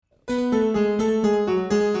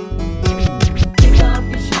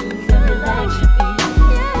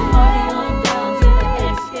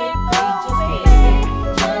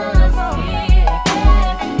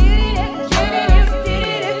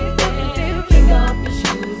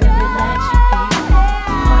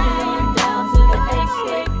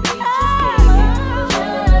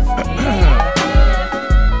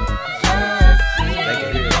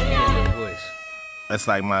That's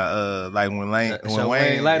like my like when Wayne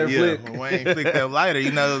flick. When Wayne flicked that lighter,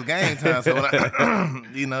 you know it's game time. So when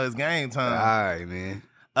you know it's game time. All right, man.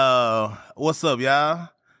 What's up, y'all?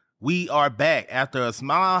 We are back after a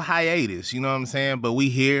small hiatus, you know what I'm saying? But we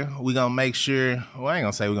here. We gonna make sure. Well, I ain't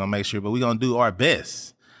gonna say we gonna make sure, but we gonna do our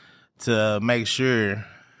best to make sure.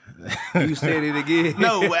 You said it again.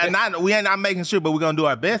 No, we ain't not making sure, but we're gonna do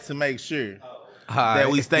our best to make sure that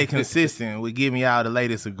we stay consistent with giving y'all the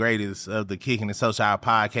latest and greatest of the Kicking the Social Hour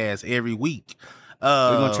podcast every week. We're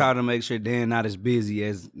gonna try to make sure Dan not as busy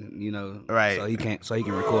as right? So he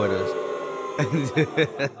can record us.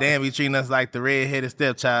 Dan be treating us like the red-headed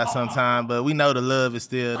stepchild sometimes, but we know the love is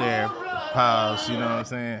still there. Pause, you know what I'm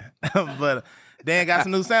saying? But Dan got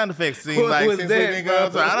some new sound effects. Seems like since we been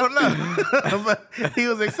going, so I don't know, but he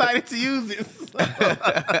was excited to use it.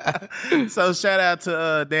 So shout out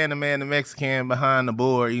to Dan, the man, the Mexican behind the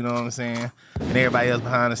board. You know what I'm saying? And everybody else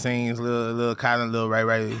behind the scenes, little Colin, little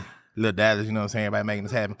Ray, little Dallas. You know what I'm saying? Everybody making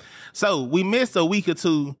this happen. So we missed a week or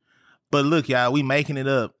two, but look, y'all, we making it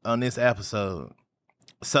up on this episode.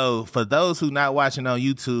 So for those who not watching on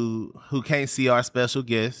YouTube, who can't see our special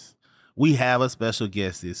guest, we have a special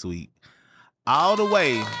guest this week. All the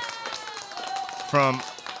way from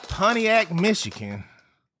Pontiac, Michigan,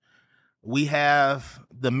 we have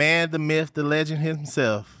the man, the myth, the legend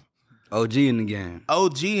himself. OG in the game.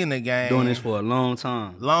 OG in the game. Doing this for a long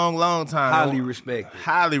time. Long time. Highly respected.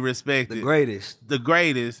 Highly respected. The greatest. The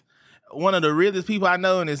greatest. One of the realest people I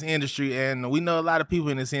know in this industry, and we know a lot of people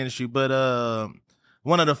in this industry, but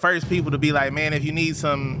one of the first people to be like, man, if you need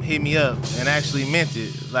something, hit me up, and actually meant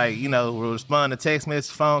it. Like, we'll respond to text messages,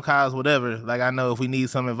 phone calls, whatever. Like, I know if we need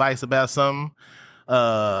some advice about something,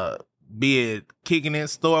 be it kicking it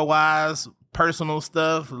store-wise, personal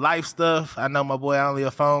stuff, life stuff, I know my boy only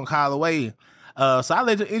a phone call away. So I'll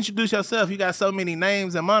let you introduce yourself. You got so many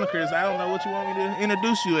names and monikers. I don't know what you want me to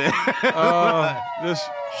introduce you at. Just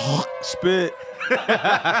spit.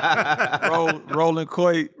 Rolling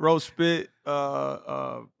Coit, roll spit,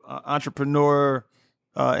 entrepreneur,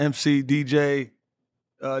 MC, DJ,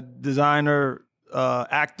 designer,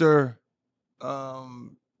 actor.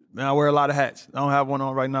 Man, I wear a lot of hats. I don't have one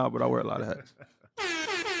on right now, but I wear a lot of hats.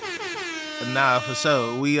 Nah, for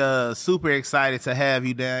sure. We super excited to have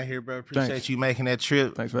you down here, bro. Appreciate you making that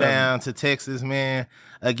trip down to Texas, man.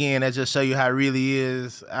 Again, that just show you how it really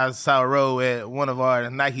is. I saw Ro at one of our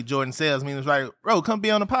Nike Jordan sales meetings. Like, Ro, come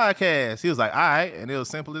be on the podcast. He was like, all right, and it was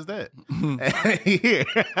simple as that. Here.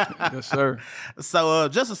 Yes, sir. So,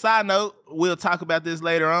 just a side note, we'll talk about this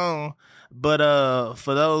later on. But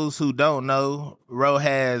for those who don't know, Ro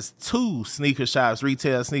has 2 sneaker shops,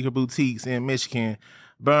 retail sneaker boutiques in Michigan.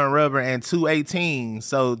 Burn Rubber and 218.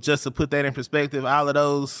 So just to put that in perspective, all of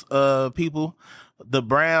those people, the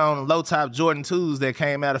brown low top Jordan 2s that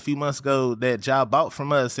came out a few months ago that y'all bought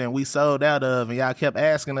from us and we sold out of, and y'all kept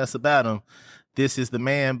asking us about them. This is the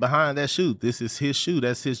man behind that shoe. This is his shoe.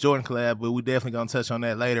 That's his Jordan collab, but we definitely gonna touch on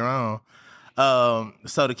that later on.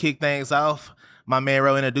 So to kick things off, my man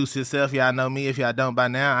Ro introduced himself. Y'all know me. If y'all don't by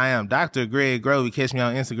now, I am Dr. Greg Grovey. Catch me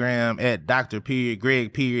on Instagram at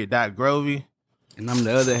Dr.Greg.Grovey. And I'm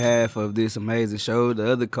the other half of this amazing show,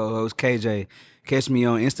 the other co-host, KJ. Catch me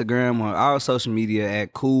on Instagram or all social media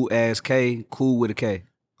at CoolAssK, cool with a K.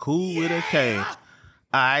 Cool with a K. All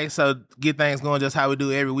right, so get things going just how we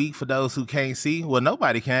do every week for those who can't see. Well,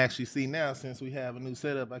 nobody can actually see now since we have a new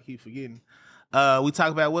setup. I keep forgetting. We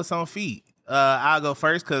talk about what's on feet. I'll go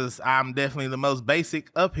first because I'm definitely the most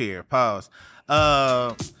basic up here. Pause.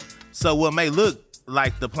 So what may look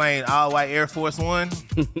like the plain all-white Air Force One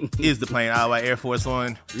is the plain all-white Air Force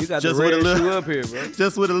One. You got just the red shoe up here, bro.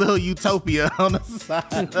 Just with a little Utopia on the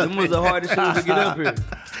side. Them was the hardest shoes to get up here.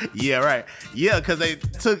 Yeah, right. Yeah, because they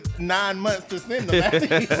took 9 months to send them.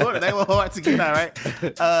 They were hard to get out, right?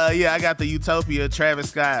 Yeah, I got the Utopia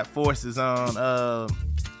Travis Scott Forces on,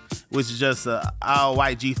 which is just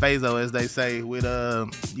all-white G Fazo, as they say, with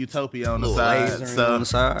Utopia on the side. So on the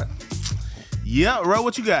side. Yeah, Ro,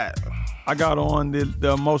 what you got? I got on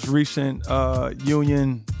the most recent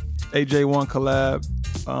Union AJ1 collab.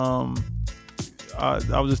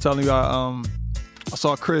 I was just telling you, I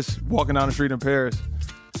saw Chris walking down the street in Paris.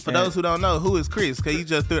 For those who don't know, who is Chris? Because he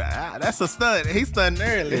just threw, that's a stunt. He's stunting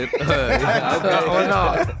early.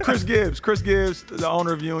 Chris Gibbs. Chris Gibbs, the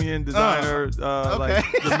owner of Union, designer. Like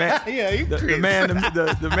the man, the man,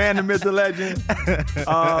 the myth, the legend.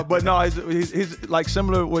 But no, he's like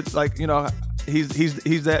similar with like,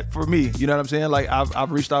 he's that for me. You know what I'm saying? Like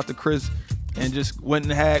I've reached out to Chris and just went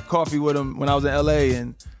and had coffee with him when I was in LA,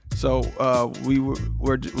 and so we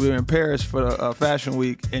were in Paris for Fashion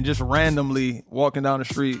Week, and just randomly walking down the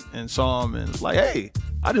street and saw him, and was like, hey,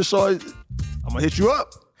 I just saw I'm gonna hit you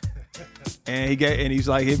up. And he's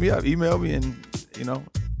like, hit me up, email me, and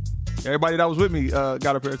everybody that was with me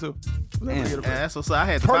got a pair too. Man, that's what's up. I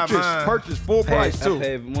had to buy mine. Purchase full price too. I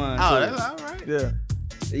paid for mine. Oh, that's all right. Yeah.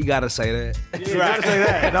 You gotta say that. Yeah, you gotta say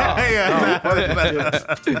that. No.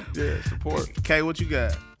 Yeah, support. K, what you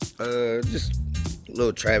got? Just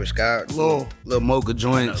little Travis Scott, little mocha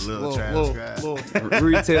joints, Little Travis Scott.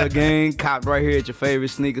 Retail gang, copped right here at your favorite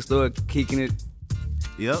sneaker store, kicking it.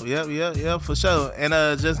 Yep, for sure. And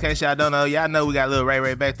just in case y'all don't know, y'all know we got little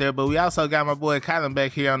Ray back there, but we also got my boy Kylan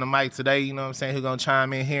back here on the mic today, you know what I'm saying, who's gonna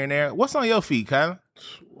chime in here and there. What's on your feet, Kylan?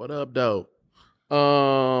 What up, dope?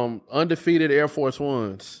 Undefeated Air Force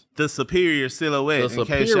Ones. The superior silhouette, The in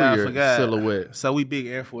case y'all superior forgot. silhouette. So we big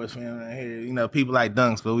Air Force fans right here. You know, people like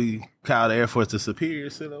dunks, but we call the Air Force the superior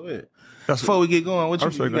silhouette. Before we get going, what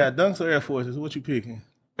you got, dunks or Air Forces? What you picking?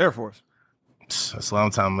 Air Force. That's what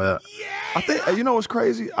I'm talking about. Yeah. I think, you know what's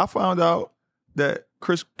crazy? I found out that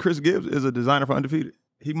Chris Gibbs is a designer for Undefeated.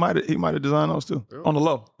 He might have designed those too. On the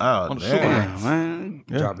low. Oh, on the damn, man.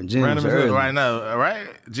 Yeah. Dropping gems early. Right now, right?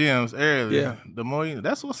 Gems early. Yeah. The more you,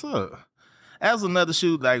 that's what's up. That was another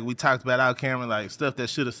shoot like we talked about out camera, like stuff that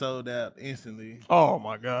should have sold out instantly. Oh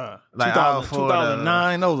my God. Like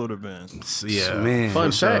 2009, those would have been. Yeah. Man.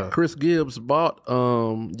 Fun fact, Chris Gibbs bought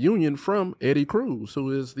Union from Eddie Cruz,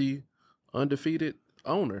 who is the undefeated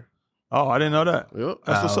owner. Oh, I didn't know that. Yep.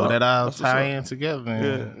 That's what's up. That all That's tie what's in together,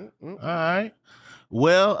 man. Yeah. All right.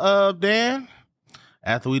 Well, Dan,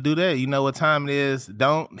 after we do that, you know what time it is.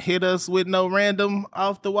 Don't hit us with no random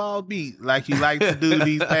off the wall beat like you like to do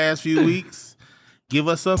these past few weeks. Give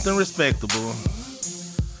us something respectable.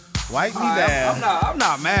 Wipe me down. I'm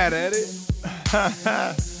not mad at it.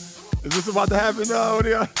 Is this about to happen now?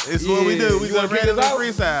 It's what we do. We You just wanna kick random us out?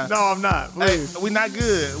 freestyle. No, I'm not. Please. Hey, we not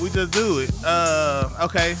good. We just do it.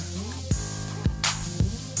 Okay.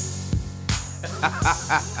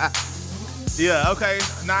 Yeah, okay.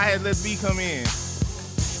 Now I had to let B come in.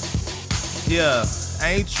 Yeah,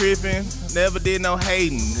 ain't tripping. Never did no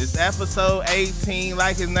hating. It's episode 18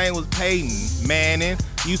 like his name was Peyton Manning.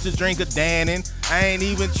 Used to drink a Dannon. I ain't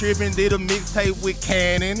even tripping. Did a mixtape with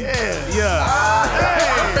Cannon. Yeah.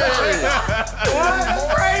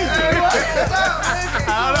 What? Crazy. I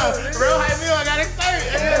don't know. Bro, hype me up. I got excited.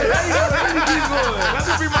 That's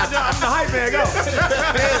just be my job. I'm the hype man. Go.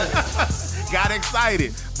 Got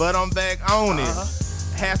excited, but I'm back on it.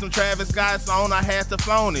 Had some Travis Scott's on, I had to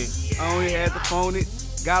phone it. I only had to phone it.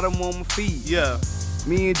 Got him on my feet. Yeah,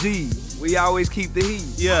 Me and G, we always keep the heat.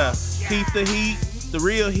 yeah. Keep the heat, the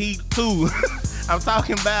real heat too. I'm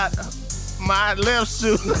talking about my left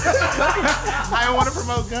shoe. I don't want to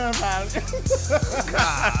promote gun violence.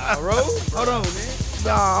 Bro, hold on, man.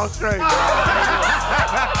 No, I'm straight. All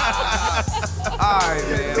right,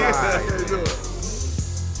 man. All right.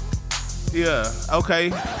 Yeah, okay.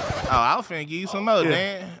 Oh, I was finna give you some more,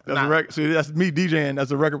 Dan. That's a record. See, that's me DJing.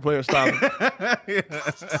 That's a record player style.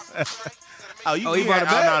 Oh, you he brought it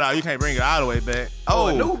back? No, you can't bring it all the way back. Oh,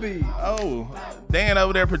 a new beat. Oh, Dan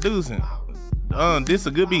over there producing. This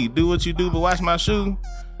a good beat. Do what you do, but watch my shoe.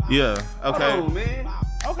 Yeah. Okay. Hold on, man.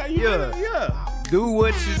 Okay. Yeah. Do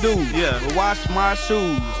what you do. Yeah. But watch my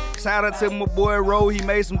shoes. Shout out to my boy Ro, he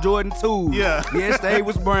made some Jordan 2s. Yeah. Yes, they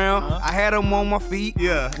was brown. I had them on my feet.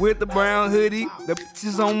 Yeah. With the brown hoodie, the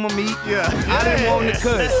bitches on my meat. Yeah. I didn't want to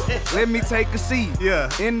cuss. Let me take a seat.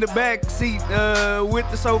 Yeah. In the back seat, with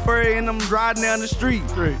the chauffeur, and I'm driving down the street.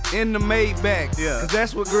 In the Maybach. Yeah. Cause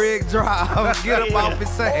that's what Greg drive. Get up off his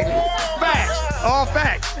sack. Facts. All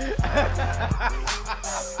facts.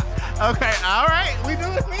 Okay. All right. We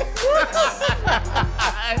doing it.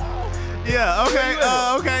 Yeah. Okay.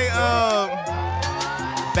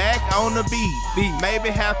 Back on the beat. Maybe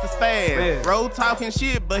have to spaz. Yeah. Road talking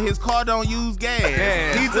shit, but his car don't use gas.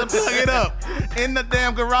 Yeah. Need to plug it up in the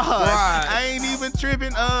damn garage. Right. I ain't even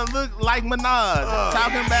tripping. Look like Minaj.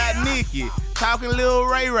 Talking about Nicki. Talking Lil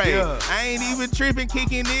Ray Ray. Yeah. I ain't even tripping,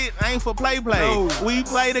 kicking it. Ain't for play. No. We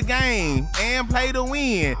play the game and play to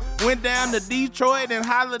win. Went down to Detroit and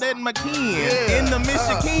hollered at McKean. In the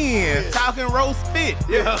Michigan. Talking roast spit.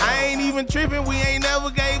 Yeah. I ain't even tripping. We ain't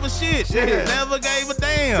never gave a shit. Yeah. Never gave a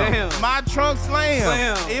damn. My trunk slam.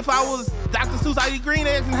 Slam. If I was Dr. Seuss, I'd eat green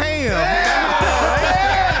eggs and ham.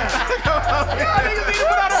 Y'all niggas need to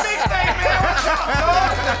put out a mixtape, man.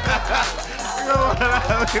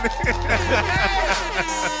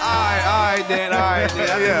 All right, Dan. I think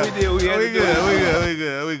we did.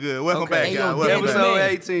 We good. Welcome back, Hey, y'all. yo, Dan, Episode man.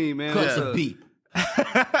 18, man. Cut the beat.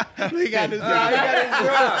 He got his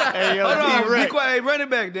Hey, yo, Hold on, D-Rex. be quiet. Run it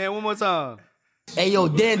back, Dan. One more time. Hey, yo,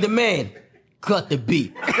 Dan the man. Cut the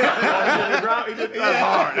beat. That's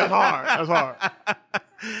hard.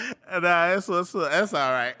 That's what's up. That's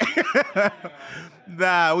all right.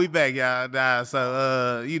 Nah, we back, y'all. Nah,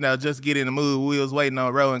 so just get in the mood. We was waiting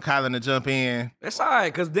on Ro and Colin to jump in. That's all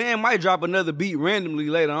right, because Dan might drop another beat randomly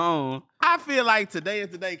later on. I feel like today is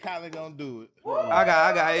the day Colin gonna do it. I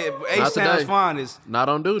got H-Town's finest. Not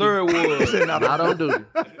on duty. Third ward. Not on duty.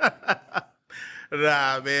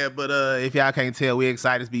 Nah, man, but if y'all can't tell, we're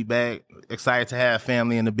excited to be back. Excited to have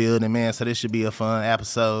family in the building, man. So this should be a fun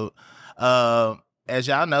episode. As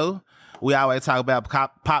y'all know, we always talk about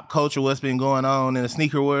pop culture, what's been going on in the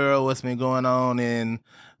sneaker world, what's been going on in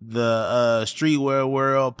the streetwear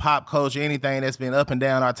world, pop culture, anything that's been up and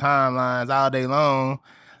down our timelines all day long.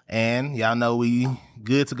 And y'all know we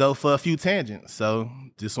good to go for a few tangents. So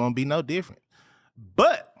this won't be no different.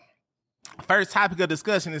 But first topic of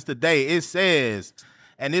discussion is today. It says,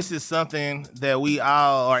 and this is something that we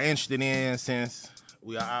all are interested in since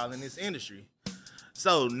we are all in this industry.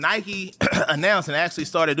 So Nike announced and actually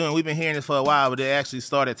started doing, we've been hearing this for a while, but it actually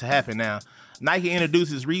started to happen now. Nike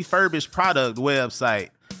introduces refurbished product website.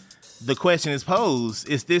 The question is posed,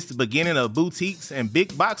 is this the beginning of boutiques and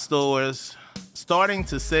big box stores starting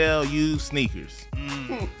to sell used sneakers?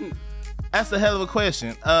 That's a hell of a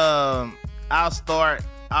question. I'll start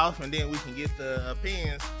off and then we can get the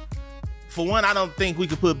opinions. For one, I don't think we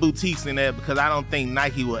could put boutiques in there because I don't think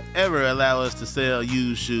Nike will ever allow us to sell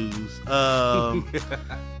used shoes.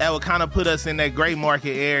 That would kind of put us in that gray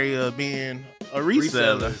market area of being a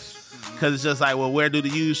reseller. Because it's just like, well, where do the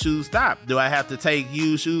used shoes stop? Do I have to take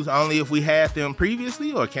used shoes only if we had them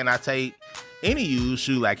previously? Or can I take any used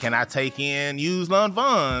shoe? Like, can I take in used Lon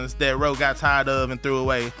Vons that Ro got tired of and threw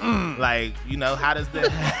away? Like, how does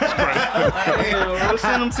that...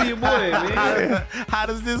 Send them to your boy, man. How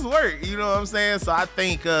does this work? You know what I'm saying? So I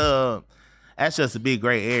think that's just a big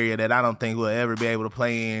gray area that I don't think we'll ever be able to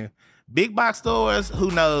play in. Big box stores,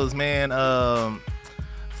 who knows, man?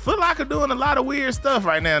 Foot Locker doing a lot of weird stuff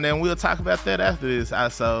right now, and then we'll talk about that after this.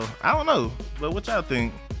 So I don't know, but what y'all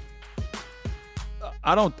think?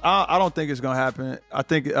 I don't think it's gonna happen. I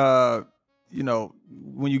think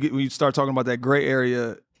when you start talking about that gray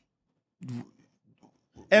area,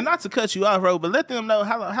 and not to cut you off, Ro, but let them know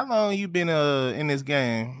how long you been in this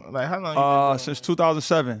game. Like how long? You been since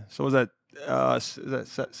 2007. So was that is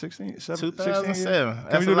that 16? 2007.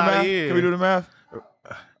 Can we do the math? Can we do the math?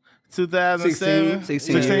 2007.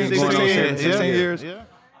 16 years.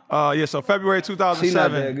 Yeah. So February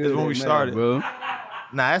 2007 is when we started, bro.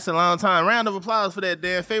 Nah, that's a long time. Round of applause for that,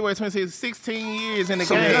 Dan. February 26th, 16 years in the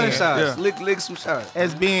game. Gunshots. Yeah. Lick some shots.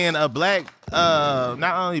 As being a black,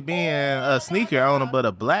 not only being a sneaker owner, but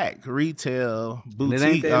a black retail boutique owner.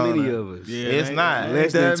 It ain't that owner. many of us. Yeah, it's not.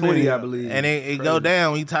 Less than 20, I believe. And it go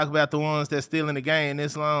down when you talk about the ones that's still in the game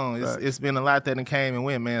this long. It's been a lot that came and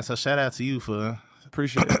went, man. So shout out to you for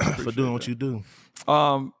appreciate it. for doing what you do.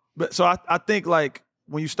 But so I think like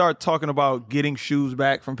when you start talking about getting shoes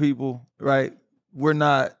back from people, right? We're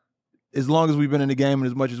not, as long as we've been in the game and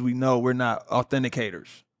as much as we know, we're not authenticators.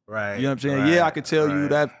 Right. You know what I'm saying? Right, yeah, I can tell you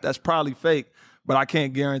that's probably fake, but I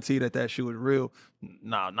can't guarantee that shoe is real.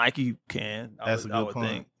 Nah, Nike can. That's a good point.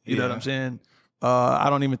 Think. You know what I'm saying? I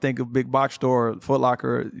don't even think a big box store, Foot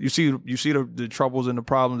Locker, you see the troubles and the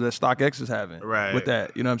problems that StockX is having with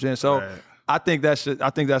that. You know what I'm saying? So I think that's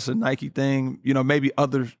a Nike thing. Maybe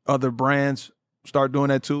other brands start doing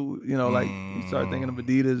that too. Like you start thinking of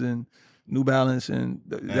Adidas and New Balance and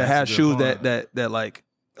that has shoes that like,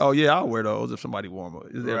 oh yeah, I'll wear those if somebody wore them.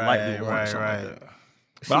 They're lightly worn or something like that.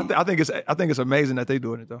 But I think it's amazing that they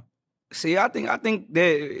doing it though. See, I think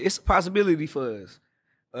that it's a possibility for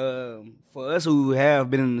us who have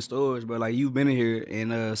been in the stores, but like you've been in here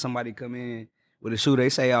and somebody come in with a shoe, they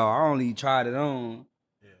say, "Oh, I only tried it on,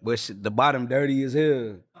 but the bottom dirty as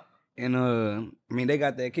hell." And they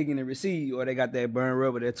got that kick in the receipt or they got that burn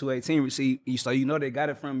rubber, that 218 receipt, so they got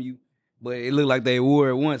it from you. But it looked like they wore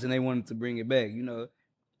it once and they wanted to bring it back,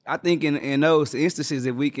 I think in those instances,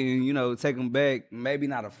 if we can, take them back, maybe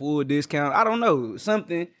not a full discount, I don't know,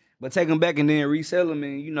 something, but take them back and then resell them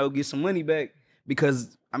and, get some money back.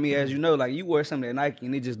 Because, as you know, like you wear something at Nike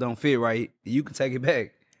and it just don't fit right, you can take it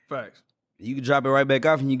back. Facts. You can drop it right back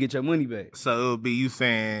off and you get your money back. So it would be you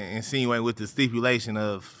saying, insinuating with the stipulation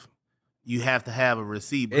of you have to have a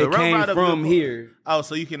receipt. It came from here. Oh,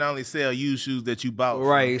 so you can only sell used shoes that you bought.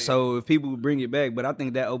 Right. So if people bring it back, but I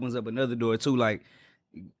think that opens up another door too. Like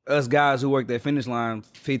us guys who worked at Finish Line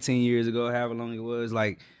 15 years ago, however long it was,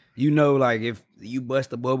 like, like if you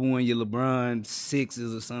bust a bubble in your LeBron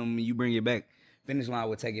 6s or something, you bring it back, Finish Line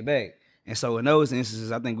would take it back. And so in those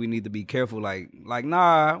instances, I think we need to be careful. Like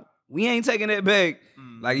nah, we ain't taking that back.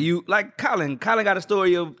 Like Colin got a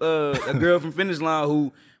story of a girl from Finish Line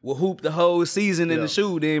who will hoop the whole season in the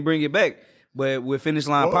shoe, then bring it back. But with finish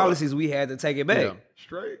line policies, we had to take it back. Yeah.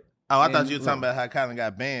 Straight. Oh, I thought you were talking about how Colin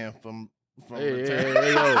got banned from Hey, return.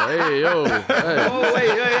 hey. Oh,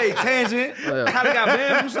 wait, tangent. How they got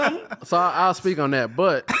banned from something? So I'll speak on that,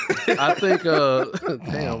 but I think,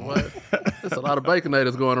 damn, what? There's a lot of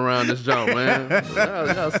baconators going around this jump, man.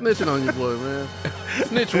 Y'all snitching on you, boy, man.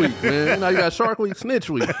 Snitch week, man. You know, you got Shark Week, Snitch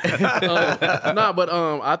Week.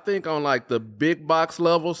 I think on like the big box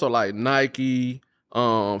level, so like Nike,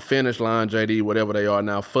 Finish Line, JD, whatever they are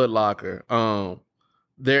now, Foot Locker,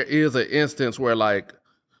 there is an instance where like,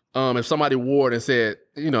 if somebody wore it and said,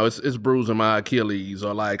 you know, it's bruising my Achilles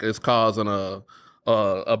or like it's causing a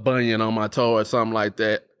bunion on my toe or something like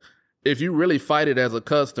that, if you really fight it as a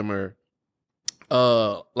customer,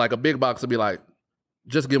 like a big box would be like,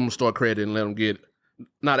 just give them store credit and let them get it.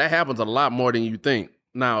 Now that happens a lot more than you think.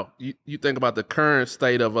 Now you think about the current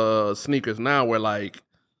state of sneakers now, where like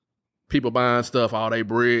people buying stuff, all they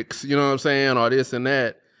bricks, you know what I'm saying, or this and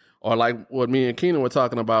that, or like what me and Keenan were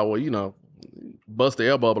talking about, well, you know, bust the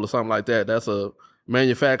air bubble or something like that. That's a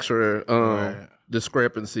manufacturer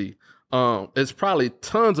discrepancy. It's probably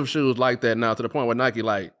tons of shoes like that now, to the point where Nike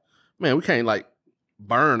like, man, we can't like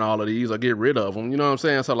burn all of these or get rid of them. You know what I'm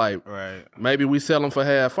saying? So like, maybe we sell them for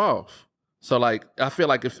half off. So like, I feel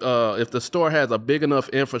like if the store has a big enough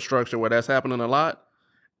infrastructure where that's happening a lot,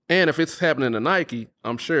 and if it's happening to Nike,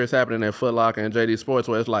 I'm sure it's happening at Foot Locker and JD Sports,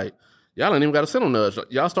 where it's like, y'all ain't even got to send them nudge.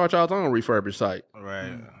 Y'all start y'all's own refurbished site.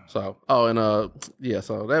 Right. So, so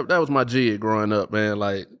that was my jig growing up, man.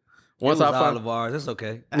 Like, once it was I found all of ours, it's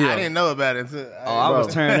okay. I didn't know about it. I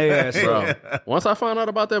was turning their ass bro. Once I found out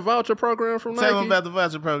about that voucher program from Nike. Tell them about the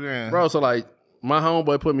voucher program. Bro, so like, my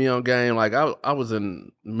homeboy put me on game. Like, I was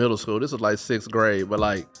in middle school. This was like 6th grade. But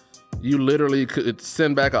like, you literally could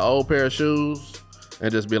send back an old pair of shoes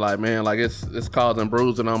and just be like, man, like it's causing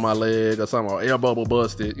bruising on my leg or something, or air bubble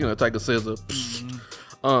busted. You know, take a scissor,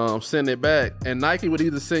 send it back, and Nike would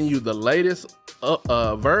either send you the latest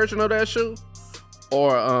version of that shoe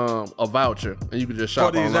or a voucher, and you could just shop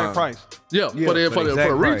for the online. exact price. Yeah, for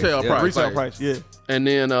the retail price. Retail price, yeah. And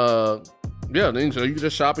then then so you can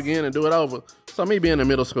just shop again and do it over. So me being in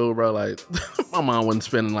middle school, bro, like my mom wasn't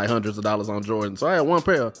spending like hundreds of dollars on Jordan, so I had one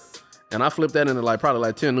pair. And I flipped that into like probably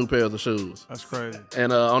like 10 new pairs of shoes. That's crazy.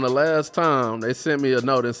 And on the last time, they sent me a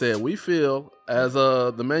note and said, we feel as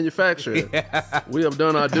the manufacturer, we have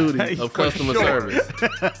done our duty of customer service.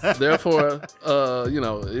 Therefore, you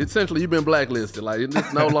know, essentially you've been blacklisted. Like it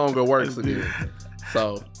no longer works again.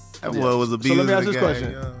 So that boy was abused. So let me ask this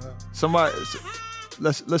question. Somebody,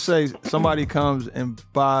 let's say somebody comes and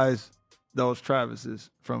buys those Travises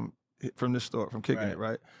from this store, from Kicking It,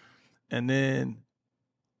 right? And then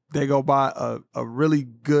they go buy a really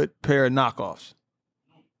good pair of knockoffs.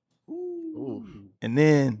 Ooh. And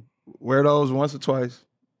then wear those once or twice,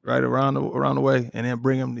 right, around the way, and then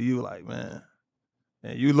bring them to you like, man.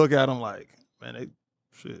 And you look at them like, man, they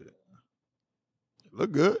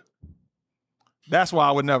look good. That's why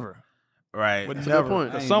I would never. Right. That's a good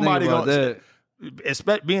point. Somebody gonna,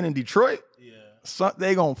 expect being in Detroit,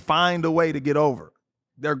 they gonna find a way to get over.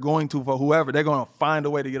 They're going to, for whoever, they're gonna find a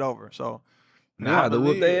way to get over. So nah, to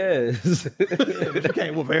whoop their ass. You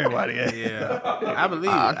can't whoop everybody. Yeah, I believe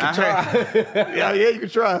it. I try. yeah, you can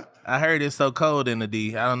try. I heard it's so cold in the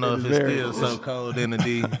D. I don't know if it's still so cold in the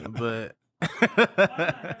D, but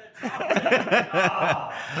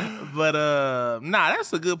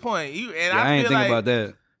that's a good point. I ain't think about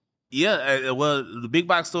that. Yeah, well, the big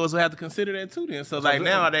box stores will have to consider that too. Then, so like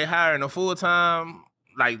now, are they hiring a full time?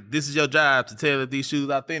 Like this is your job to tell if these shoes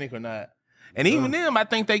authentic or not. And even them, I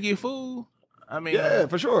think they get fooled. I mean, yeah,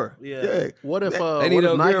 for sure. Yeah. What if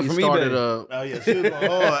Nike started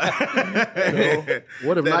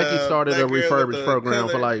what if Nike started a refurbished program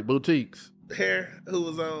for like boutiques? Hair, who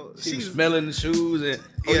was on? She was smelling the shoes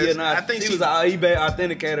and I think she was an eBay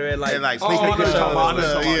authenticator at like sneaker shop.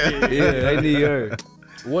 They need her.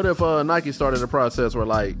 What if Nike started a process where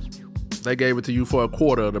like they gave it to you for a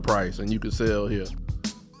quarter of the price and you could sell here?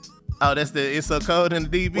 Oh, it's so cold in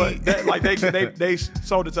the DB. They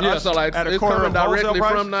sold it to us. So like at a it's quarter coming of directly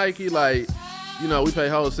price? from Nike. Like, you know, we pay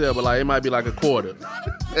wholesale, but like it might be like a quarter.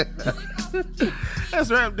 That's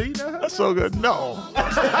right. Do you know? That's so good. No. Hey,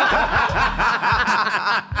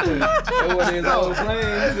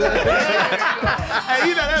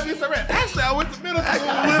 you know that'd be so rad. Actually, I went to middle school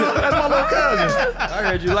with That's my little cousin. I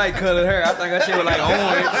heard you like colored hair. I think that shit was like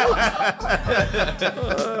orange.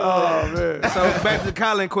 Oh man. So back to the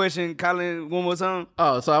Colin question. Colin, one more time.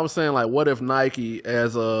 Oh, so I was saying like, what if Nike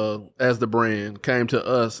as the brand came to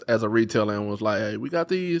us as a retailer and was like, hey, we got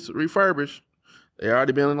these refurbished. They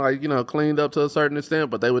already been like, cleaned up to a certain extent,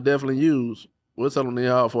 but they would definitely use. We're selling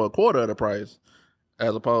y'all for a quarter of the price,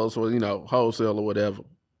 as opposed to wholesale or whatever.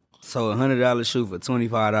 So $100 shoe for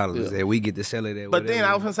 $25, and we get to sell it at. But then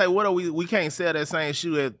I was gonna say, what are we can't sell that same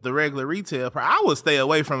shoe at the regular retail price. I would stay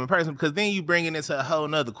away from it personally, because then you bring it into a whole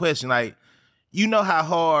nother question. Like, you know how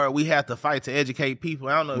hard we have to fight to educate people.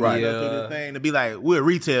 I don't know if you go through this thing to be like, we're a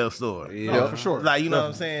retail store. Yeah, for sure. Like, you know what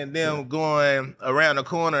I'm saying? Them going around the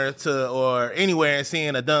corner or anywhere and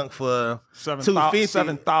seeing a dunk for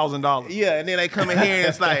 $7,000. Yeah, and then they come in here and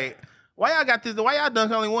it's like, why y'all got this? Why y'all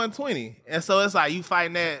dunk only $120? And so it's like you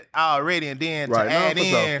fighting that already, and then to add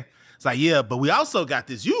in, it's like, yeah, but we also got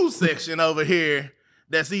this used section over here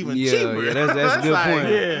that's even cheaper. Yeah, that's a good point.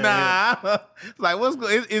 Yeah, it's like what's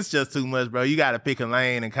good? It's just too much, bro. You got to pick a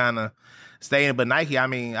lane and kind of stay in. But Nike, I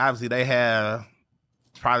mean, obviously they have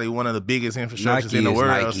probably one of the biggest infrastructures in the world,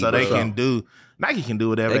 Nike, so they can do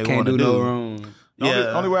whatever they want to do. No wrong.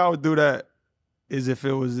 The only way I would do that is if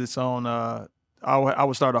it was its own. I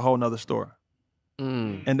would start a whole nother store,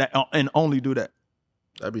 and only do that.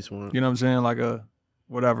 That'd be smart. You know what I'm saying? Like a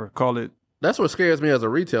whatever, call it. That's what scares me as a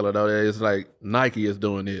retailer, though. It's like Nike is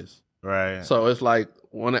doing this, right? So it's like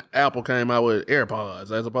when Apple came out with AirPods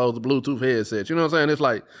as opposed to Bluetooth headsets. You know what I'm saying? It's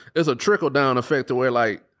like it's a trickle down effect to where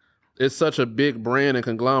like it's such a big brand and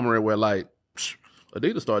conglomerate where like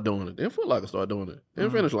Adidas start doing it, then Foot Locker start doing it, then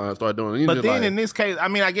Finish Line start doing it. But then in this case, I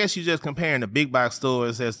mean, I guess you're just comparing the big box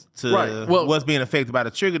stores as to what's being affected by the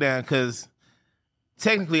trigger down, because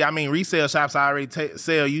technically, I mean, resale shops already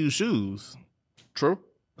sell used shoes. True.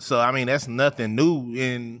 So, I mean, that's nothing new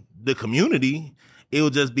in the community. It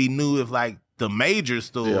would just be new if, like, the major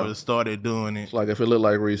stores started doing it. It's like if it looked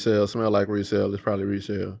like resale, smell like resale, it's probably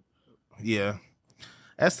resale. Yeah.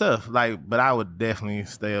 That's tough. Like, but I would definitely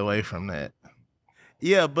stay away from that.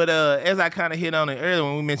 Yeah, but as I kind of hit on it earlier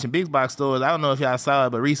when we mentioned big box stores, I don't know if y'all saw it,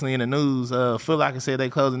 but recently in the news, Foot Locker said they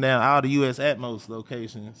closing down all the U.S. Atmos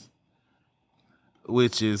locations,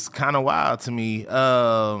 which is kind of wild to me.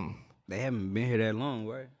 They haven't been here that long,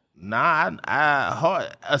 right? Nah,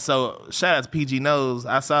 so shout out to PG Knows.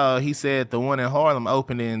 I saw he said the one in Harlem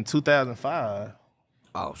opened in 2005.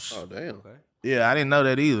 Oh damn. Okay. Yeah, I didn't know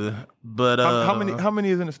that either. But how many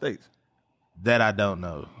is in the States? That I don't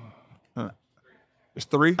know. It's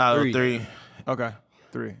 3? Oh, 3. Okay,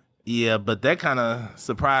 3. Yeah, but that kind of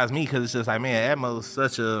surprised me because it's just like, man, Atmos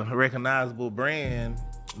such a recognizable brand,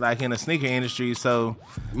 like in the sneaker industry. So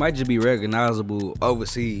it might just be recognizable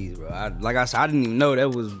overseas, bro. Like I said, I didn't even know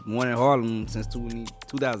that was one in Harlem since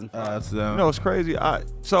 2005. You know, it's crazy.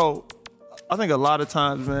 So I think a lot of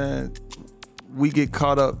times, man, we get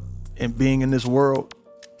caught up in being in this world,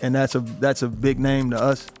 and that's a big name to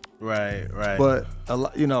us. Right. But a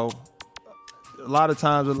lot of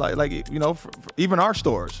times, for even our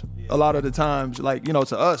stores, a lot of the times,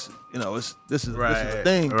 to us, this is a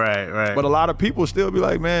thing. Right. But a lot of people still be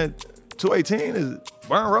like, man, 218 is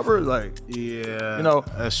burn rubber, like,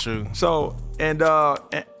 that's true. So and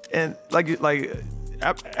like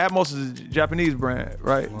Atmos is a Japanese brand,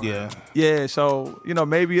 right? Yeah. So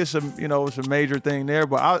maybe it's a major thing there.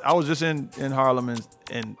 But I was just in Harlem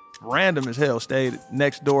and random as hell stayed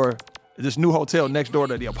next door, this new hotel next door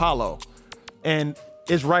to the Apollo. And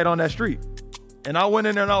it's right on that street. And I went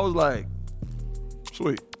in there and I was like,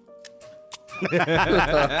 sweet.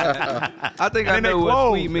 I think I know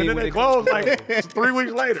what sweet means. And then they closed like 3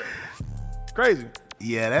 weeks later. Crazy.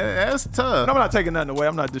 Yeah, that's tough. And I'm not taking nothing away.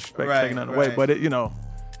 I'm not disrespecting taking nothing away. But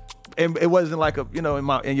it wasn't like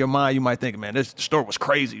in your mind you might think, man, this store was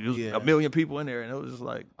crazy. There was a million people in there, and it was just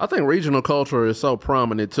like. I think regional culture is so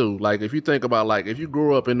prominent too. Like if you think about if you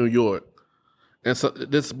grew up in New York, and so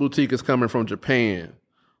this boutique is coming from Japan,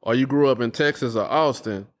 or you grew up in Texas or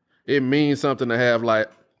Austin, it means something to have like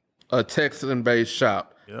a Texan-based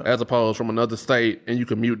shop as opposed from another state, and you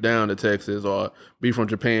commute down to Texas or be from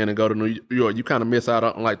Japan and go to New York. You kind of miss out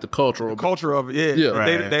on like the culture of it. Yeah.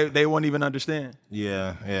 Right. They won't even understand.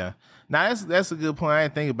 Yeah. Now that's a good point. I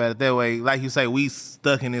didn't think about it that way. Like you say, we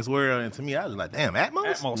stuck in this world, and to me, I was like, "Damn,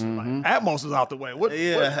 Atmos! Atmos is out the way. What's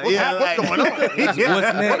going on?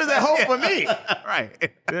 What does that hold for me?"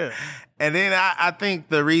 Right. Yeah. And then I think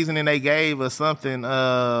the reasoning they gave us something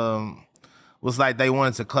was like they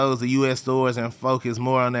wanted to close the U.S. stores and focus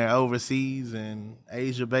more on their overseas and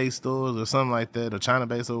Asia-based stores or something like that, or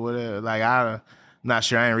China-based or whatever. Like I'm not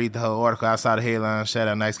sure. I didn't read the whole article. I saw the headline. Shout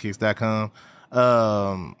out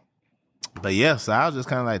nicekicks.com. But yeah, so I was just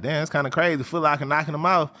kind of like, damn, it's kind of crazy. Foot Locker knocking them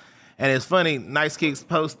off. And it's funny, Nice Kicks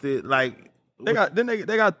posted like they got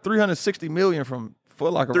 $360 million from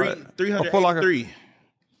Foot Locker, right? 383.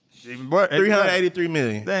 $383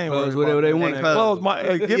 million. They ain't Close whatever they want. Close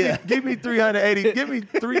my. Give me 380. Give me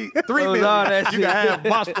three million. all that You can have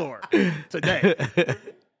my store today.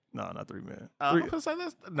 No, not 3 million. I'm gonna say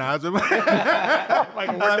let's. Nah, just I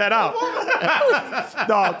can work that out.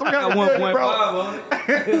 No, 300 million, bro.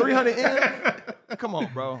 300 in. Come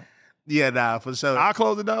on, bro. yeah, nah, for sure. I'll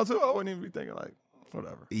close it down too. I wouldn't even be thinking like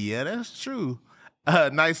whatever. Yeah, that's true.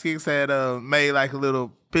 Nice Kicks had made like a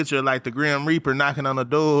little picture of like the Grim Reaper knocking on the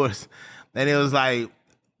doors, and it was like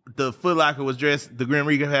the Foot Locker was dressed. The Grim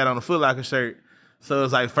Reaper had on a Foot Locker shirt, so it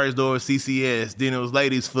was like first door was CCS, then it was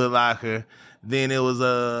Ladies Foot Locker, then it was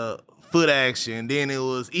Foot Action, then it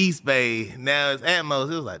was East Bay, now it's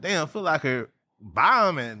Atmos. It was like damn, Foot Locker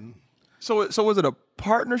bombing. So was it a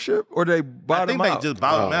partnership or they bought them out? I think they just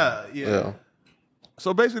bought them out. Yeah.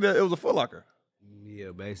 So basically, it was a Foot Locker.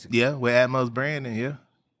 Yeah, basically. Yeah, with Atmos branding. Yeah.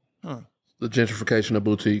 The gentrification of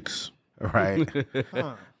boutiques. Right.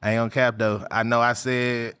 I ain't on cap though. I know I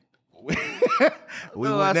said we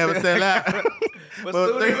would never sell out. But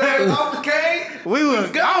we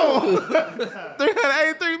was gone.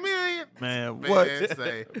 383 million. Man, what?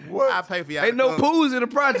 What? I pay for y'all. Ain't no pools in the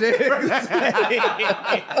project.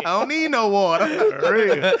 I don't need no water.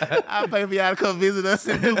 I pay for y'all to come visit us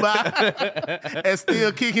in Dubai and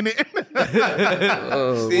still kicking it.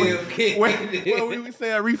 Still kicking it. What we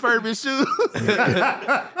say, refurbished shoes.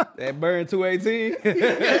 That burn 218.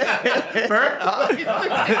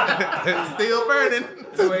 Still burning.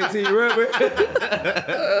 218 rubber.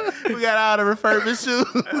 We got all the refurbished shoes.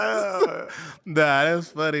 Nah, that's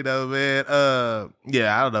funny though, man.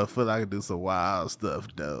 Yeah, I don't know. Feel like I could do some wild stuff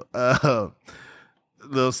though.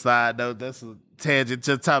 Little side note, that's a tangent.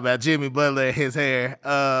 Just talking about Jimmy Butler and his hair.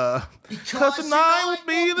 Cause tonight will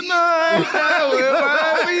be the night.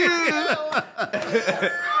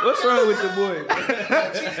 What's wrong with your boy?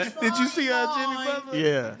 Did you see Jimmy Butler?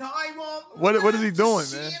 Yeah. What is he doing,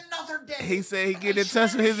 man? He said he get in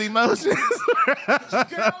touch with his emotions.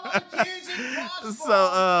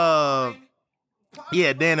 So,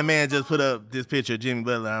 yeah, Dan the Man just put up this picture of Jimmy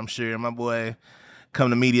Butler, I'm sure. My boy come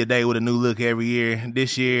to media day with a new look every year.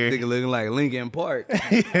 This year, Nigga looking like Lincoln Park.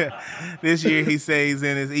 yeah, this year he says he's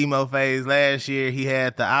in his emo phase. Last year he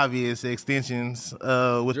had the obvious extensions with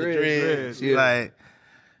the dreads. Yeah. Like,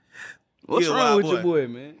 What's you a wrong wild with your boy,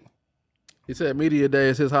 man? He said media day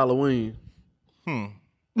is his Halloween.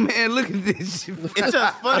 Man, look at this shit. It's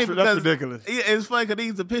just funny That's because ridiculous. It's funny because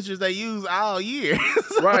these are pictures they use all year.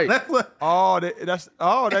 So Right. that's what-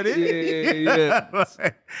 That is. Yeah.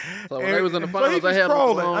 So when they was in the So finals, he's they had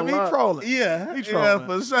trolling. him I mean, trolling. Yeah, He yeah, trolling.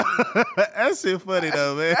 for sure. That shit funny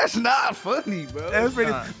though, man. That's not funny, bro. That's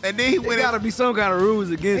pretty. And then he There went. gotta be some kind of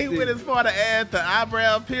rules against He it. went as far to add the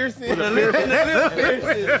eyebrow piercing. Dark in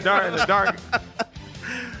the dark.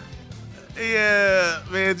 Yeah,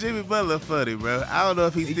 man, Jimmy Butler funny, bro. I don't know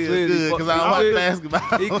if he's He still clearly good because I don't watch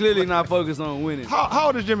basketball. He clearly not focused on winning. How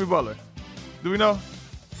old is Jimmy Butler? Do we know?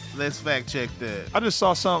 Let's fact check that. I just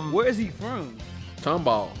saw something. Where is he from?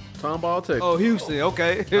 Tomball, Texas. Oh, Houston.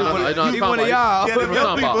 Okay. no, He one of y'all. Yeah, He from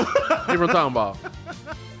young Tomball. He from Tomball.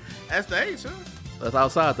 That's the age, huh? That's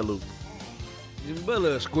outside the loop. Jimmy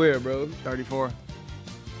Butler a square, bro. 34.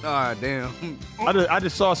 Ah, damn. I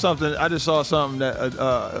just saw something.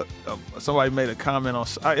 That somebody made a comment on.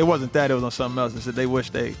 It wasn't that. It was on something else. They said they wish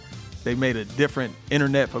they made a different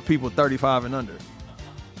internet for people 35 and under.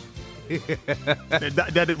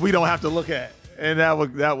 that we don't have to look at, and that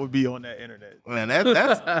would be on that internet. Man,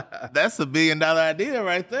 that's $1 billion idea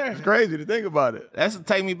right there. It's crazy to think about it. That's to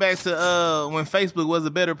take me back to when Facebook was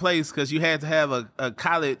a better place because you had to have a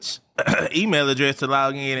college email address to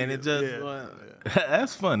log in, and it just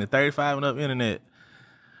that's funny. 35 and up internet.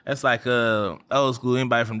 That's like old school.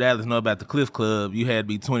 Anybody from Dallas know about the Cliff Club? You had to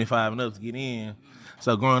be 25 and up to get in.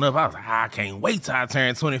 So growing up, I was like, I can't wait till I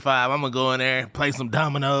turn 25. I'm gonna go in there, play some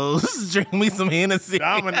dominoes, drink me some Hennessy.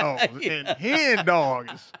 Dominoes and hen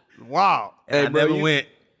dogs. Wow. And I never went.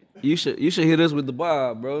 You should hit us with the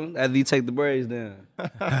bob, bro. After you take the braids down. With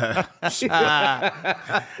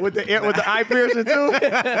the eye piercing too. With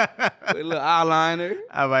a little eyeliner.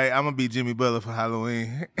 All right, I'm gonna be Jimmy Butler for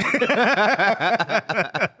Halloween.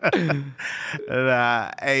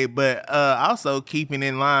 Hey, but also keeping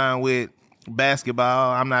in line with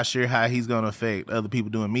basketball, I'm not sure how he's gonna affect other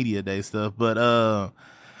people doing media day stuff, but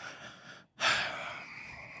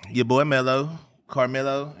your boy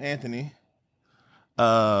Carmelo Anthony.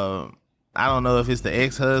 I don't know if it's the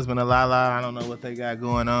ex-husband of Lala. I don't know what they got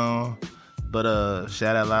going on, but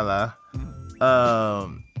shout out Lala.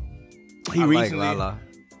 He I recently, like Lala.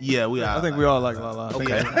 Yeah, we all. I think we all like Lala.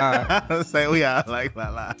 Okay. All right. Say we all like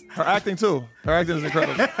Lala. Her acting too. Her acting is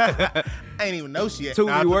incredible. I ain't even know she.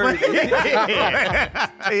 Tubi word.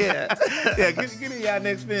 Yeah. Get in y'all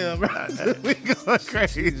next film, bro. We going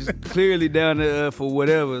crazy. Clearly down there for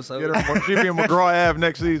whatever. So Get her, she be in McGraw Ave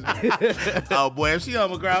next season. Oh boy, if she on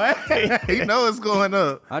McGraw, you know what's going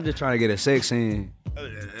up. I'm just trying to get a sex scene.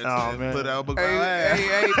 Oh man, put out McGraw.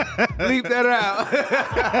 Hey, bleep that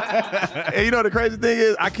out. And you know the crazy thing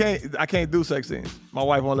is, I can't do sex scenes. My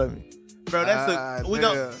wife won't let me. Bro, that's we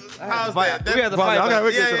go pause that. We have to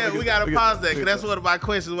fight. Yeah, we gotta pause that because that's one of my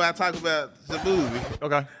questions when I talk about the movie.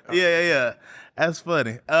 Okay. Yeah. That's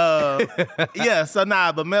funny. Yeah, so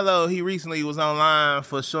but Melo, he recently was online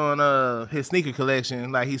for showing his sneaker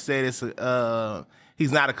collection. Like he said, it's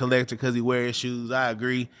he's not a collector because he wears shoes. I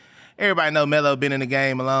agree. Everybody know Melo been in the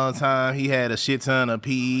game a long time. He had a shit ton of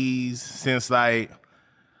PEs since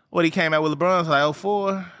he came out with LeBron, like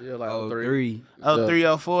 04? Yeah, like 03.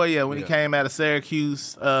 03, 04, yeah. When he came out of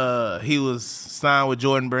Syracuse, he was signed with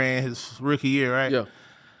Jordan Brand his rookie year, right? Yeah.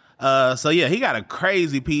 So yeah, he got a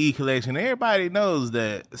crazy PE collection. Everybody knows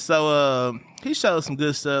that. So he showed some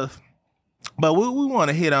good stuff. But what we want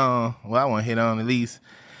to hit on, I want to hit on at least,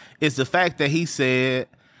 is the fact that he said,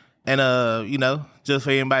 and just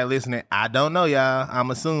for anybody listening, I don't know, y'all.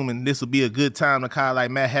 I'm assuming this would be a good time to call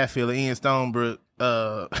like Matt Hatfield or Ian Stonebrook,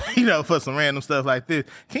 for some random stuff like this.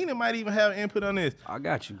 Keenan might even have input on this. I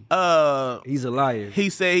got you. He's a liar.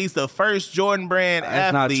 He said he's the first Jordan Brand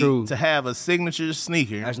athlete to have a signature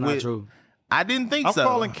sneaker. That's not true. I didn't think I'm so.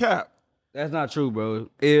 calling cap. That's not true, bro.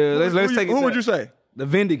 Yeah, let's take it. Who would you say? The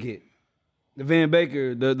Vindicate. The Van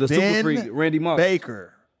Baker, the super freak, Randy Moss.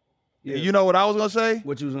 Baker. Yeah. You know what I was gonna say?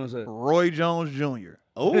 What you was gonna say? Roy Jones Jr.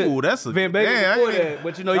 Oh, that's a Van Baker before that.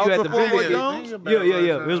 But you That had was the before Roy Vindicate. Jones?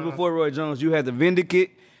 Yeah. It was before Roy Jones. You had the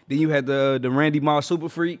Vindicate. Then you had the Randy Moss super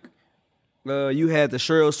freak. You had the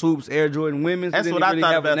Cheryl Swoops Air Jordan Women's. That's what really I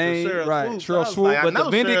thought have a about the name. Cheryl Right. Swoops. Cheryl I was Swoops. like, I But know the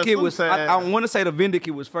Vindicate Cheryl was, Swoops had- I want to say the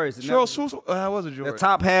Vindicate was first. And Cheryl Swoops. How was it, George? the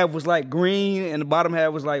top half was like green and the bottom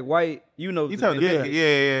half was like white. You know. You talking the about Vindicate.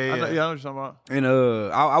 yeah. I know what you're talking about. And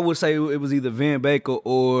I would say it was either Van Baker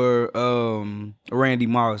or Randy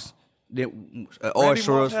Moss. Or Randy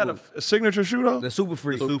Cheryl Moss had Swoops. a signature shoe though. The super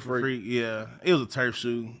freak. Super freak, yeah. It was a turf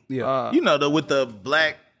shoe. Yeah. With the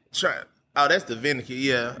black oh, that's the Vindicate,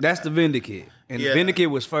 yeah. That's the Vindicate. And Yeah. the Vindicate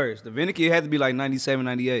was first. The Vindicate had to be like 97,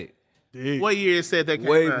 98. What year it said that came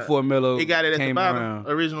Way out? before Melo He got it at the came bottom. around.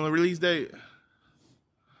 Original release date.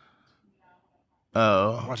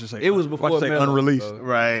 Oh, Watch it say. It was before Watch it say Melo, unreleased. bro.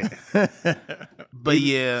 right. But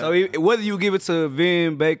yeah, So whether you give it to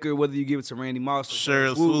Van Baker, whether you give it to Randy Moss, or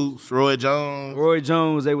Cheryl Swoops, Roy Jones. Roy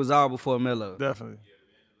Jones, they was all before Melo. Definitely.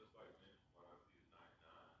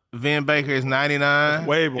 Van Baker is 99.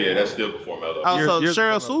 Way more. Yeah, that's still before Melo. Also, Years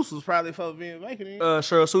Cheryl before Swoops was probably for Van Baker. Then.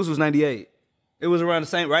 Cheryl Swoops was 98. It was around the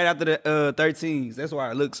same, right after the 13s. That's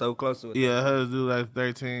why it looked so close to it. Yeah, hers do like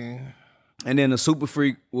 13. And then the Super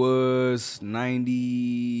Freak was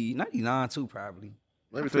 99 too, probably.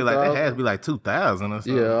 I feel like that has to be like 2000 or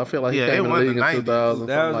something. Yeah, I feel like he it came in the wasn't league in 90s. 2000,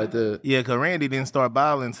 something like that. Yeah, because Randy didn't start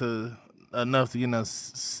balling to enough to,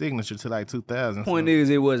 signature to like 2000. Point is,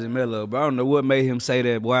 it wasn't Melo, but I don't know what made him say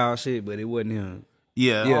that wild shit, but it wasn't him.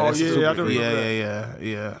 Yeah. Yeah, Oh that's the yeah, Super I do Freak. remember that.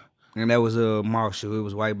 Yeah. And that was a Marshall. It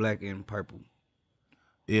was white, black, and purple.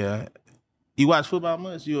 Yeah. You watch football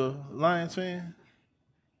much? You a Lions fan?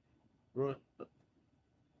 Roy?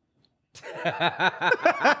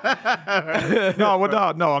 No,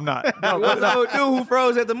 I'm not. No, What's the old dude who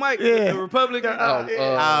froze at the mic? Yeah. The Republican.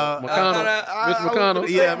 McConnell. Mitch McConnell.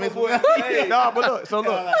 Yeah, Mitch McConnell. No, but look.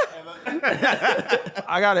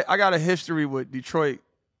 I got a history with Detroit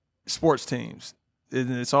sports teams. And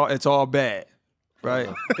it's all bad, right?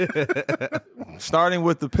 Starting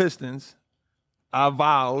with the Pistons, I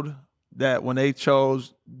vowed that when they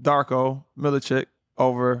chose Darko Milicic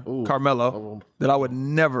over Carmelo, that I would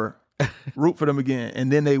never root for them again. And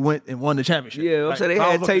then they went and won the championship. Yeah, so they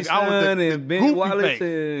had I was Tayson and Ben goofy Wallace face.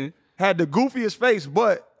 and Had the goofiest face,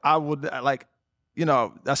 but I would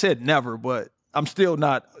I said never, but I'm still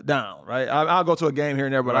not down, right? I'll go to a game here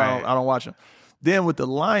and there, but Right. I don't watch them. Then with the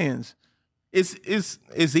Lions, It's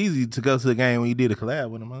easy to go to the game when you did a collab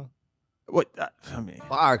with them, huh? I mean,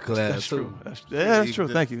 fire class that's too. true. That's true.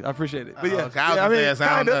 Thank you. I appreciate it. But yeah, Okay, I was gonna say,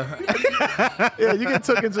 kinda. Yeah, you get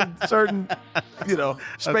took into certain,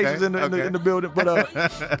 spaces in the building. But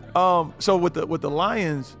so with the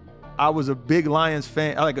Lions, I was a big Lions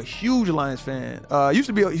fan, like a huge Lions fan. Used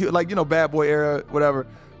to be bad boy era, whatever.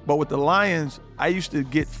 But with the Lions, I used to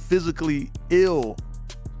get physically ill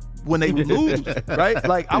when they would lose, right?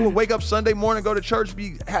 Like I would wake up Sunday morning, go to church,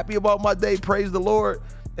 be happy about my day, praise the Lord.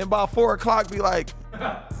 and by 4 o'clock be like,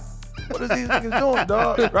 what is these niggas doing,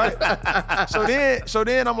 dog? Right? So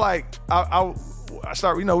then I'm like, I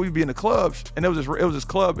start, we'd be in the clubs, and it was this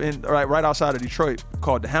club right outside of Detroit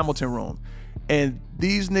called the Hamilton Room, and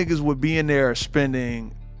these niggas would be in there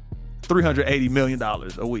spending $380 million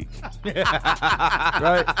a week,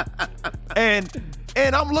 right? And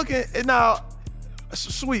I'm looking, and now,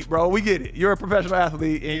 sweet, bro, we get it. You're a professional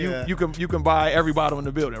athlete, and you can buy every bottle in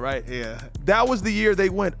the building, right? Yeah. That was the year they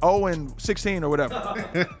went 0-16 or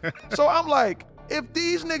whatever. So I'm like, if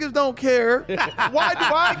these niggas don't care, why do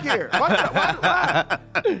I care? Why?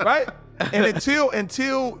 Right? And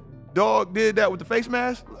until Dog did that with the face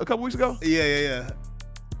mask a couple weeks ago. Yeah.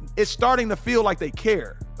 It's starting to feel like they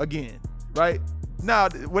care again, right? Now,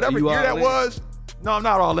 whatever year that was, no, I'm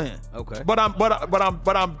not all in. Okay. But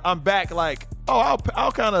I'm back like, I'll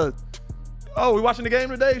kind of, we watching the game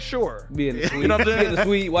today? Sure. Be in the suite. You know what I'm saying? Be in the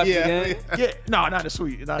suite, watching the game? Yeah. No, not in the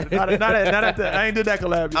suite. Not at the, I ain't did that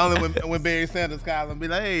collab. Only when Barry Sanders called and be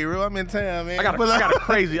like, hey, Real, I'm in town, man. I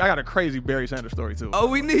got a crazy Barry Sanders story too. Oh,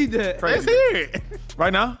 we need that. Crazy. Let's hear it.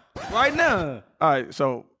 Right now? Right now. All right,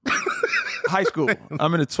 so high school.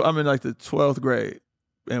 I'm in like the 12th grade.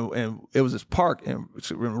 And it was this park in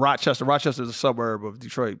Rochester. Rochester is a suburb of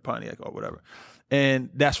Detroit, Pontiac, or whatever. And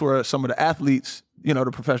that's where some of the athletes,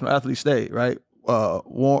 the professional athletes stayed, right? Herman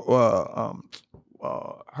Moore,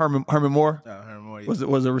 Herman Moore,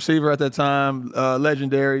 was a receiver at that time,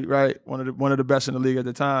 legendary, right? One of the best in the league at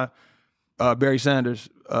the time. Barry Sanders,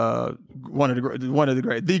 the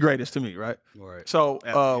greatest to me, right? Right. So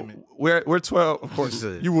we're 12, of course.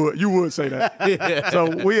 you would say that. Yeah. So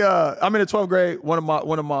I'm in the 12th grade. One of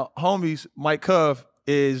my homies, Mike Cove,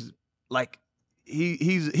 is like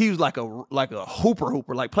he's like a hooper,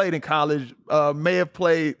 like played in college, may have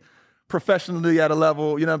played professionally at a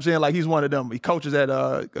level. You know what I'm saying? Like he's one of them. He coaches at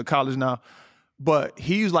a college now, but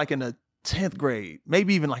he's like in the 10th grade,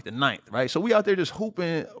 maybe even like the 9th, right? So we out there just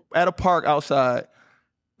hooping at a park outside,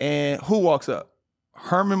 and who walks up?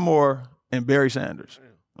 Herman Moore and Barry Sanders,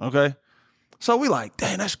 okay? So we like,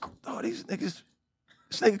 dang, these niggas,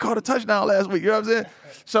 this nigga caught a touchdown last week, you know what I'm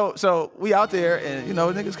saying? So we out there, and,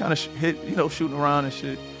 niggas kind of hit, shooting around and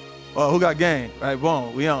shit. Who got game, right?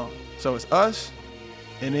 Boom, we on. So it's us,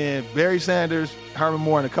 and then Barry Sanders, Herman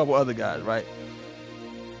Moore, and a couple other guys, right?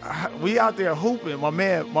 We out there hooping. My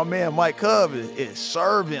man Mike Cove is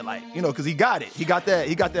serving, like, because he got it. He got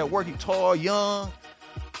that work. He tall, young,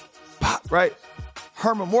 pop, right?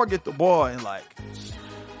 Herman Moore get the ball and like,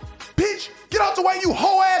 bitch, get out the way, you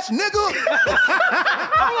hoe ass nigga.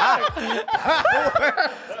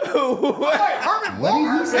 I'm like, Herman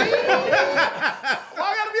Moore? Why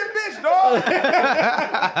I gotta be a bitch, dog?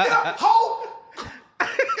 Get up, hoe.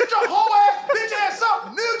 Get your whole ass bitch ass up,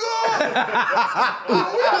 nigga!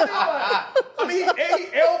 He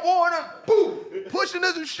elbowing her, boom, pushing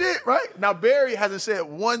us and shit, right? Now Barry hasn't said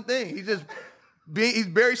one thing. He's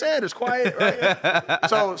Barry Sanders, quiet, right?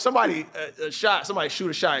 So somebody shoot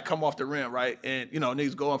a shot, come off the rim, right? And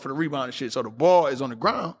niggas going for the rebound and shit. So the ball is on the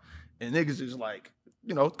ground, and niggas is like,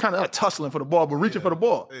 kind of tussling for the ball, but reaching for the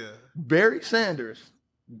ball. Yeah. Barry Sanders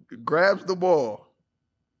grabs the ball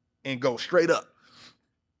and goes straight up.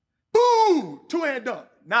 Boo! 2-hand dunk.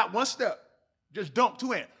 Not one step. Just dunk,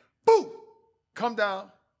 2-hand. Boo! Come down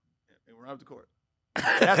and run up the court.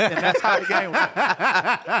 That's how the game went.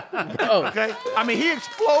 Okay? He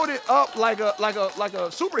exploded up like a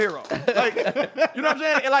superhero. Like, you know what I'm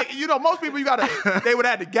saying? And like, most people they would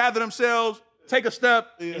have to gather themselves, take a step,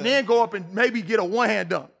 and then go up and maybe get a one-hand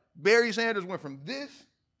dunk. Barry Sanders went from this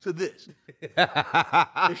to this.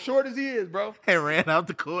 As short as he is, bro. And ran out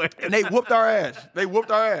the court. And they whooped our ass.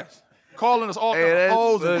 Calling us all kinds of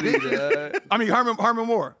hoes and bitches. Herman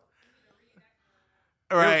Moore.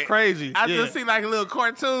 Right. It was crazy. I just see like a little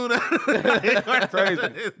cartoon.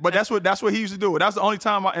 Crazy. But that's what he used to do. That's the only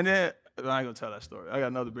time and then I ain't gonna tell that story. I got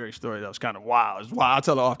another Barry story that was kind of wild. It's wild. I'll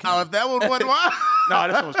tell it off camera. Oh, if that one wasn't wild? No,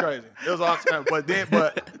 this one was crazy. It was off camera.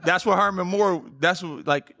 But that's what Herman Moore, that's what,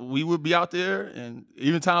 like, we would be out there, and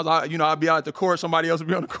even times I'd be out at the court, somebody else would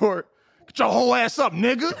be on the court. Get your whole ass up,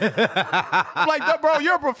 nigga. I'm like, bro,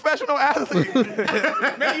 you're a professional athlete.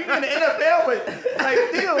 Man, you in the NFL, but like,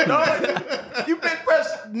 still, dog. You bench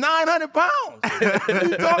press 900 pounds. What are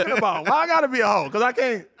you talking about? Why I gotta be a hoe? Because I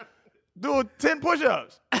can't do 10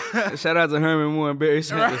 push-ups. Shout out to Herman Moore and Barry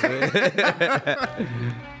Sanders, man.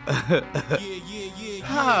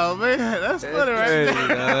 Oh, man, that's funny right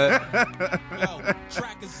there.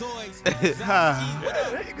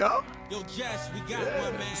 There you go.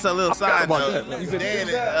 So a little side note, Dan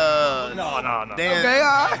No. Dan, Okay,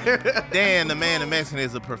 all right. Dan, the man, the Mexican,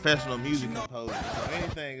 is a professional music composer. So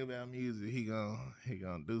anything about music, he gonna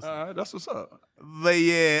do something. All right, that's what's up. But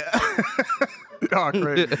yeah, Oh,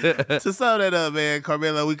 crazy. to sum that up, man,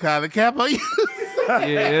 Carmelo, we call the cap on you.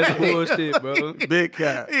 Yeah, that's bullshit, bro. Big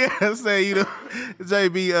cat. Yeah, say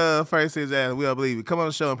JB first says that we don't believe it. Come on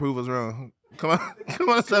the show and prove us wrong. Come on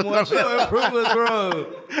the show. Prove us wrong.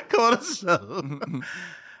 Come on the show.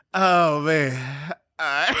 Oh man. All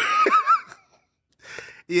right.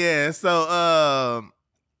 Yeah, so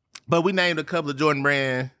but we named a couple of Jordan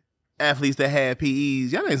Brand athletes that had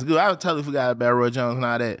PEs. Y'all niggas good. I totally forgot about Roy Jones and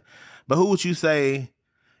all that. But who would you say?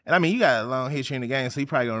 And I mean, you got a long history in the game, so you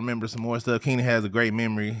probably gonna remember some more stuff. Keenan has a great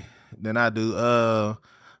memory than I do. Who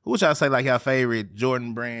would y'all say like your favorite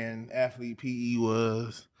Jordan Brand athlete PE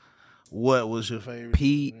was? What was your favorite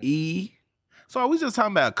PE? So are we just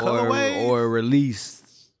talking about colorway or release?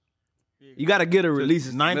 You got to get a release.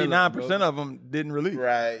 99% of them didn't release.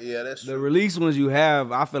 Right, yeah, that's The true. release ones you have,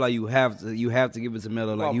 I feel like you have to give it to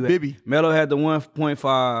Melo. Like Bibby. Melo had the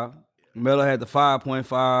 1.5. Melo had the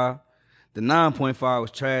 5.5. The 9.5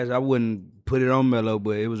 was trash. I wouldn't put it on Melo,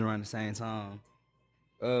 but it was around the same time.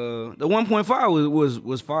 The 1.5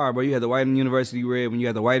 was fire, bro. You had the white and university red, when you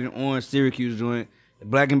had the white and orange Syracuse joint, the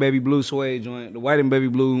black and baby blue suede joint, the white and baby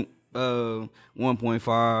blue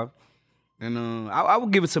 1.5. And I would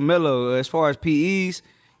give it to Melo. As far as PEs,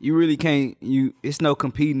 you really can't. It's no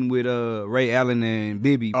competing with Ray Allen and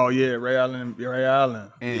Bibby. Oh yeah, Ray Allen.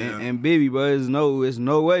 And Bibby, bro. It's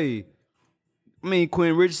no way. I mean,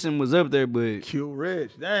 Quinn Richardson was up there, but Q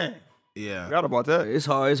Rich, dang. Yeah. Forgot about that. it's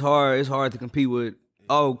hard to compete with.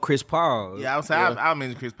 Oh, Chris Paul. Yeah, I would say I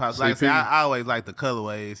mentioned Chris Paul. Like I said, I always liked the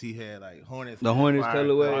colorways. He had like Hornets. The Hornets fire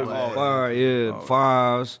colorway, fire, yeah,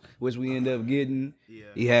 fives, which we ended up getting. Yeah.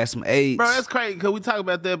 He had some eights. Bro, that's crazy because we talk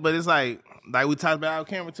about that, but it's like we talked about our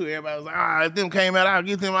camera too. Everybody was like, if them came out, I'll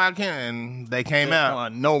get them I can. And they came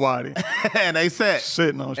out. Nobody. And they sat.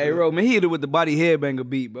 Sitting on shit. Hey, bro, man, he hit it with the body headbanger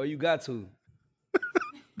beat, bro. You got to.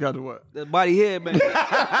 Got to what? The body headbanger.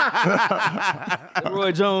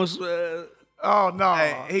 Roy Jones. Oh, no.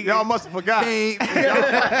 Hey, y'all must have forgot.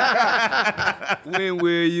 When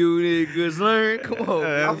will you niggas learn? Come on,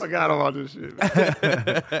 I man. forgot about this shit.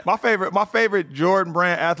 my favorite Jordan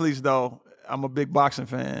Brand athletes, though, I'm a big boxing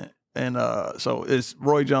fan. And so it's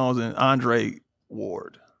Roy Jones and Andre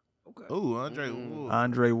Ward. Ooh, Andre Ward.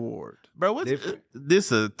 Andre Ward. Bro, what's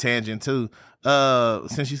this a tangent too?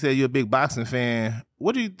 Since you said you're a big boxing fan,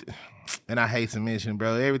 what do you? And I hate to mention,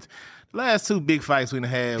 bro. The last two big fights we done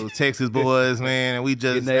had with Texas boys, man, and we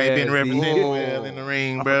just ain't been represented well in the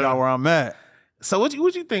ring, I bro. forgot where I'm at. So what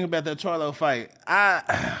you think about that Charlo fight?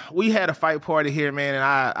 We had a fight party here, man, and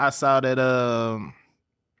I saw that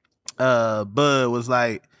Bud was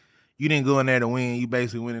like, you didn't go in there to win, you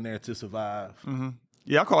basically went in there to survive. Mm-hmm.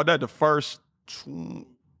 Yeah, I called that the first 20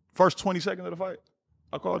 seconds of the fight.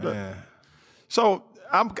 I called that. Yeah. So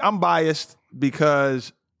I'm biased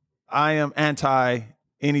because I am anti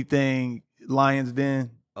anything Lions Den.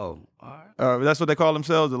 Oh, all right. That's what they call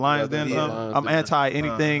themselves, the Lions Den. yeah. Or something. I'm anti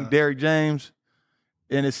anything Derrick James,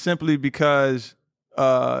 and it's simply because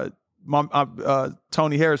Tony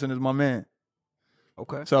Harrison is my man.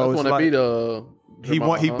 Okay. So That's it's when like, they beat he Jamal,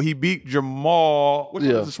 won. He beat Jamal. Which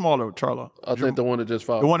one was the smaller, Charlo? I think the one that just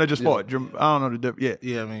fought. The one that just fought. I don't know the difference.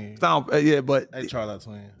 Yeah. Yeah, I mean, But hey, Charlo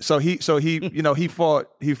twin. so he he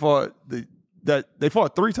fought they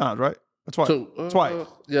fought 3 times, right? Or twice. Twice.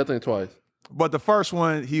 Yeah, I think twice. But the first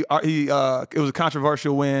one, it was a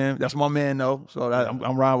controversial win. That's my man though, so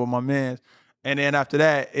I'm riding with my man. And then after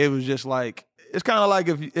that, it was just like, it's kind of like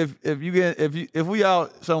if we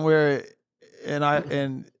out somewhere and I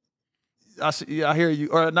hear you,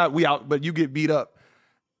 or not we out, but you get beat up.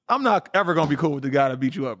 I'm not ever gonna be cool with the guy that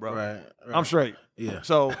beat you up, bro. Right. I'm straight. Yeah.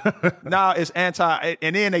 So now it's anti,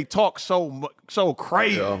 and then they talk so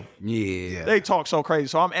crazy. Yeah. They talk so crazy.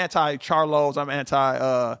 So I'm anti Charlos. I'm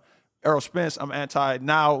anti Errol Spence. I'm anti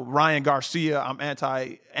now Ryan Garcia. I'm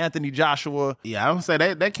anti Anthony Joshua. Yeah, I'm gonna say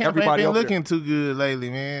that campaign Everybody been up there. looking too good lately,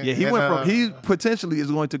 man. Yeah, he potentially is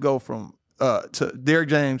going to go from to Derrick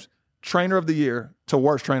James, trainer of the year, to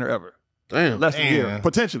worst trainer ever. Damn. Less than a year,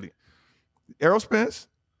 potentially. Errol Spence,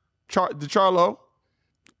 Charlo.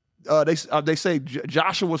 They say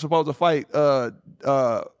Joshua was supposed to fight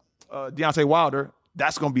Deontay Wilder.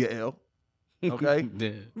 That's gonna be an L. Okay.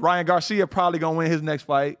 Yeah. Ryan Garcia probably gonna win his next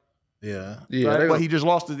fight. Yeah. Right? But he just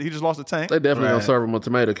lost the tank. They definitely Right. gonna serve him a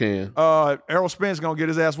tomato can. Errol Spence gonna get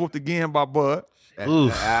his ass whooped again by Bud.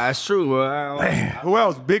 That's true, bro. Who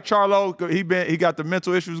else? Big Charlo. He got the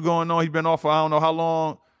mental issues going on. He's been off for I don't know how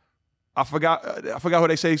long. I forgot who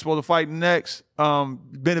they say he's supposed to fight next.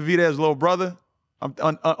 Benavidez's little brother. On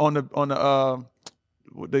the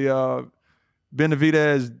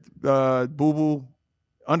Benavidez Boo Boo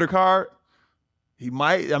undercard. He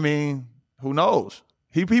might. I mean, who knows?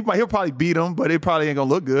 He'll probably beat him, but it probably ain't gonna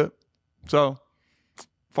look good. So,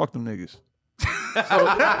 fuck them niggas. That's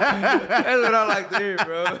what I like to hear,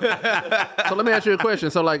 bro. So let me ask you a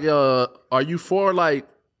question. So like, are you for like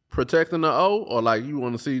protecting the O, or like you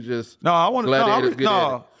want to see just no? I want to.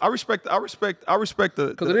 I respect the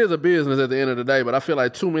because it is a business at the end of the day. But I feel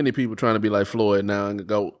like too many people trying to be like Floyd now and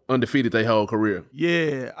go undefeated their whole career.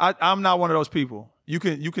 Yeah, I'm not one of those people. You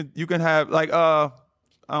can have like I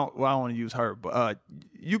don't want to use her, but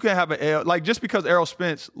you can have an like just because Errol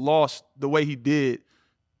Spence lost the way he did,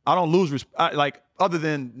 I don't lose respect. Like other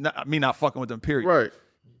than me not fucking with him, period. Right.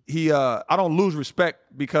 I don't lose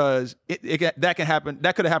respect because that can happen.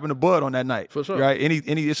 That could have happened to Bud on that night. For sure. Right.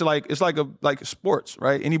 It's like sports,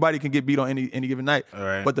 right? Anybody can get beat on any given night. All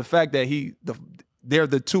right. But the fact that they're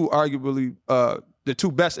the two arguably the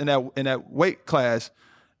two best in that weight class,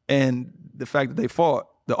 and the fact that they fought,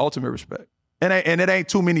 the ultimate respect. And it ain't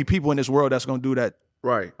too many people in this world that's gonna do that.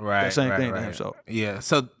 Right. That same thing to him. So yeah.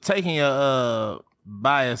 So taking your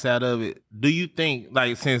bias out of it, do you think,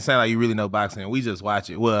 like, since it sounds like you really know boxing, we just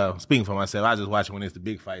watch it. Well, speaking for myself, I just watch it when it's the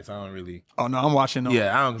big fights. I don't really. Oh no, I'm watching on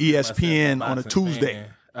I don't ESPN on a Tuesday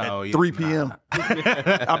at 3 p.m.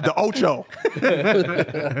 I'm the Ocho.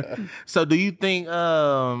 So do you think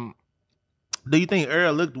Earl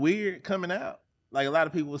looked weird coming out? Like a lot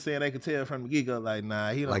of people were saying they could tell from the get-go, like,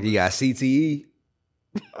 nah, he don't. Like he got CTE.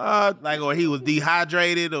 Like, or he was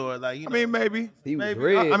dehydrated, or like, I mean, maybe. He was maybe.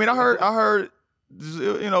 red. I mean, I heard,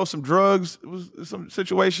 some drugs. It was some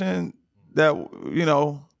situation that,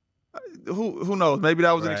 who knows? Maybe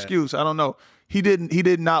that was an excuse. I don't know. He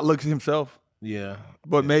did not look himself. Yeah.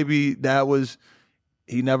 But maybe that was,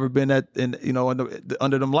 he never been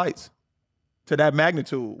under them lights to that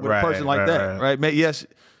magnitude with a person like that. Right. Yes,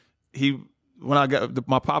 when I got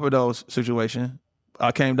my Papa Do's situation,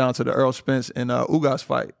 I came down to the Earl Spence and Ugas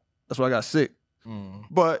fight. That's why I got sick.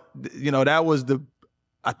 But that was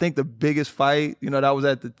I think the biggest fight. That was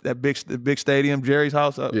at the big stadium, Jerry's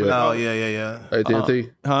house. Yeah.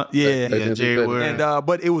 AT&T. Yeah, Jerry Word. And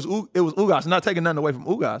but it was Ugas. Not taking nothing away from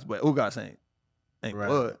Ugas, but Ugas ain't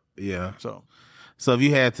Bud. Yeah. So if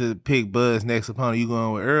you had to pick Bud's next opponent, you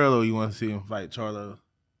going with Earl, or you want to see him fight Charlo?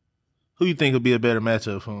 Who you think would be a better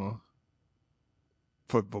matchup for him?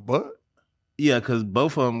 For Bud? Yeah, because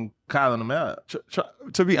both of them calling him out.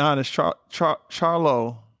 To be honest,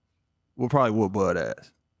 Charlo will probably whoop Bud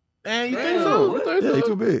ass. And you think so? Yeah, he's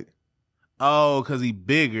too big. Oh, because he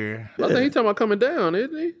bigger. I think he's talking about coming down,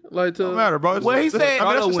 isn't he? Like to don't matter, bro. Well, he said.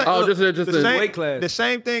 Just the weight class. The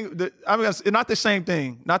same thing. Not the same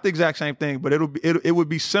thing, not the exact same thing, but it would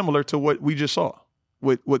be similar to what we just saw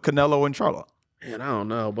with Canelo and Charlo. Man, I don't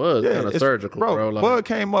know. Bud's kind of surgical, bro. Like,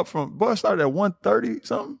 Bud started at 130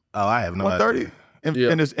 something. Oh, I have no 130, idea.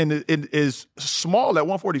 and it is small at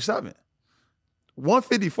 147.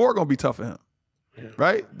 154 gonna be tough for him,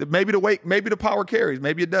 right? Maybe the weight, maybe the power carries,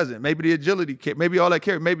 maybe it doesn't, maybe the agility, maybe all that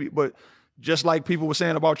carries, maybe. But just like people were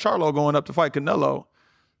saying about Charlo going up to fight Canelo,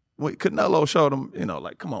 Canelo showed him,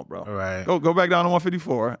 like, come on, bro, right? Go back down to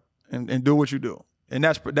 154 and do what you do. And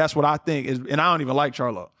that's what I think is. And I don't even like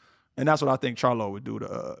Charlo. And that's what I think Charlo would do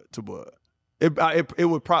to Bud. It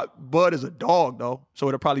would probably, Bud is a dog though, so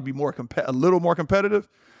it'll probably be a little more competitive.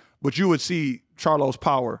 But you would see Charlo's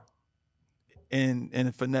power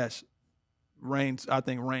and finesse reign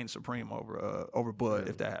supreme over Bud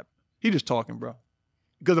if that happened. He just talking, bro.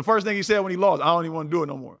 Because the first thing he said when he lost, I don't even want to do it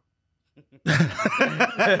no more. Right?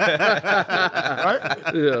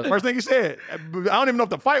 Yeah. First thing he said. I don't even know if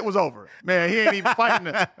the fight was over. Man, he ain't even fighting.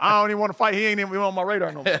 I don't even want to fight. He ain't even on my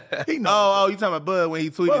radar no more. He knows. Oh, you talking about Bud when he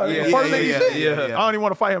tweeted? First thing he said. I don't even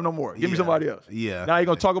want to fight him no more. Give me somebody else. Yeah. Now he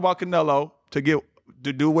gonna talk about Canelo to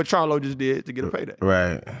do what Charlo just did to get a payday.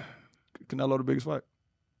 Right. Canelo the biggest fight.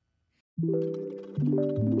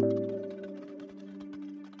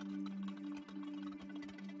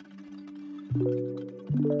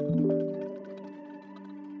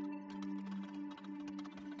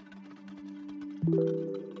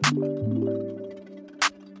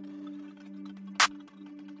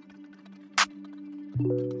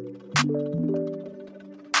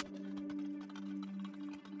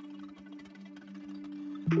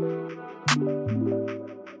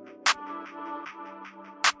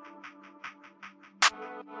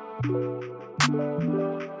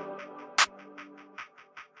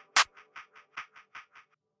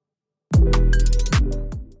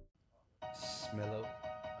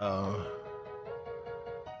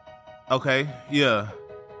 Okay, yeah.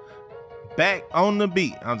 Back on the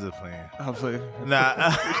beat. I'm just playing. I'm playing.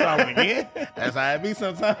 Nah. Again? That's how it be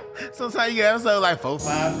sometimes. Sometimes you get episode like 4,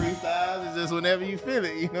 5 freestyles. It's just whenever you feel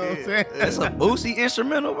it. You know what I'm saying? That's a Boosie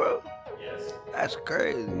instrumental, bro. Yes. That's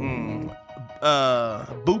crazy.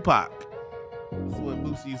 Tupac. That's what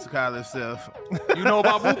Boosie used to call himself. You know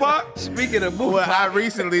about Tupac? Speaking of Tupac, Well, I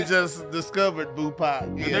recently just discovered Tupac.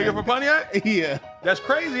 The nigga from Pontiac? Yeah. That's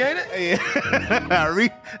crazy, ain't it? Yeah.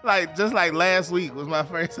 Just like last week was my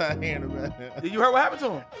first time hearing about it. Did you heard what happened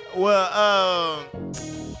to him?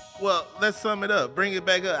 Well, let's sum it up. Bring it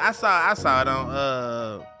back up. I saw it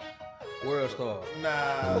on World Star.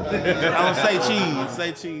 on Say Cheese.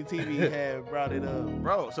 Say Cheese TV had brought it up.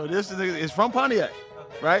 Bro, so this is from Pontiac,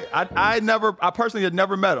 right? I personally had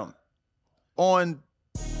never met him. On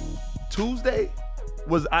Tuesday,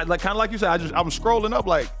 was I like kind of like you said, I'm scrolling up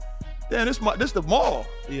like, damn, this the mall.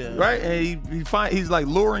 Yeah. Right? And he's like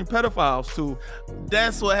luring pedophiles to.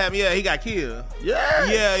 That's what happened. Yeah, he got killed. Yeah.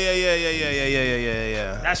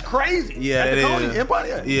 Yeah. That's crazy. Yeah, At the it Coney is. in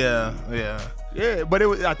Pontiac. Yeah. Yeah, but it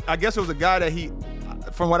was. I guess it was a guy that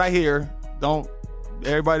from what I hear,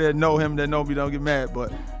 everybody that know him that know me don't get mad,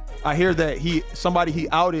 but I hear that somebody he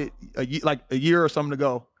outed a year or something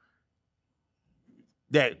ago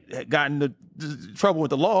that had gotten into trouble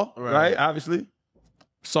with the law, right? Obviously,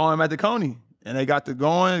 saw him at the Coney, and they got to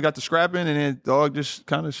going, got to scrapping, and then dog just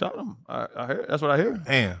kind of shot him. I hear that's what I hear.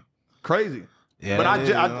 Damn. Crazy. Yeah. But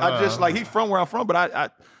I just like he's from where I'm from, but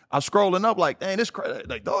I'm scrolling up like, dang, this crazy.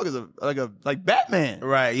 Like dog is like Batman.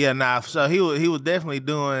 Right. Yeah. Nah. So he was definitely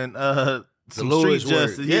doing some Lord's street work.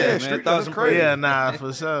 justice. Yeah, Yeah. street justice crazy. Yeah. Nah.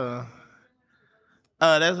 For sure.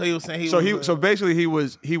 That's what he was saying. So basically he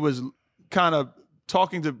was kind of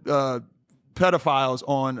talking to pedophiles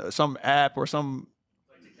on some app or some.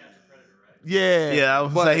 Yeah. Yeah. I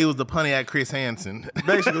was say he was the Pontiac Chris Hansen.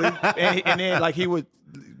 Basically, and then like he would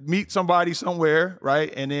meet somebody somewhere,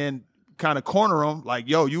 right, and then kind of corner them like,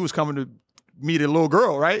 yo, you was coming to meet a little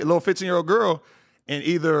girl, right? A little 15-year-old girl, and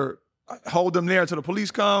either hold them there until the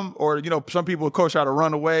police come, or some people of course try to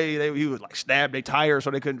run away. He would like stab their tires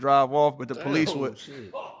so they couldn't drive off, but the police would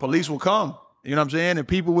come. You know what I'm saying? And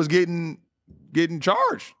people was getting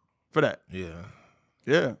charged for that.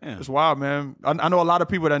 Yeah, it's wild, man. I know a lot of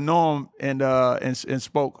people that know him and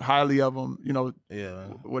spoke highly of him.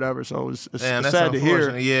 Whatever. So it's sad to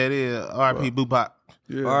hear. Yeah, it is. R.I.P. Tupac.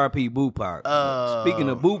 Yeah. R.I.P. Tupac. Speaking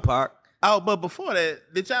of Tupac. Oh, but before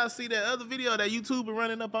that, did y'all see that other video that YouTuber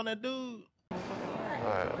running up on that dude?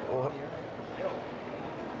 Alright,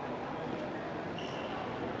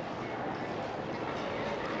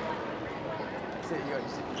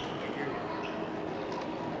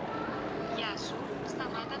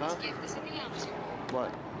 What?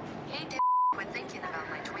 Hey, Dip, quit thinking about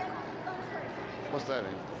my twinkle. What's that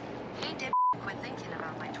mean? Hey, Dip, quit thinking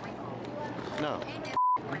about my twinkle. No. Hey, Dip,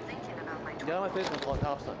 quit thinking about my Get twinkle. out of my face and plug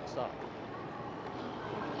house. Stop.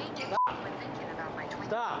 Hey, Dip, quit thinking about my twinkle.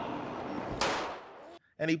 Stop.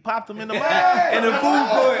 And he popped him in the mouth. In the food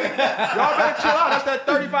court. Y'all better chill out. That's that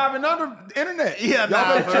 35 and under internet. Yeah,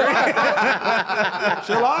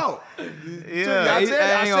 Chill out. Yeah. I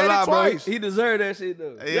said ain't gonna lie, it bro. twice. He deserved that shit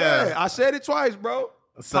though. Yeah, I said it twice, bro.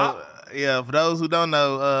 So, yeah, for those who don't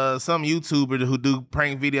know, some YouTuber who do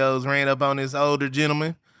prank videos ran up on this older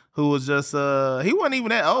gentleman who was just, he wasn't even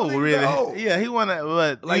that old, really. that old. Yeah, he wasn't that,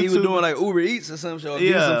 but Like he was doing like Uber Eats or some shit, or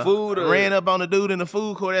getting some food. Or... ran up on the dude in the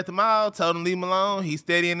food court at the mall, told him leave him alone. He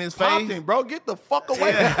steady in his Popped face. him, bro. Get the fuck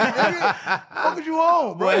away from me, nigga. Fuck is you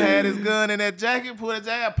on, bro? Boy had his gun in that jacket, pulled that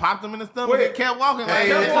jacket, popped him in the stomach, and kept walking like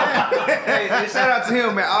that. Hey, shout out to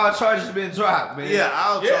him, man. All charges been dropped, man. Yeah,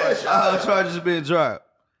 all charges been dropped.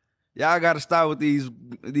 Y'all got to stop with these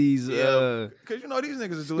Cause these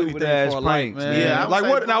niggas is do anything ass for a light, pranks, man. Yeah, like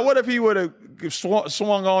what? Now what if he would have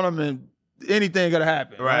swung on him and anything could have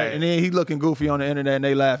happened, right? And then he looking goofy on the internet and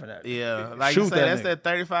they laughing at him. Yeah, like Shoot you say, that that's nigga. that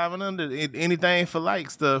 35 and under. Anything for like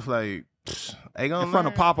stuff, like they gonna In front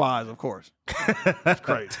of learn. Popeyes, of course. That's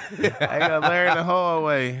crazy. They gonna learn the hard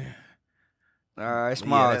way. All right,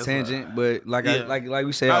 small that's tangent, but like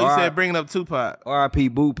we said, Oh, you said bringing up Tupac. R.I.P.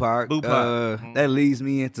 Tupac. Tupac. That leads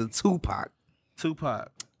me into Tupac.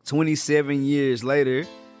 27 years later,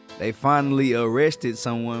 they finally arrested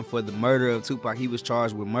someone for the murder of Tupac. He was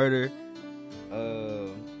charged with murder.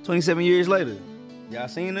 27 years later, y'all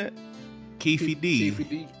seen that? Keefy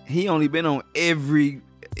D. He only been on every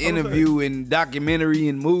interview and documentary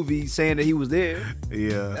and movie saying that he was there.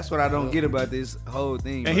 Yeah, That's what I don't get about this whole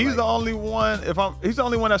thing. And bro. he's the only one. He's the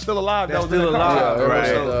only one that's still alive. That's that was in still the car. alive. Right.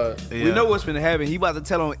 So, Yeah. we know what's been happening. He about to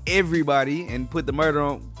tell on everybody and put the murder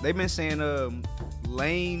on. They've been saying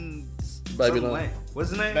Lane, Baby some Lane. What's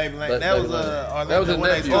his name? Baby Lane. That was Orlando. That was his when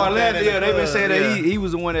they nephew. stopped Orlando, that in yeah, the they been club. saying that Yeah. he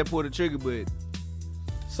was the one that pulled the trigger, but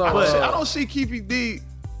So I don't see Keefy D.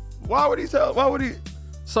 Why would he tell? Why would he?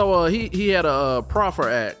 So he had a proffer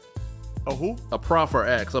act. A who? A proffer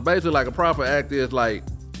act. So basically, like a proffer act is like,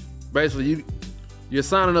 basically you're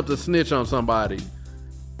signing up to snitch on somebody,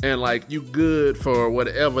 and like you good for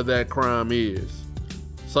whatever that crime is.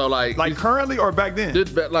 So like currently or back then?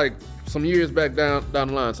 Like some years back down the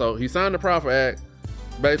line. So he signed the proffer act,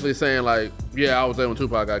 basically saying like, yeah, I was there when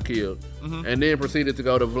Tupac got killed. And then proceeded to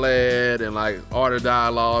go to Vlad and like Art of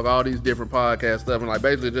Dialogue, all these different podcast stuff, and like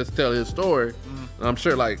basically just tell his story. And I'm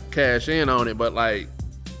sure like cash in on it, but like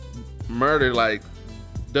murder like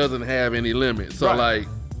doesn't have any limit. So like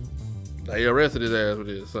they arrested his ass with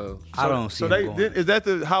this. So I don't see. So is that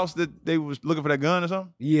the house that they was looking for that gun or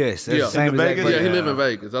something? Yes, that's yeah, the same in exact Vegas? place. Yeah, he live in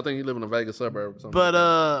Vegas. I think he live in a Vegas suburb or something.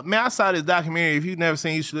 But man, I saw this documentary. If you've never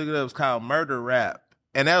seen, you should look it up. It's called Murder Rap,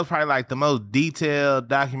 and that was probably like the most detailed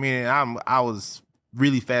documentary. I was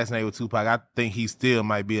really fascinated with Tupac. I think he still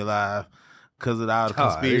might be alive because of all the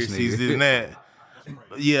conspiracies and that.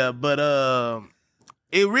 Yeah, but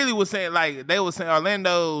it really was saying like they were saying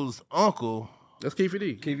Orlando's uncle. That's Keefy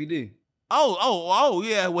D. Keefy D. Oh,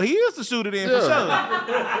 yeah. Well, he used to shoot it in for sure.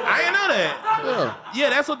 I didn't know that. Yeah,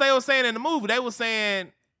 that's what they were saying in the movie. They were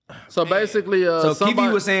saying. So basically, so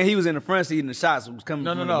Keefy was saying he was in the front seat and the shots was coming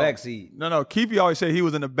from the back seat. No. Keefy always said he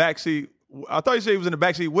was in the back seat. I thought he said he was in the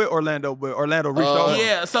back seat with Orlando, but Orlando reached over.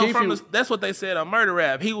 Yeah, so Keefy, that's what they said on Murder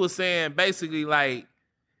Rap. He was saying basically like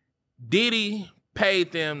Diddy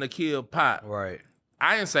paid them to kill Pop. Right.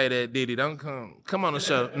 I didn't say that, Diddy. Don't come on the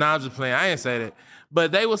show. No, I'm just playing. I didn't say that.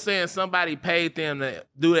 But they were saying somebody paid them to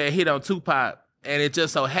do that hit on Tupac, and it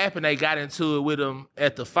just so happened they got into it with him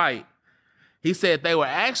at the fight. He said they were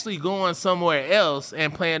actually going somewhere else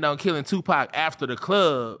and planned on killing Tupac after the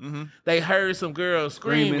club. They heard some girls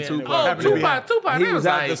screaming, Tupac. "Oh, Tupac!" He They was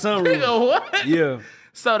out like, the sunroof. "Nigga, what?" Yeah.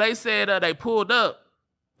 So they said they pulled up,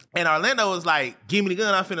 and Orlando was like, "Give me the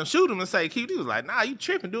gun, I'm finna shoot him." And say, "He was like, nah, you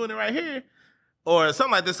tripping, doing it right here." Or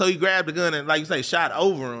something like that. So he grabbed the gun and, like you say, shot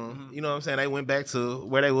over him. You know what I'm saying? They went back to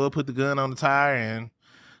where they would put the gun on the tire, and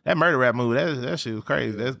that Murder Rap movie, that shit was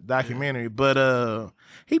crazy. That's documentary. But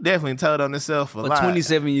he definitely told on himself a lot.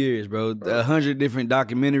 27 years, bro. 100 different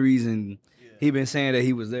documentaries, and he been saying that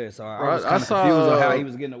he was there. So I was kind of confused on how he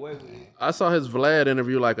was getting away with it. I saw his Vlad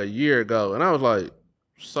interview like a year ago, and I was like,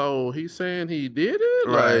 so he's saying he did it?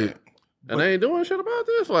 Right. Like, and they ain't doing shit about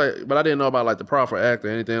this? Like, but I didn't know about like the proffer act or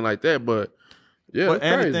anything like that, but yeah, but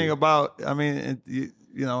anything about, I mean, you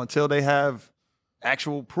know, until they have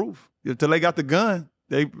actual proof, until they got the gun,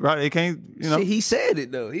 they can't, you know. See, he said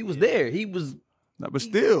it though. He was there. He was. No, but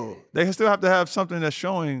still, they still have to have something that's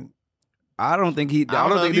showing. I don't think he. I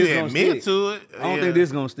don't think this you gonna admit stick. to it. I don't think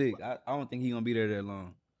this gonna stick. I don't think he gonna be there that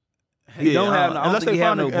long. He don't have. I don't think he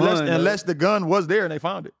have no gun. Unless the gun was there and they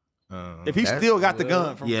found it. If he still got the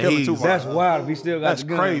gun from killing Tupac, that's wild. If he still got the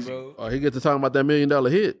gun, crazy. Bro. Oh, he get to talking about that $1 million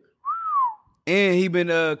hit. And he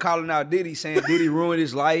been calling out Diddy, saying Diddy ruined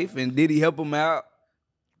his life and Diddy help him out.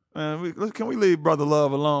 Man, can we leave Brother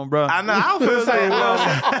Love alone, bro? I know. I was gonna say, man,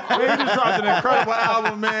 he just dropped an incredible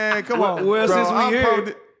album, man. Come on, well, bro. since we I'm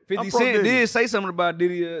here, 50 Cent did say something about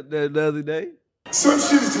Diddy the other day. Some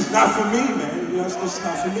shit is just not for me, man. You know, it's just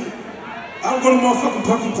not for me. I don't go to motherfucking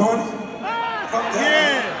puffy parties. Fuck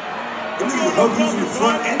that. The niggas hug you from the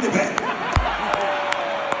front and the back.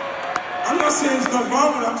 I'm not saying there's nothing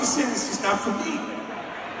wrong with it. I'm just saying it's just not for me.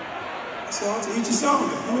 So to each his own,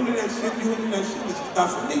 man. You into that shit, it's just not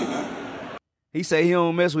for me, man. He say he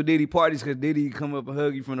don't mess with Diddy parties because Diddy come up and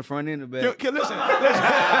hug you from the front and the back. Listen,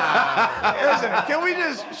 can we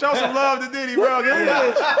just show some love to Diddy, bro?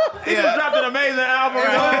 He just dropped an amazing album.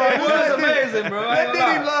 It was amazing, bro. Let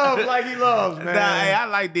Diddy love like he loves, man. Nah, hey, I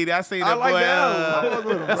like Diddy. I seen that boy.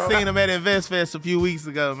 I seen him at Invest Fest a few weeks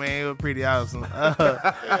ago, man. It was pretty awesome.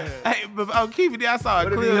 Hey, but keep it. I saw a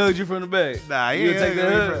What if clip. he hugged you from the back? Nah, he You ain't take the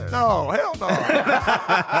hug hug? No, hell no.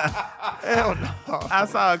 Hell no. I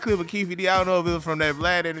saw a clip of Keefy D. I don't know if it was from that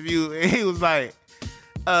Vlad interview, and he was like,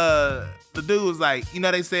 the dude was like, you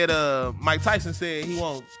know, they said Mike Tyson said he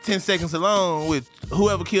want 10 seconds alone with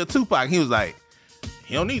whoever killed Tupac. He was like,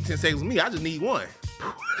 he don't need 10 seconds with me. I just need one.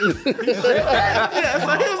 Yeah,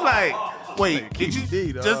 so he was like, wait, did you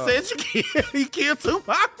just said you killed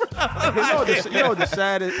Tupac, bro? You know the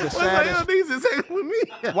saddest. The Like, he don't need 10 seconds with me.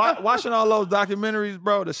 Watching all those documentaries,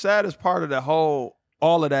 bro, the saddest part of all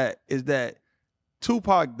of that is that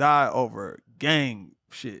Tupac died over gang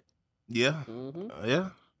shit. Yeah. Yeah.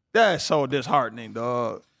 That's so disheartening,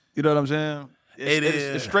 dog. You know what I'm saying?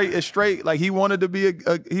 It's straight. Like he wanted to be a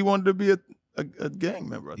gang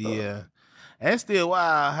member. I thought. Yeah. That's still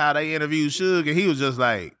wild how they interviewed Suge, and he was just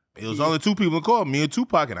like, it was only 2 people in the car, me and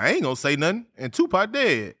Tupac, and I ain't gonna say nothing. And Tupac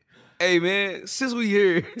dead. Hey man, since we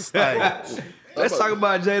here, let's talk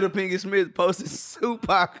about Jada Pinkett Smith posting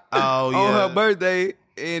Tupac on her birthday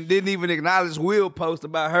and didn't even acknowledge Will post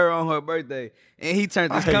about her on her birthday. And he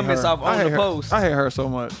turned his comments off on the post. I hate her so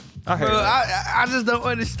much. I just don't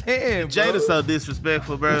understand, bro. Jada's so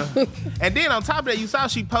disrespectful, bro. And then on top of that, you saw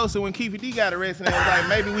she posted when Keefe D got arrested and it was like,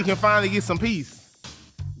 maybe we can finally get some peace.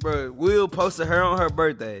 Bro, Will posted her on her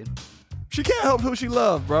birthday. She can't help who she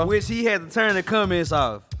loves, bro. Which he had to turn the comments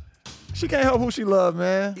off. She can't help who she loves,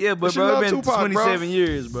 man. Yeah, but bro, it's been Tupac, 27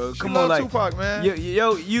 years, bro. Come on, like Tupac, man.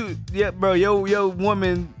 Your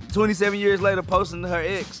woman 27 years later posting to her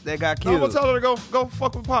ex that got killed. I'm gonna tell her to go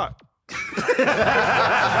fuck with Pac.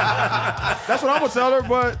 That's what I'm gonna tell her,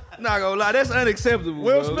 but not gonna lie, that's unacceptable.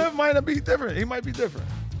 Will bro. Smith might not be different. He might be different.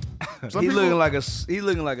 He looking like a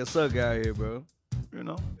sucker out here, bro. You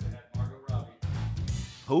know.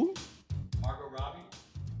 Who? Margot Robbie.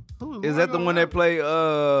 Who is that the one that play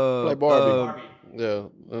Barbie? Yeah.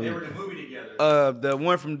 They were in a movie together. The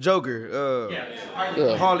one from Joker.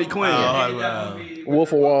 Harley Quinn.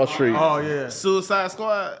 Wolf of Wall Street. Oh yeah. Suicide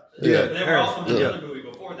Squad. Yeah. They were also in another movie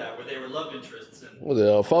before that where they were love interests. And Was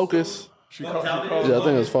it Focus? Yeah, I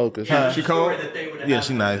think it's Focus. She cold. Yeah,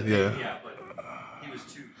 she nice. Yeah. But he was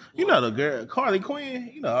too. You know the girl, Harley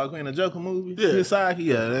Quinn. You know Harley Quinn, the Joker movie. Yeah. His sidekick.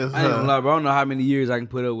 Yeah, that's I ain't gonna lie, bro. I don't know how many years I can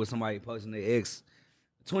put up with somebody posting their ex.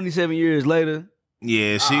 27 years later.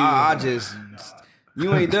 Yeah, she. I just,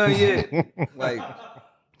 you ain't done yet. Like,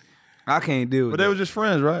 I can't deal with But they were just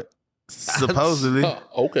friends, right? Supposedly.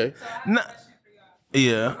 Okay. Nah,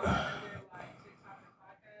 yeah.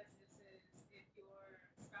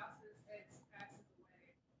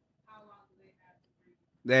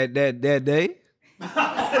 that day.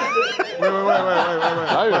 Wait.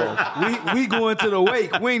 We going to the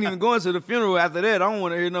wake. We ain't even going to the funeral after that. I don't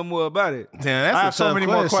want to hear no more about it. Damn, that's I a have so tough many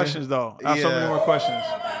more questions, though. I have so many Yeah. more questions.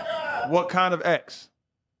 What kind of ex?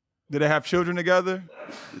 Did they have children together?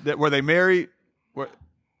 Were they married?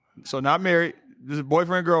 So not married. This is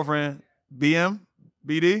boyfriend, girlfriend. BM,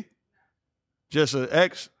 BD. Just an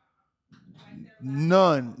ex.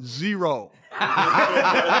 None. Zero.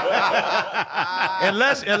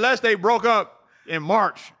 unless they broke up in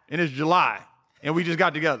March and it's July and we just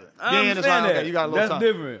got together. Then it's like, okay, you got a little That's time.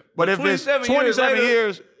 different. But if it's 27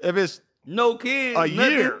 years, if it's no kids, a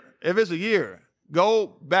year, if it's a year,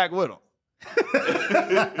 go back with them.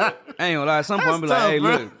 I ain't gonna lie. At some point, I'm be That's like, hey,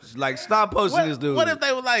 tough, bro. look, like, stop posting this dude. What if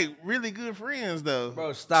they were like really good friends though?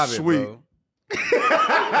 Bro, stop it, Sweet. bro.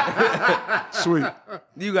 Sweet.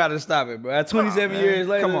 You gotta stop it, bro. At 27 years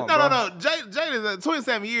later. Come on, No. Jada's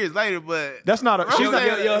 27 years later, but That's not a. She's She's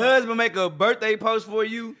not, Your husband make a birthday post for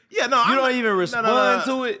you. yeah, no, You don't even respond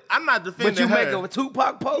to it. I'm not defending But you her. make a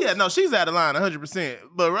Tupac post. Yeah, no, she's out of line 100%.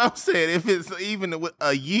 But I'm saying if it's even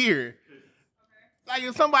a year, like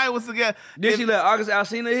if somebody was together, Did she let August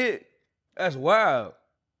Alsina hit? That's wild.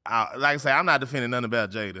 like I say, I'm not defending nothing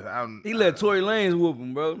about Jada. He let Tory Lanez whoop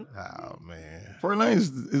him, bro. Oh man, Tory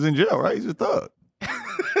Lanez is in jail, right? He's a thug.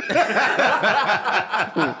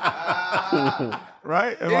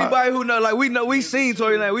 Right? Anybody who know, like we seen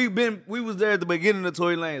Tory Lanez. We was there at the beginning of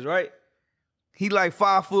Tory Lanez, right? He like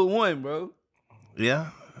 5'1", bro.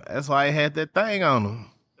 yeah, that's why he had that thing on him.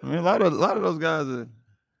 I mean, a lot of those guys are.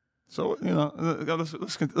 So you know,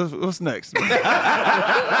 what's next?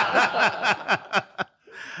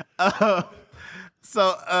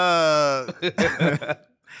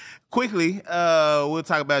 Quickly, we'll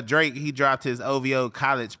talk about Drake. He dropped his OVO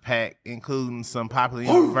college pack, including some popular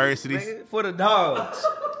universities. Man, for the dogs.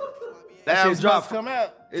 That shit was dropped. supposed to come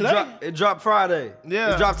out It today. dropped Friday.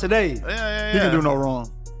 Yeah. It dropped today. Yeah. He can do no wrong.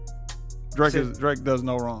 Drake does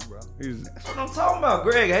no wrong, bro. That's what I'm talking about.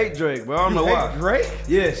 Greg hate Drake, bro. I don't know why. Drake?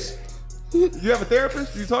 Yes. You have a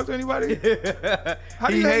therapist? Do you talk to anybody? How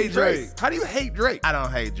do He you hate Drake. How do you hate Drake? I don't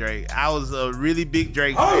hate Drake. I was a really big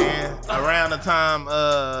Drake fan around the time.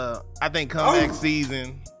 I think comeback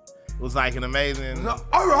season was like an amazing.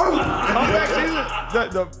 Comeback season?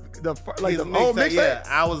 The old mixtape? Yeah,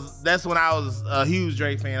 that's when I was a huge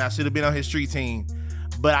Drake fan. I should have been on his street team,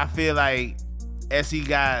 but I feel like as he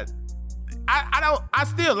got, I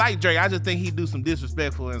still like Drake. I just think he do some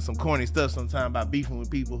disrespectful and some corny stuff sometimes about beefing with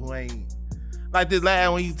people who ain't like this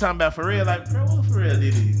last when you talking about Pharrell. Like, bro, what Pharrell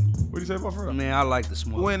did he? What do you say about Pharrell? Man, I like the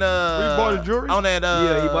smoke. When he bought his jewelry? on that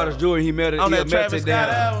Yeah, he bought his jewelry. He melted. on He that Travis melted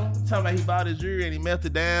Scott down. album, talking about he bought his jewelry and he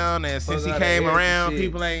melted down, and since he out came of around, shit.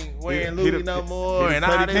 people ain't wearing He Louis the- no more, he the and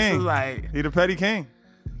all petty this king. is like, He the petty king.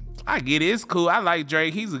 I get it. It's cool. I like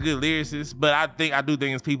Drake. He's a good lyricist, but I do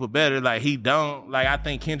think his people better. Like he don't. Like I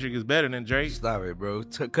think Kendrick is better than Drake. Stop it, bro.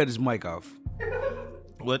 Cut his mic off.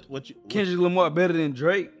 What Kendrick Lamar better than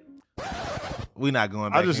Drake? We not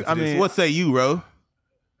going back into this. What say you, bro?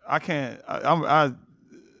 I can't. Look,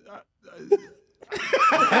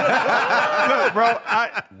 bro.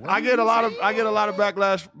 I get a lot of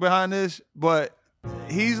backlash behind this, but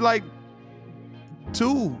he's like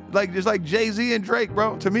just like Jay-Z and Drake,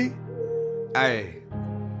 bro. To me, hey,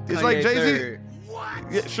 it's like Jay-Z.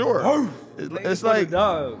 What? Yeah, sure. It's like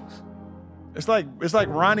dogs. It's like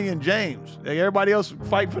Ronnie and James. Like everybody else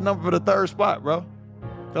fighting for the third spot, bro.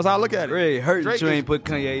 That's how I look at it. Really hurt that you ain't put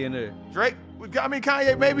Kanye in there. Drake, I mean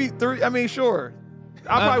Kanye maybe 3. I mean sure.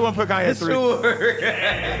 I probably wouldn't put Kanye 3.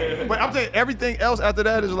 Sure. But I'm saying everything else after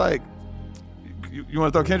that is like, you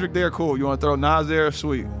want to throw Kendrick there, cool. You want to throw Nas there,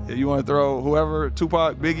 sweet. You want to throw whoever,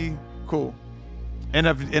 Tupac, Biggie, cool. And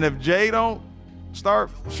if Jay don't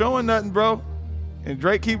start showing nothing, bro, and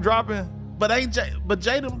Drake keep dropping. But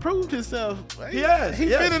Jay done proved himself. He's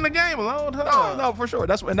been in the game a long time. No, for sure.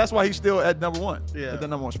 That's why he's still at number 1. Yeah. At the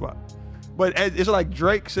number 1 spot. But it's like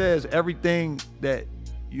Drake says everything that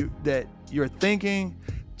you're thinking.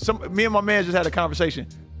 Me and my man just had a conversation.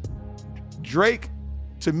 Drake,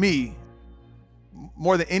 to me,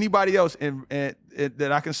 more than anybody else that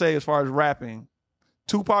I can say as far as rapping,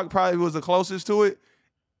 Tupac probably was the closest to it.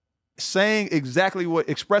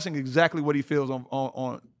 Expressing exactly what he feels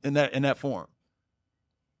on in that form.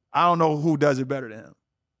 I don't know who does it better than him.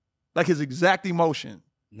 Like his exact emotion.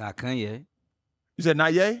 Not Kanye. You said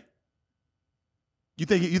not Ye? You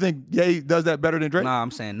think Ye does that better than Drake? Nah, I'm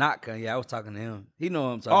saying not Kanye. I was talking to him. He know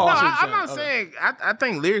what I'm talking No, about. I'm not saying. I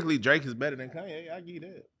think lyrically Drake is better than Kanye. I get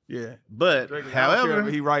that. Yeah, but however,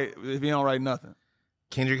 if he don't write nothing.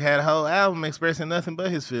 Kendrick had a whole album expressing nothing but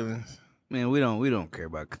his feelings. Man, we don't care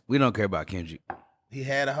about Kendrick. He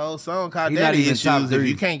had a whole song called Daddy Issues. If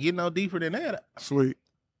you can't get no deeper than that, sweet.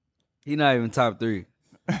 He not even top 3.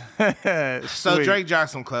 So Drake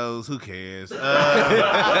dropped some clothes. Who cares?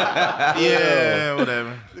 Yeah,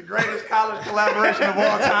 whatever. The greatest college collaboration of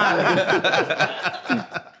all time.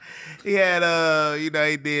 He had, he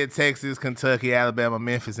did Texas, Kentucky, Alabama,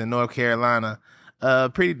 Memphis, and North Carolina.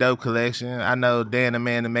 Pretty dope collection. I know Dan the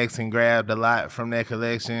Man the Mexican grabbed a lot from that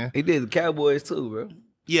collection. He did the Cowboys too, bro.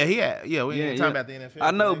 Yeah, we ain't talking about the NFL.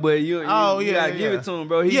 I know, but you gotta give it to him,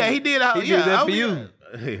 bro. He did. He did that for you.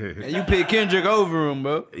 And you picked Kendrick over him,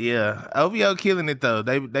 bro. Yeah, OVO killing it though.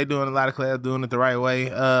 They doing a lot of class, doing it the right way.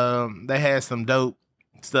 They had some dope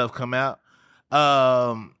stuff come out.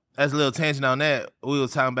 As a little tangent on that, we were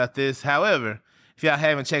talking about this. However, if y'all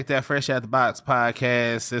haven't checked out Fresh Out the Box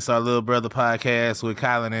podcast, it's our little brother podcast with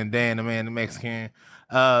Colin and Dan, the Man, the Mexican.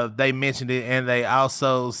 They mentioned it, and they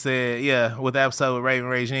also said, with the episode with Raven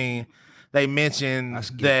Regine, they mentioned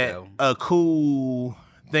that a cool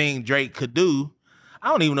thing Drake could do. I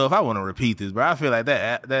don't even know if I want to repeat this, bro. I feel like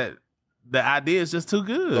that the idea is just too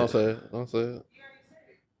good. Don't say it.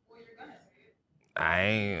 I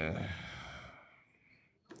ain't.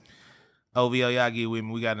 OVO, y'all get with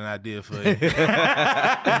me. We got an idea for you.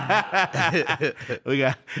 we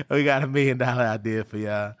got $1 million idea for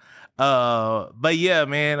y'all. But yeah,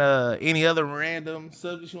 man. Any other random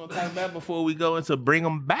subjects you want to talk about before we go into bring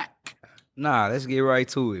them back? Nah, let's get right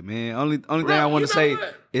to it, man. Only thing I want to say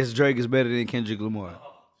is Drake is better than Kendrick Lamar.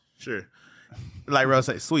 Sure. Like Rose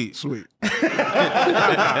say, sweet.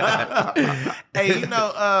 Hey,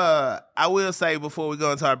 I will say before we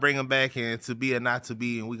go into our bring them back and to be or not to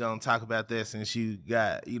be, and we're going to talk about that since you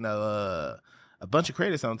got, a bunch of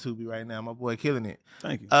credits on Tubi right now. My boy killing it.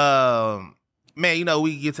 Thank you. Man,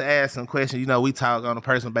 we get to ask some questions. We talk on a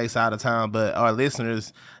personal basis all the time, but our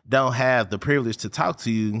listeners don't have the privilege to talk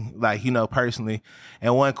to you, like, personally.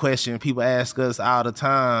 And one question people ask us all the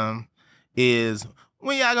time is,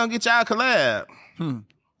 when y'all gonna get y'all collab?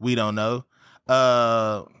 We don't know.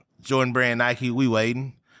 Jordan Brand, Nike, we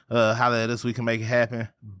waiting. Holla at us, we can make it happen.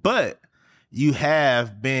 But you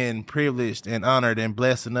have been privileged and honored and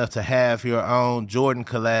blessed enough to have your own Jordan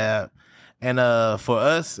collab. And for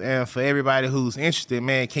us and for everybody who's interested,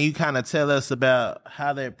 man, can you kind of tell us about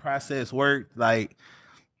how that process worked? Like,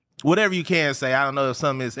 whatever you can say. I don't know if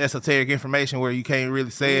something is esoteric information where you can't really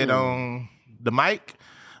say it on the mic,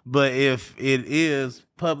 but if it is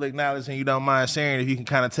public knowledge and you don't mind sharing, if you can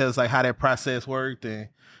kind of tell us like how that process worked and,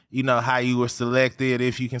 how you were selected,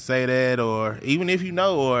 if you can say that, or even if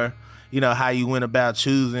or, how you went about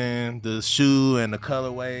choosing the shoe and the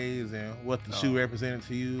colorways and what the shoe represented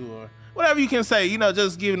to you, or whatever you can say,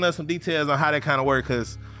 just giving us some details on how that kind of worked,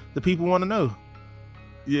 because the people want to know.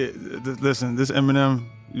 Yeah, listen, this Eminem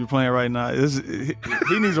you're playing right now.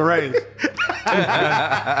 He needs a raise.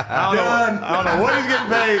 I don't know what he's getting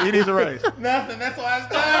paid. He needs a raise. Nothing. That's why it's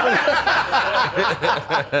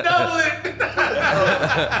Double it.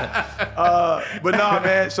 But no,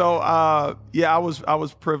 man. So yeah, I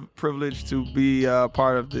was privileged to be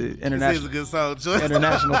part of the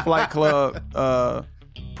International Flight Club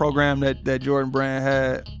program that Jordan Brand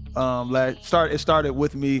had. It started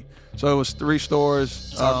with me. So it was 3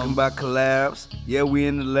 stores. Talking about collabs. Yeah, we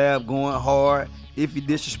in the lab going hard. If you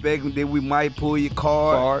disrespect me, then we might pull your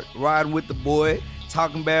card. Riding with the boy.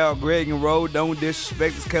 Talking about Greg and Road. Don't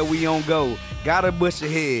disrespect us cause we on go. Got a bush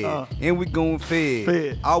ahead. And we going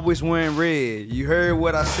fed. Always wearing red. You heard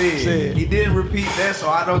what I said. He didn't repeat that, so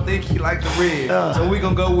I don't think he liked the red. So we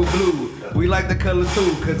gonna go with blue. We like the color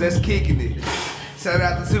too, cause that's kicking it. Shout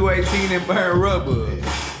out to 218 and Burn Rubber.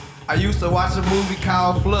 I used to watch a movie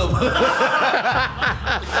called Flubber.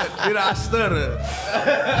 Did I stutter?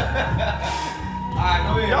 Alright,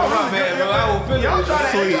 go ahead. Y'all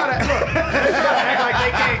try to act like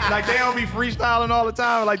they can't, like they don't be freestyling all the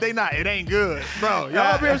time. Like they not, it ain't good, bro.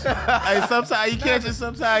 Y'all be hey, sometimes you catch it,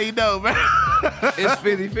 sometimes you don't, bro. It's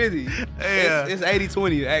 50-50. Yeah. It's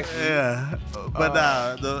 80-20 actually. Yeah.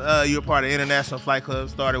 But you were part of International Flight Club.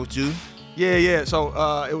 Started with you. Yeah. So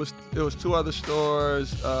it was 2 other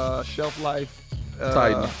stores, Shelf Life,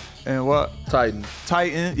 Titan, and what? Titan.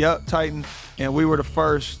 Yep, Titan, and we were the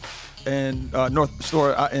first in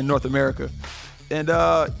North America, and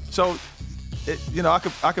so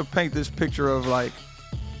I could paint this picture of like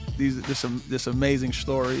this amazing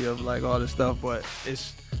story of like all this stuff, but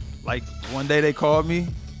it's like one day they called me,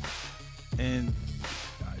 and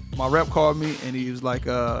my rep called me, and he was like,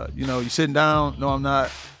 you sitting down? No, I'm not.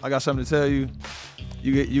 I got something to tell you.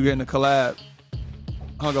 You getting a collab.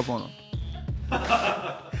 Hung up on him.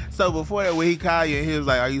 So before that, when he called you and he was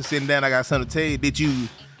like, are you sitting down? I got something to tell you. Did you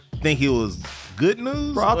think it was good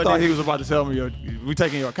news? Bro, I thought he was about to tell me, we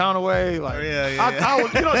taking your account away. Like, yeah. I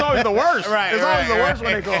was, it's always the worst. Right, it's always the worst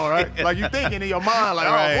when they call, right? Like you thinking in your mind, like,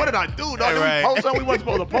 oh, what did I do? Did we post something we wasn't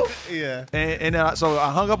supposed to post? Yeah. And then so I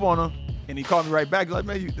hung up on him. And he called me right back. He's like,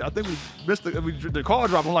 man, I think we missed the call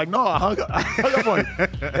drop. I'm like, no, I hung up on you.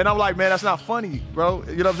 And I'm like, man, that's not funny, bro.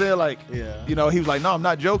 You know what I'm saying? Like, he was like, no, I'm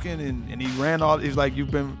not joking. And he ran all. He's like,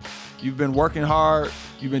 you've been working hard.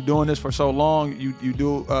 You've been doing this for so long. You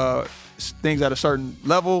do things at a certain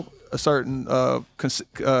level, a certain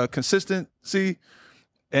consistency,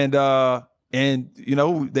 and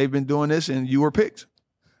they've been doing this, and you were picked.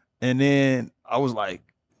 And then I was like,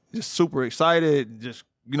 just super excited, just.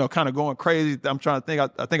 Kind of going crazy. I'm trying to think.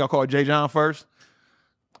 I think I called Jay John first.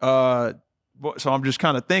 So I'm just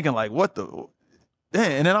kind of thinking like, what the?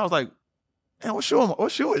 Damn. And then I was like, man, what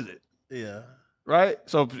shoe is it? Yeah. Right.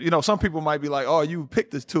 So some people might be like, oh, you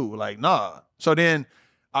picked this too. Like, nah. So then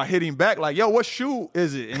I hit him back like, yo, what shoe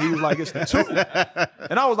is it? And he was like, it's the 2.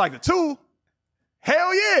 And I was like, the 2?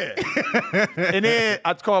 Hell yeah. And then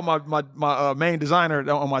I called my main designer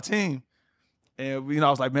on my team. And I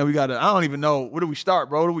was like, man, I don't even know, where do we start,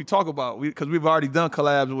 bro? What do we talk about? Because we've already done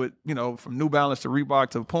collabs with, from New Balance to Reebok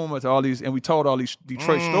to Puma to all these, and we told all these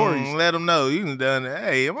Detroit stories. Let them know you done it.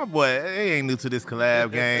 Hey, my boy, he ain't new to this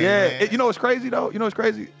collab game. Yeah, you know what's crazy though? You know what's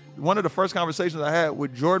crazy? One of the first conversations I had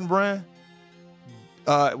with Jordan Brand,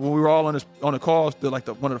 when we were all on the calls, one of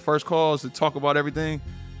the first calls to talk about everything,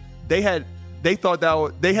 they thought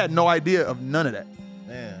that they had no idea of none of that.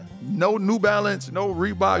 Man. No New Balance, no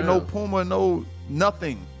Reebok, no Puma, no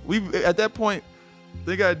nothing. At that point, I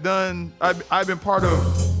think I've been part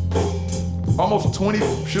of almost 20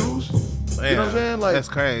 shoes. Man, you know what I'm saying? Like, that's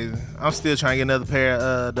crazy. I'm still trying to get another pair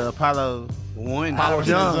of the Apollo. Apollo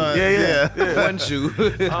John. Yeah. One shoe.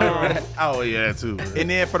 Oh yeah, too.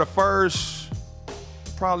 And then for the first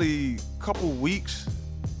probably couple weeks,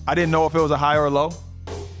 I didn't know if it was a high or a low.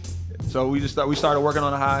 So we started working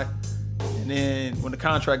on a high. And then when the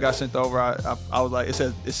contract got sent over, I was like,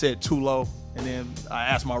 it said too low. And then I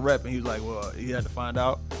asked my rep, and he was like, well, he had to find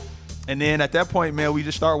out. And then at that point, man, we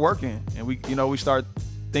just start working, and we start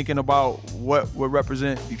thinking about what would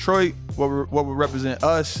represent Detroit, what would represent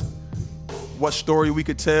us, what story we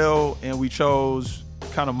could tell, and we chose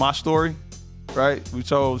kind of my story, right? We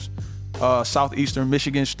chose Southeastern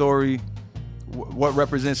Michigan story, what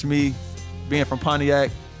represents me, being from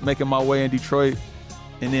Pontiac, making my way in Detroit.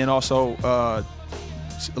 And then also, a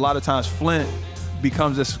lot of times Flint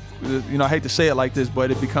becomes this, I hate to say it like this,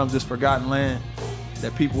 but it becomes this forgotten land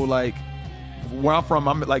that people like, where I'm from,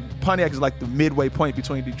 I'm like, Pontiac is like the midway point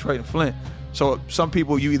between Detroit and Flint. So some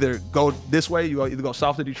people, you either go this way, you either go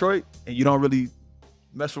south of Detroit, and you don't really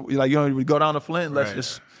mess with, like, you don't really go down to Flint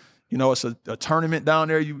unless you know, it's a tournament down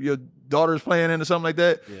there. Your daughter's playing in or something like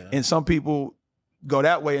that. Yeah. And some people go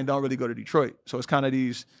that way and don't really go to Detroit. So it's kind of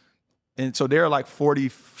these, and so they're like 40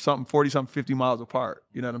 something, 50 miles apart.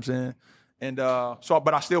 You know what I'm saying? And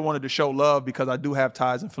but I still wanted to show love because I do have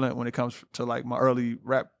ties in Flint when it comes to like my early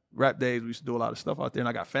rap days. We used to do a lot of stuff out there, and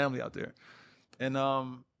I got family out there. And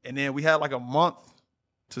then we had like a month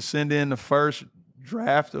to send in the first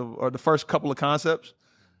draft or the first couple of concepts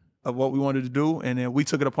of what we wanted to do, and then we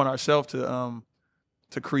took it upon ourselves to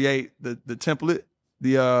create the template,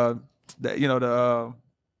 the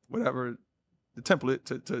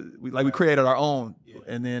template we created our own,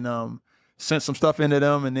 and then sent some stuff into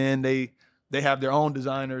them, and then they have their own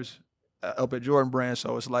designers up at Jordan Brand.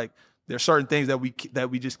 So it's like there's certain things that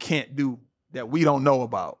we just can't do that we don't know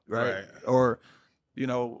about, right? Or you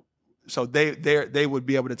know, so they would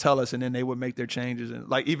be able to tell us, and then they would make their changes. And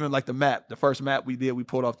like even like the first map we did, we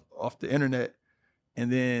pulled off the internet,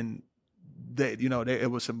 and then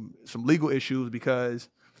it was some legal issues because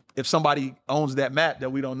if somebody owns that map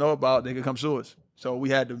that we don't know about, they could come sue us. So we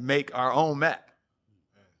had to make our own map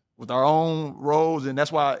with our own roads, and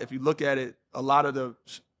that's why if you look at it, a lot of the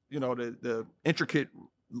intricate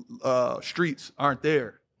streets aren't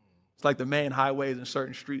there. It's like the main highways and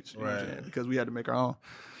certain streets, you know what I'm saying? Because we had to make our own.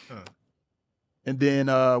 And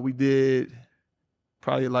then we did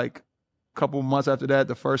probably like a couple months after that,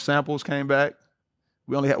 the first samples came back.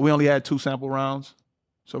 We only had 2 sample rounds,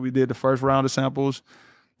 so we did the first round of samples.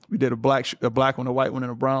 We did a black one, a white one,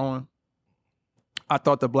 and a brown one. I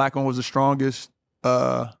thought the black one was the strongest.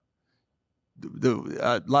 A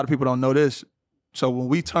lot of people don't know this. So when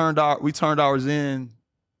we turned ours in,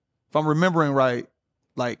 if I'm remembering right,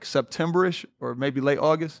 like September-ish or maybe late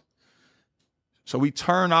August. So we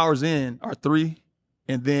turned ours in, our 3,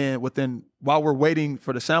 and then while we're waiting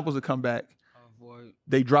for the samples to come back,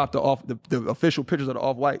 they dropped the official pictures of the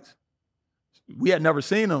off-whites. We had never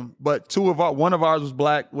seen them, but one of ours was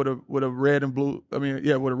black with a red and blue. I mean,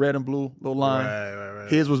 yeah, with a red and blue little line. Right.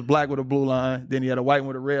 His was black with a blue line. Then he had a white one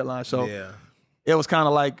with a red line. So it was kind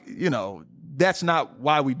of like, you know, that's not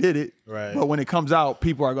why we did it. Right. But when it comes out,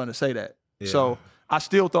 people are going to say that. Yeah. So I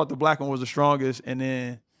still thought the black one was the strongest. And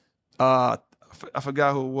then I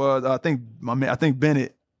forgot who it was. I think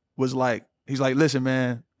Bennett was like, he's like, listen,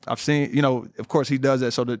 man, I've seen, you know, of course he does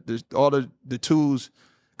that. So all the tools,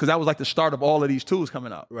 because that was like the start of all of these tools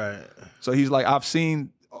coming out. Right. So he's like, I've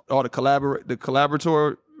seen all the collaborative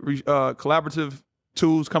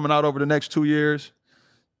tools coming out over the next 2 years,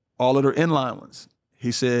 all of the inline ones.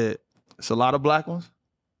 He said, it's a lot of black ones,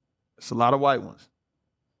 it's a lot of white ones.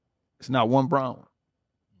 It's not one brown one.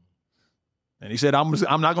 And he said, I'm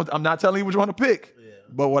not telling you which one to pick. Yeah.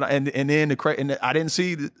 But and then I didn't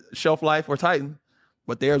see the Shelf Life or Titan,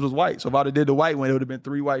 but theirs was white. So if I'd have did the white one, it would have been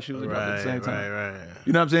 3 white shoes at the same time. Right.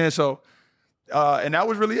 You know what I'm saying? So, and that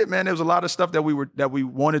was really it, man. There was a lot of stuff that we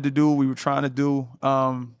wanted to do, we were trying to do.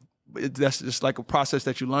 That's just like a process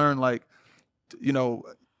that you learn. Like, you know,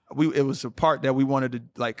 it was a part that we wanted to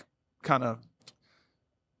like kind of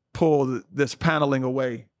pull this paneling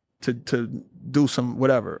away to do some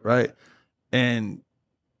whatever, right? And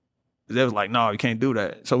they was like, no, you can't do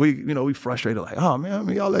that. So we frustrated, like, oh man, I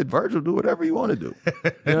mean, y'all let Virgil do whatever he want to do.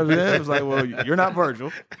 You know what I'm saying? It was like, well, you're not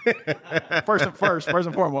Virgil. First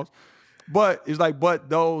and foremost. But it's like, a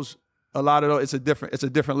lot of those, it's a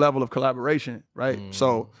different level of collaboration, right?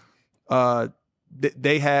 So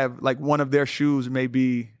they have like one of their shoes may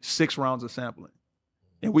be 6 rounds of sampling.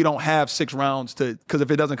 And we don't have 6 rounds because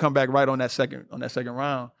if it doesn't come back right on that second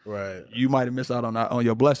round, right, you might have missed out on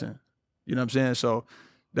your blessing. You know what I'm saying? So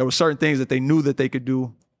there were certain things that they knew that they could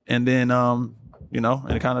do, and then you know,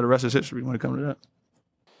 and kind of the rest is history when it comes to that.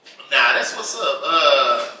 Nah, that's what's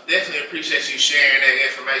up. Definitely appreciate you sharing that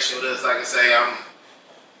information with us. Like I say, I'm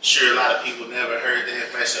sure a lot of people never heard the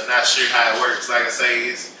information. I'm not sure how it works. Like I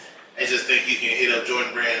say, they just think you can hit up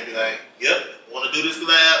Jordan Brand and be like, yep, want to do this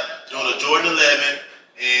collab, doing a Jordan 11,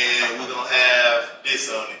 and we're going to have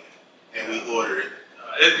this on it, and we order it.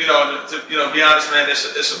 To be honest, man,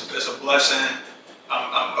 it's a blessing.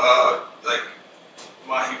 I'm like,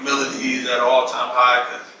 my humility is at an all-time high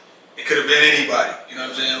because it could have been anybody. You know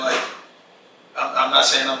what I'm saying? Like, I'm not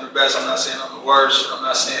saying I'm the best. I'm not saying I'm the worst. I'm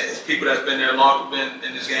not saying it's people that's been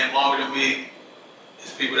in this game longer than me.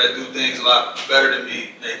 It's people that do things a lot better than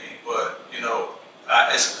me, maybe. But you know,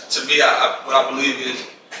 to me, what I believe is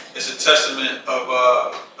it's a testament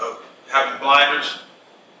of having blinders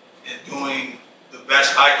and doing the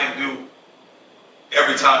best I can do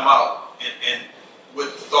every time out, and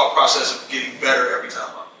with the thought process of getting better every time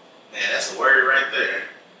out. Man, that's a word right there.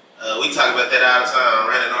 We talk about that all the time,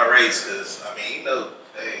 running our race, because, I mean, you know,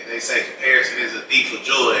 they say comparison is a thief of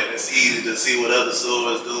joy, and it's easy to see what other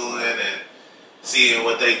stores doing and seeing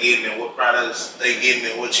what they getting and what products they getting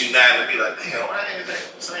and what you not, and be like, damn, why ain't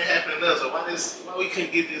this ain't happening to us, or why we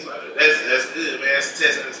couldn't get this? That's good, man. That's a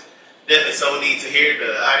test. It's definitely someone needs to hear.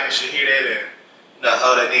 The audience should hear that and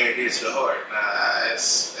hold that near and dear to the heart. Nah,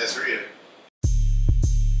 that's real.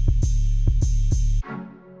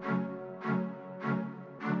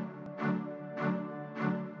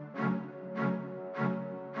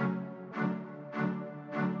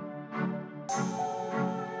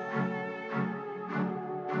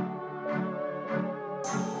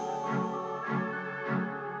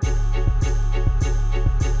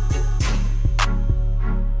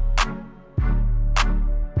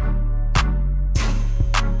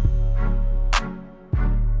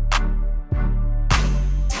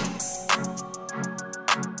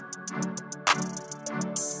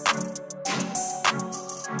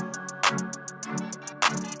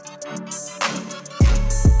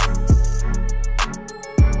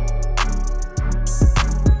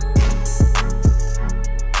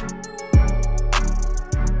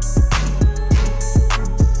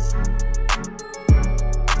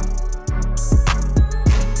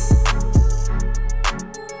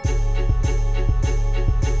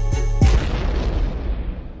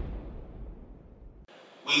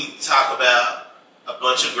 We talk about a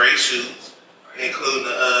bunch of great shoes, including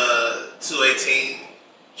the 218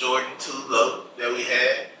 Jordan 2 low that we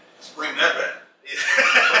had. Let's bring that back.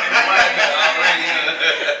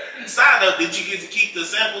 Side note, did you get to keep the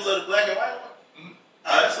samples of the black and white one?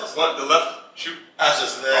 That's so What, the left shoe? I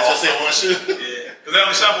just said one shoe. Yeah, because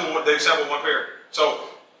they sample one pair. So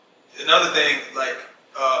another thing, like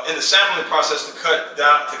in the sampling process, to cut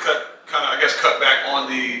back on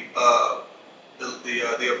the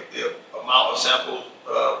amount of sample,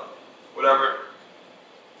 whatever.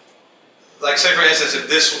 Like, say for instance, if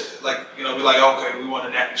this, like, we like, okay, we want a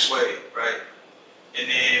nappy suede, right? And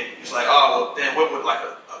then it's like, oh, well, then what would like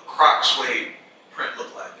a croc suede print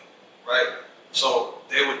look like, right? So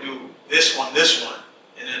they would do this on this one,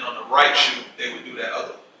 and then on the right shoe they would do that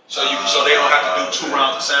other. So they don't have to do 2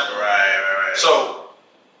 rounds of sample. Right. So,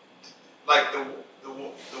 like the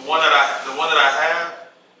one that I have,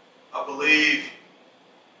 I believe,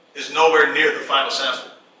 is nowhere near the final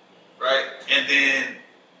sample, right? And then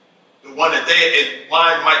the one that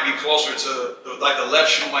mine might be closer to, the left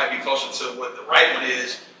shoe might be closer to what the right one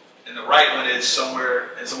is, and the right one is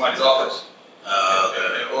somewhere in somebody's office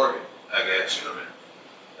in Oregon. I got you.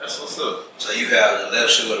 That's what's up. So you have the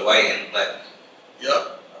left shoe with the white and the black.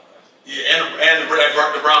 Yep. Yeah, and the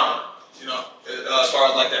brown one. As far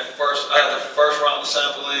as like that I had the first round of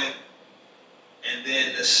sampling, and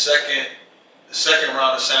then the second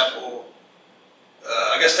round of sample.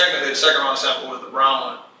 I guess technically the second round of sample was the brown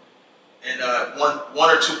one, and one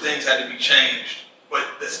or two things had to be changed,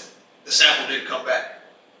 but the sample didn't come back.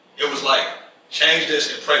 It was like, change this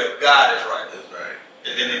and pray to God it's right. That's right.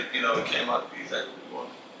 And then it came out to be exactly what we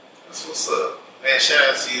wanted. That's what's up. Man, shout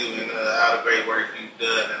out to you and all the great work you've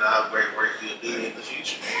done and all the great work you'll do in the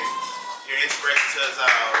future, man. You're inspiration to us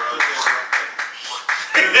all, bro.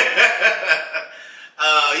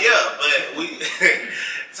 Yeah, but we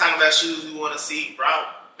talking about shoes we want to see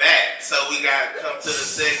brought back. So we got to come to the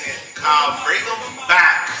segment called Bring Them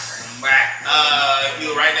Back. If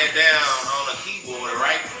you write that down on a keyboard or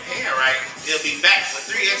handwriting, it'll be back with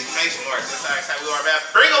 3 exclamation marks. That's how excited we are about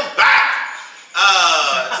Bring Them Back.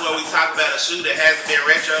 It's where we talk about a shoe that hasn't been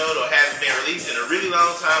retroed or hasn't been released in a really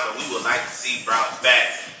long time and we would like to see brought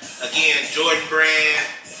back. Again, Jordan brand,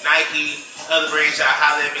 Nike, other brands y'all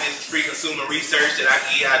holler at me. This is free consumer research that I can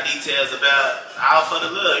give y'all details about. All for the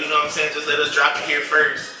love, you know what I'm saying? Just let us drop it here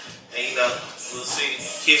first. And we'll see.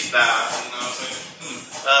 Kiss style, you know what I'm saying?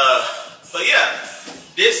 But yeah,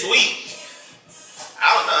 this week,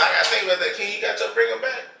 I don't know, I gotta think about that. Ken, you got your bring them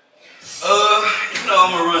back?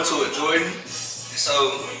 I'm gonna run to it, Jordan.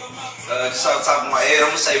 So, just off the top of my head,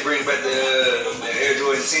 I'm gonna say bring back the Air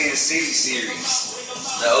Jordan 10 City Series.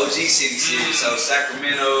 The OG City Series. So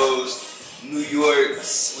Sacramento's, New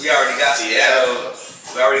York's, we already got Seattle,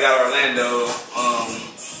 we already got Orlando,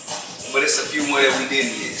 but it's a few more that we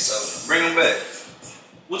didn't get, so bring them back.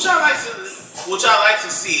 Would y'all like to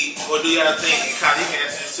see, or do y'all think, and Kyle, you can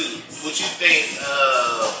answer this too, would you think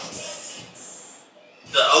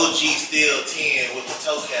the OG still 10 with the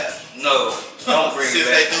toe cap? No, don't bring it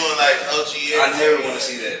back. Since they doing like OG everything. I never want to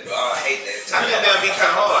see that, bro. I hate that. I think that'd be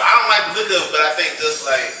kind of hard. I don't like the look of it, but I think just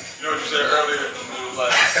like... You know what you said earlier? It was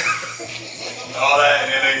like, all that,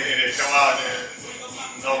 and then they come out and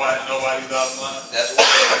nobody's out of line. That's what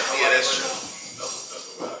Yeah, that's true.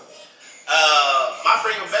 My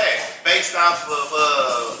bring them back. based off of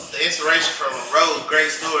the inspiration from Rose's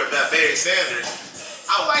great story about Barry Sanders,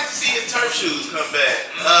 I would like to see his turf shoes come back.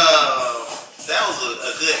 That was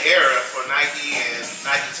a good era for Nike and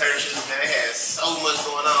Nike turf shoes, man. They had so much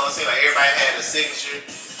going on. It seemed like everybody had a signature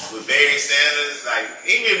with Barry Sanders. Like,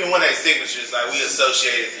 even if it wasn't their signatures, like, we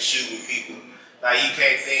associated the shoe with people. Like, you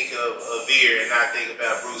can't think of Veer and not think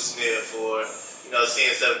about Bruce Smith or, you know,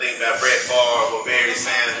 seeing stuff, think about Brett Favre or Barry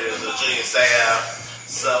Sanders or Junior Seau.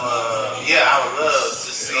 So, yeah, I would love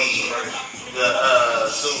to see the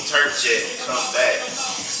Zoom Turf Jet come back.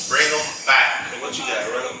 Bring them back. What you got,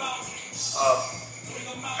 bro?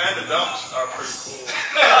 Panda Dunks are pretty cool.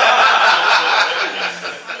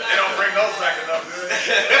 They don't bring those back enough, do they?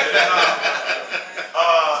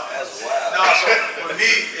 That's wild. No, so for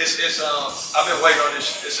me, it's I've been waiting on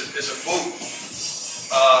this. It's a boot.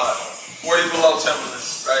 40 below Timberland,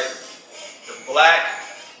 right? The black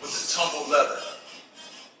with the tumbled leather.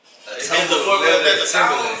 Is that the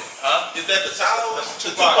Timberland? Huh? Is that the towel? That's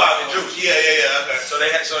Tupac and Juice. Yeah. Okay. So they,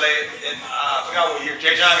 I forgot what year.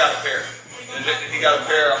 Jay John got a pair. And he got a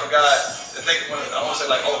pair. I forgot. I think I want to say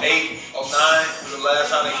like 08, 09 was the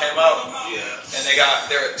last time they came out. Yeah. And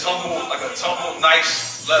they're a tumbled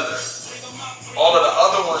nice leather. All of the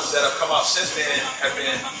other ones that have come out since then have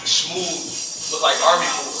been smooth, look like army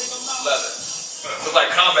boot leather, look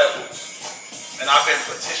like combat boots. And I've been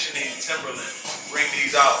petitioning Timberland, bring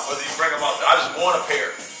these out. Whether you bring them out, I just want a pair.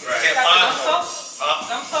 Right. Can't find them.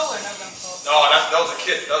 Gumsole or no gumsole? No, those are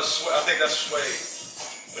kit. I think that's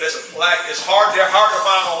suede. But it's a black. It's hard. They're hard to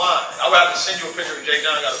find online. I would have to send you a picture of Jay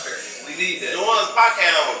John got a pair. We need that. The ones Pac had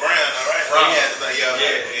on were brown, all right? Brown.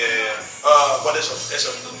 Yeah. But it's the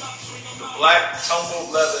black tumbled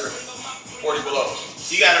leather 40 belows.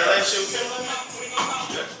 You got a relationship with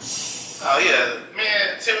Timberland? Yeah. Oh yeah,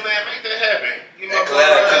 man, Timberland, make that happen. Give my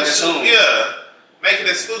collab coming soon. Yeah, make it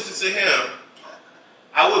exclusive to him.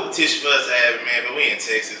 I would petition for us to have it, man, but we in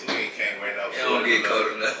Texas, we can't wear no. You don't get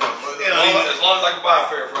cold enough. As long as I can buy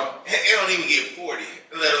a pair from. It don't even get 40,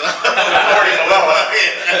 let alone 40 below.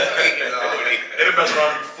 It'll mess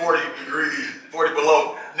around 40 degrees, 40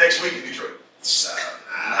 below next week in Detroit.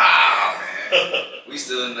 Nah, man. We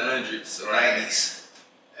still in the hundreds, so 90s.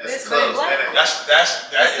 That's close.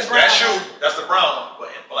 That shoe. That's the brown one, but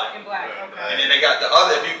in black. In black, okay. And then they got the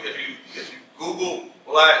other. If you Google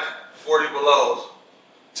black 40 belows,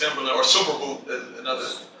 Timberland or Super Boot, another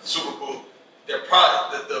Super Boot, they're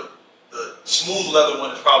probably the smooth leather one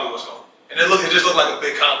is probably what's going. And it just look like a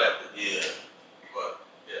big combat boot. Yeah. But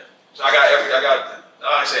yeah. So I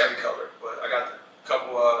don't say every color, but I got a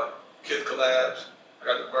couple Kith collabs. I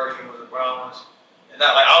got the burgundy with the brown ones. And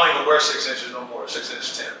not like I don't even wear 6 inches no more, 6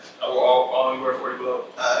 inch Timbs. I only wear 40 below.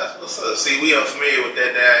 That's what's up. See, we unfamiliar with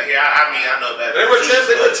that down here. I know about it. They wear Timbs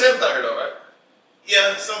down here though, right?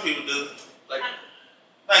 Yeah, some people do. Like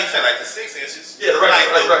you said, like the 6 inches. Yeah, right.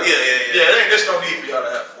 Yeah. There's no need for y'all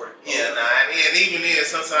to have 40. Yeah, and even then,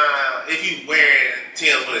 sometimes if you wearing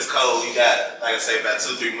Timbs when it's cold, you got, like I say, about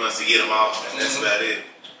 2-3 months to get them off, and that's about it.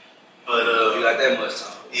 But you got that much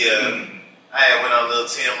time. Yeah. I had went on a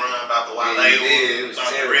little Tim run about the Wale one,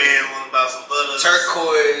 about the red one, about some butter.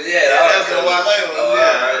 Turquoise, that's the Wale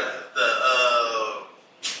one,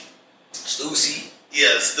 Stussy.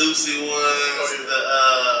 Yeah, Stussy ones.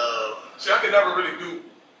 See, I could never really do,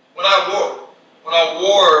 when I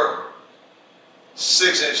wore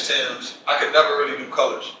 6 inch Timbs, I could never really do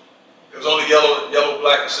colors. It was only yellow,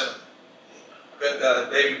 black, and cinnamon.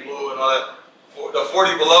 Baby blue and all that. The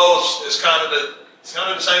 40 belows is kind of the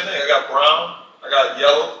same thing. I got brown, I got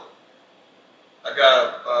yellow, I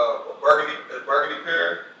got a burgundy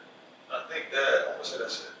pair. I think I want to say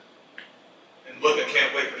that's it. And look, I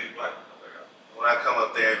can't wait for these black ones. When I come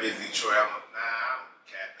up there and visit Detroit, I'm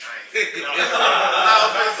capping. I ain't. I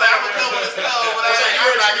was gonna say I'm gonna come when it's cold, but you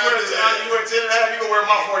wear 10 and a half, you can wear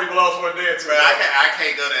my 40 belows for a day or two. Bro, I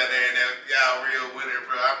can't go down there and y'all real winter,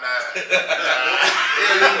 bro. I'm not.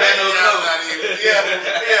 Yeah,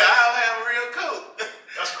 I don't have a real coat.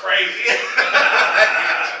 That's crazy.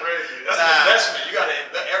 That's crazy. That's an investment. You gotta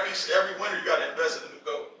every winter you gotta invest in a new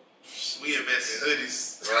coat. We invest in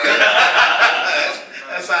hoodies. Right.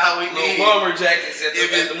 That's how we need. Little bomber jackets at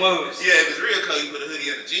the movies. Yeah, if it's real cold, you put a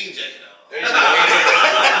hoodie and a jean jacket on.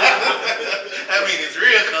 I mean, it's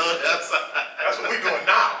real cold outside. That's what we doing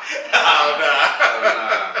now. Oh,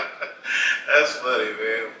 nah. That's funny,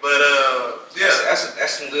 man. But yeah,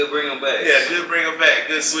 that's some good bring 'em back. Yeah, good bring 'em back.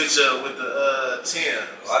 Good switch up with the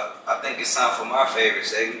Timbs. I think it's time for my favorite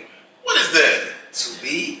segment. What is that? To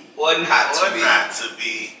be or not to be. Or not to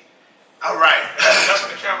be. All right. That's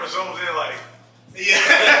when the camera zooms in, like. Yeah.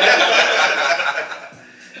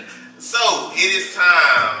 So it is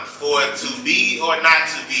time for it to be or not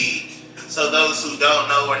to be. So those who don't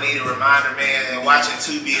know or need a reminder, man, watching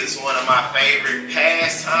Tubi is one of my favorite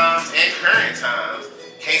pastimes and current times.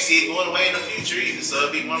 Can't see it going away in the future either, so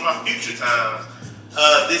it'll be one of my future times.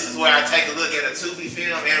 This is where I take a look at a Tubi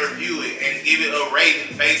film and review it and give it a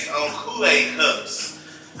rating based on Kool-Aid cups.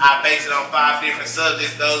 I base it on 5 different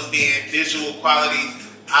subjects, those being visual quality,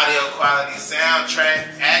 audio quality,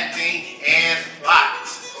 soundtrack, acting, and plot.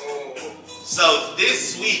 So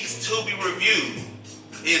this week's Tubi review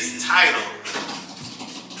is titled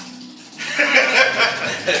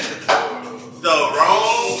The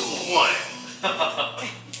Wrong One.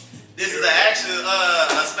 This is actually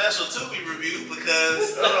a special Tubi review because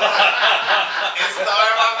it's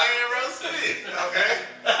starring my man Rose Smith. Okay.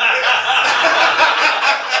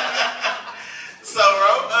 So,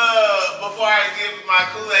 before I give my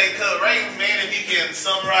Kool-Aid cup rating, man, if you can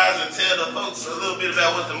summarize and tell the folks a little bit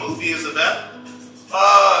about what the movie is about.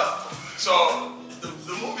 So the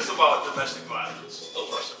movie's about domestic violence. Oh,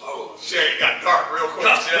 first of all, Sherry got dark real quick.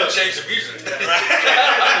 Change the music.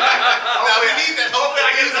 Now we need that. Hopefully,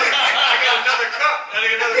 I get another cup. I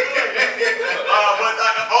get another cup. But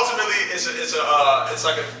ultimately, it's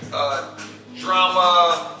like a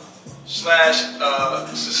drama / suspense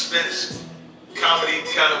comedy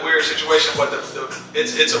kind of weird situation. But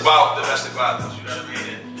it's about domestic violence. You know what I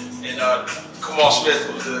mean? And Kamal Smith,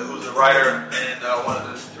 who's the writer and one of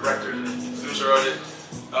the directors and producer of it,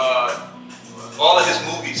 all of his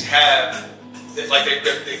movies have, like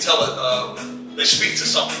they tell it, they speak to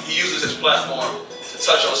something. He uses his platform to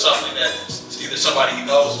touch on something that either somebody he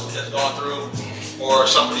knows has gone through, or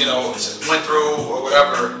something went through, or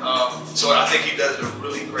whatever. So I think he does a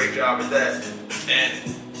really great job at that.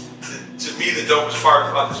 And to me, the dopest part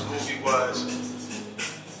about this movie was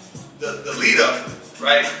the lead up,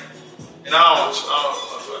 right? And I don't know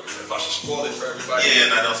if I should spoil it for everybody.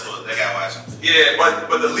 Yeah, no, don't spoil it. They gotta watch it. Yeah,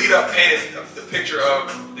 but the lead up painted the picture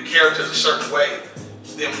of the characters a certain way.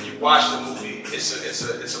 Then when you watch the movie, it's a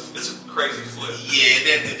crazy flip. Yeah, it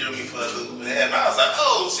definitely threw me for a loop. I was like,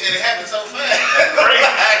 oh shit, it happened so fast. Crazy.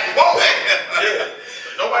 Whoa. Yeah.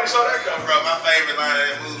 Nobody saw that coming. Bro, my favorite line of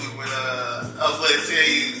that movie when I was going to tell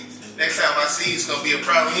you next time I see you it's gonna be a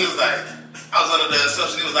problem. He was like, I was under the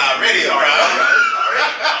assumption it was already a problem.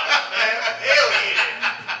 Hell yeah.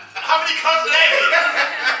 How many cups did that?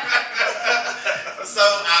 So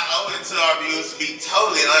I owe it to our viewers to be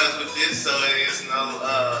totally honest with this, so there's no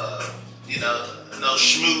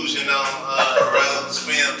schmoozing on Rose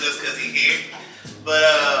film just because he's here.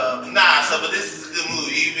 But but this is a good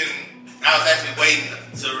movie. Even I was actually waiting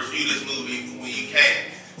to review this movie when you came.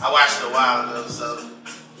 I watched it a while ago, so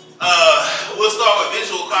we'll start with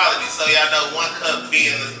visual quality. So y'all know 1 cup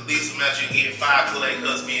being the least amount you can get, 5 Kool-Aid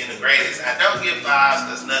cups being the greatest. I don't give 5s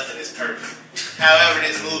because nothing is perfect. However,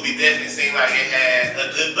 this movie definitely seemed like it had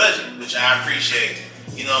a good budget, which I appreciate.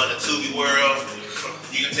 In the Tubi world,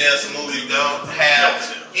 you can tell some movies don't have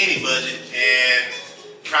any budget and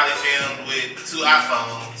probably filmed with 2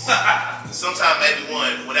 iPhones, sometimes maybe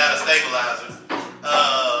 1 without a stabilizer.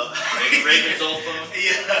 Raven's old phone?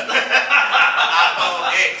 Yeah.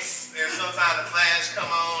 iPhone X. And sometimes the flash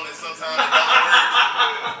come on and sometimes it don't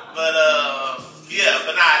work. But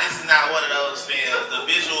this is not one of those films. The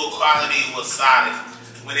visual quality was solid.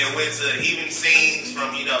 When it went to even scenes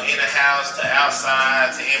from, in the house to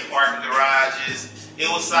outside to in parking garages, it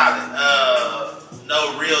was solid.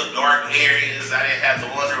 No real dark areas. I didn't have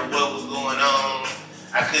to wonder what was going on.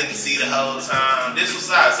 I couldn't see the whole time. This was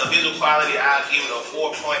solid. So visual quality, I'll give it a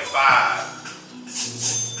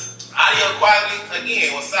 4.5. Audio quality,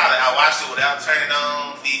 again, was solid. I watched it without turning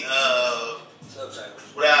on the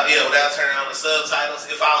subtitles. Without turning on the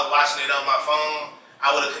subtitles. If I was watching it on my phone,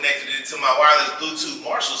 I would have connected it to my wireless Bluetooth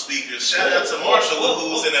Marshall speakers. Shout out to Marshall,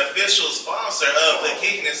 who's an official sponsor of the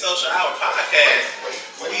Kicking and Social Hour podcast.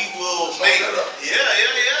 We will make,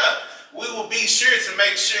 we will be sure to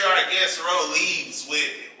make sure our guest row leaves with,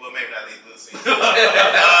 well, maybe not leave with us.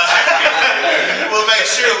 We'll make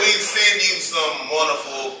sure we send you some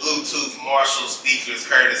wonderful Bluetooth Marshall speakers,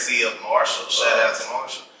 courtesy of Marshall. Shout out to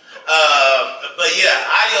Marshall. But yeah,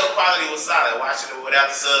 audio quality was solid. Watching it without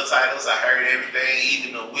the subtitles, I heard everything,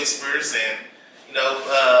 even the whispers and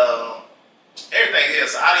everything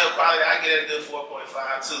else. Audio quality, I get it a good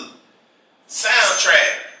 4.5 too.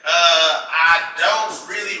 Soundtrack. I don't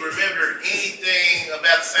really remember anything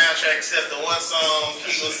about the soundtrack except the one song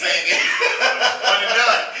he was singing. One and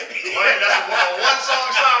done. One song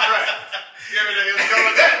soundtrack. Give it a go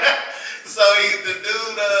with that. So the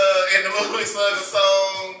dude in the movie sung a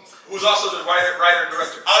song. Who's also the writer and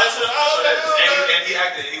director. Oh, that's and he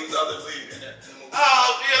acted. He was the other lead in that movie.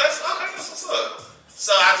 Oh, yeah, that's okay. That's what's up.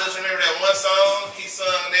 So I just remember that one song he sung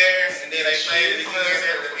there, and then they played it again.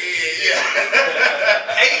 Yeah.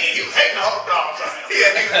 He was hating the whole time. Yeah,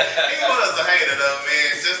 he was a hater though, man.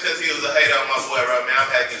 Just because he was a hater on my boy, right, man. I'm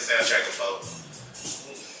happy to soundtrack of Foe.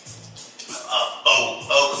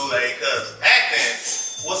 Kool-Aid, cuz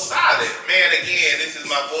acting was solid, man. Again, this is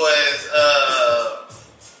my boy's.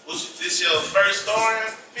 Was this your first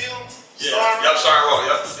starring film? Yeah. Yep, starring role.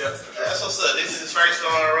 Yep. That's what's up. This is his first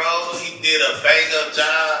starring role. He did a bang up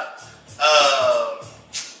job.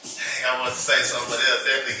 Dang, I wanted to say something, but they'll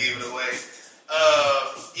definitely give it away.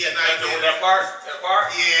 Yeah, now you doing that part?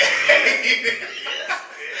 Yeah.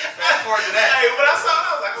 Fast forward to that. Hey, when I saw it,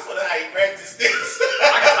 I was like, I wonder how you practice this.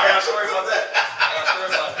 I got a story about that.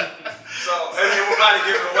 So, and then we'll probably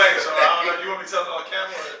give it away. So, I don't know. You want me to tell it on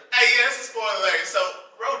camera? Hey, yeah, that's a spoiler alert. So,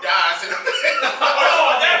 Ro dies in the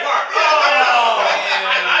that part.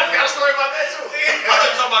 I got a story about that too. I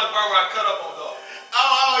was talking about the part where I cut up on dog.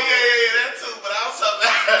 Yeah, that too. But I was talking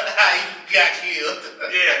about how you got killed.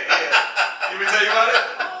 Yeah. You want me to tell you about it?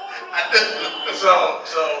 I do.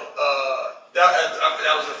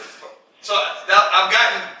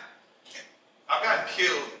 I've gotten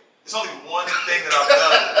killed. It's only one thing that I've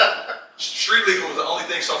done. Street legal was the only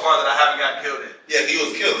thing so far that I haven't gotten killed in. Yeah, he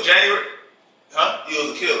was a killer. January, huh? He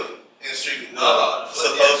was a killer in the street.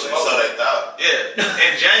 Supposedly, so they thought. Yeah.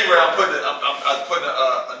 In January, I'm putting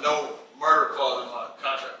a no murder clause in my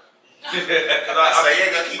contract. I say you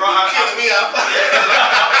ain't gonna keep killing me up.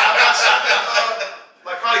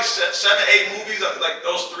 Like probably 7, 8 movies, like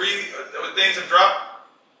those 3 things have dropped.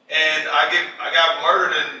 And I got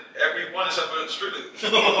murdered in every one except for the street legal.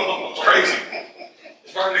 It's crazy.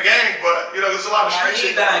 It's part of the game, but you know, there's a lot of street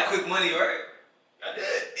shit. You died quick money, right? I did.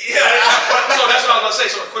 Yeah. So that's what I was gonna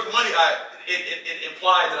say. So quick money, it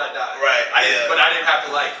implied that I died. Right. But I didn't have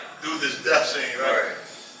to like do this death scene, right?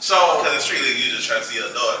 So because in street legal, you just trying to see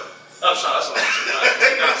your daughter. I'm sorry, that's what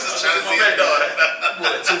I'm just trying to see your daughter.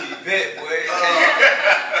 Boy, Tubi vet, boy.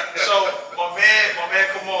 So my man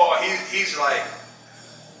Kamal, he's like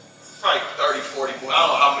probably 30, 40 movies. I don't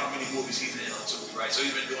know how many movies he's in on Tubi, right? So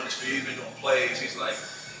he's been doing this for years, he's been doing plays. He's like,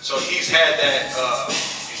 so he's had that.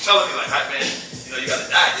 He's telling me like, hey man, you know, you gotta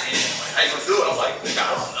die at the end. I'm like, how you gonna do it? I'm like, I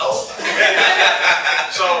don't know.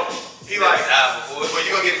 So he like, well, you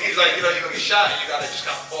gonna get. He's like, you know, you're gonna get shot and you gotta just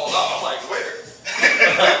kind of fall out. I'm like, where?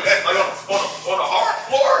 Like on a hard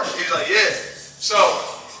floor. He's like, yeah. So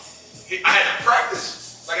I had to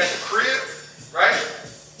practice like at the crib, right?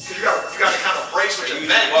 Cause you gotta kind of brace with your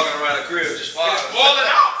back. Walking around the crib, just falling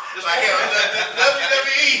out. Just like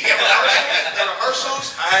WWE. The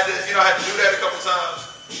rehearsals, I had to do that a couple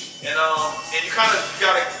times, and you gotta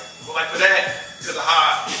like for that because of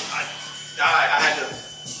how I died, I had to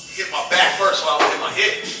hit my back first, so I would hit my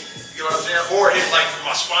hip. You know what I'm saying? Or hit like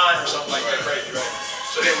my spine or something like that, crazy, right?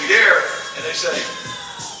 So then we there, and they say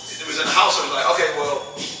it was in the house. So it was like, okay, well,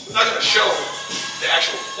 we're not gonna show the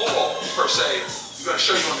actual fall per se. We're gonna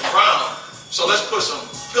show you on the ground. So let's put some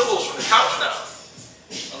pillows from the couch down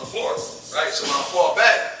on the floor, right? So when I fall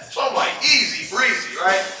back, so I'm like easy breezy,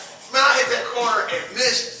 right? Man, I hit that corner and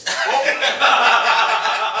missed.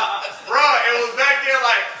 Bro, it was back there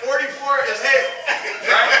like 44 as hell,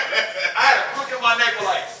 right? I had a crook in my neck for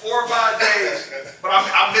like 4 or 5 days, but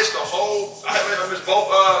I missed the whole. I missed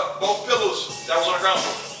both pillows that was on the ground,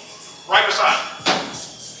 right beside me.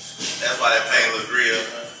 That's why that pain was real.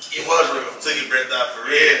 It was real. Took your breath out for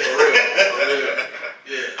real. Yeah, for real.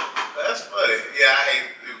 Yeah. That's funny. Yeah, I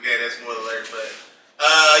hate to get that spoiler alert, but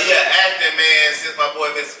acting, man. Since my boy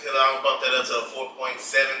Mr. Killer, I'm gonna bump that up to a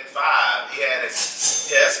 4.75. He had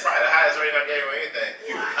that's probably the highest rating I gave him or anything.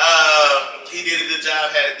 He did a good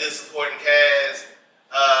job, had a good supporting cast.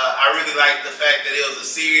 I really liked the fact that it was a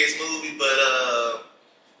serious movie, but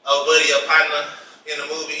buddy, your partner in the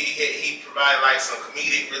movie, he provided like some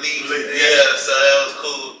comedic relief. Yeah, so that was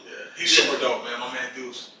cool. Yeah, he's super dope, man. My man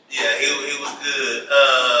Deuce. Yeah, he was good.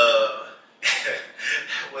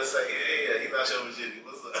 What's that? Yeah, he not your virginity.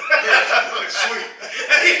 What's up? Yeah, sweet.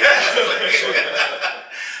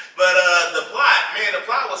 But the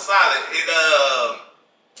plot was solid. It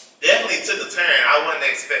definitely took a turn. I went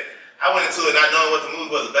into it not knowing what the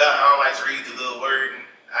movie was about. I don't like to read the little word.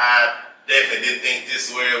 I definitely didn't think this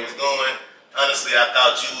is where it was going. Honestly, I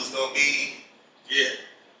thought you was gonna be,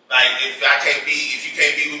 like if you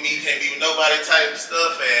can't be with me, you can't be with nobody type of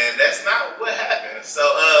stuff, and that's not what happened. So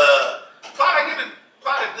plot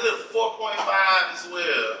a good 4.5 as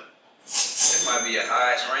well. It might be a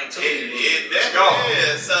highest rank too. It definitely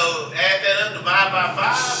is. So add that up, divide by 5,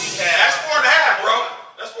 you have. That's 4.5, bro.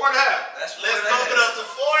 That's 4.5. Let's bump it up to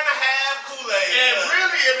 4.5 Kool-Aid. And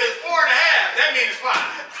really, if it's 4.5, that means it's fine.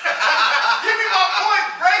 Give me my point.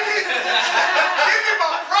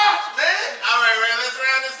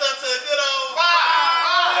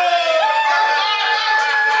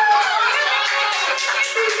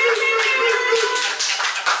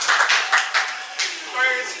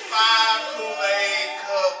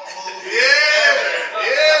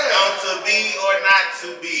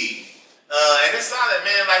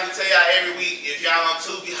 like we tell y'all every week, if y'all on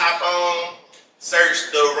Tubi, hop on, search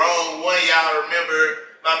The Wrong One. Y'all remember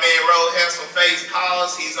my man Roll Handsome Face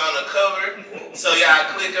Pause. He's on the cover. So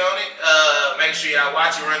y'all click on it. Make sure y'all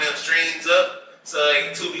watch it, run them streams up. So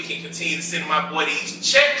Tubi can continue to send my boy these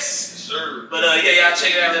checks. Sure. But yeah, y'all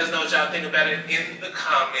check it out. Let us know what y'all think about it in the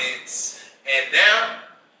comments. And now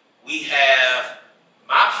we have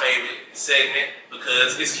my favorite segment,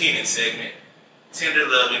 because it's Keenan's segment, Tender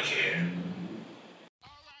Love and Care.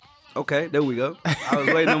 Okay, there we go. I was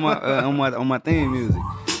waiting on my theme music.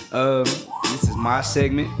 This is my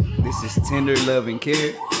segment. This is Tender Love and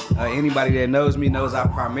Care. Anybody that knows me knows I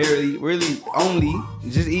primarily, really only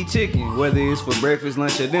just eat chicken, whether it's for breakfast,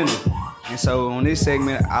 lunch, or dinner. And so on this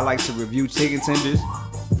segment, I like to review chicken tenders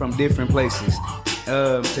from different places.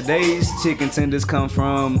 Today's chicken tenders come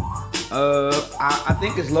from, I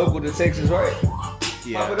think it's local to Texas, right?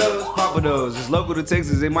 Yeah. Papa Do's. It's local to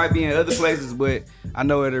Texas. It might be in other places, but I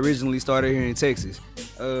know it originally started here in Texas.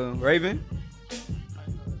 Raven?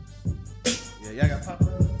 Yeah, y'all got Papa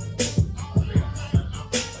Do's?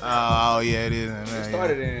 Oh, yeah, it is. It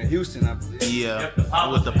started in Houston, I believe. Yeah,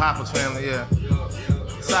 with the Papa's family, yeah.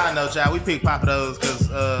 Side note, y'all, we picked Papa Do's because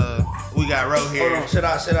we got Ro here. Hold on,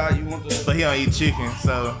 should I? You want to? But he don't eat chicken,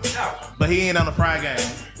 so. But he ain't on the fry game.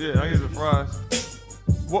 Yeah, I eat the fries.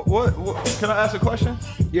 What? Can I ask a question?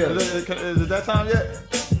 Yeah. Is it that time yet?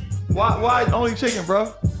 Why only chicken,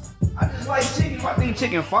 bro? I just like chicken. I think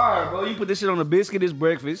chicken fire, bro. You put this shit on a biscuit, it's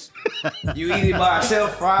breakfast. You eat it by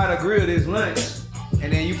itself, fried or grilled, it's lunch.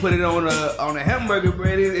 And then you put it on a hamburger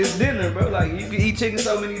bread, it's dinner, bro. Like, you can eat chicken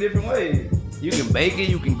so many different ways. You can bake it,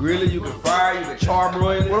 you can grill it, you can fry it, you can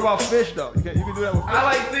charbroil it. What about fish, though? You can do that with fish? I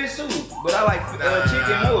like fish, too. But I like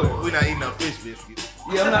chicken more. We not eating no fish biscuit.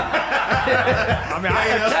 Yeah, I'm not. I mean, a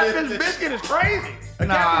catfish biscuit is crazy.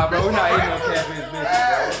 Nah, bro, we're not eating no catfish biscuit, bro.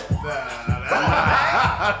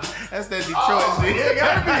 That's that Detroit shit. It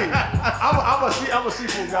gotta be. I'm a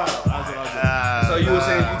seafood guy. That's what I'm So you were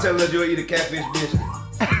saying, you telling us you'll eat a catfish biscuit?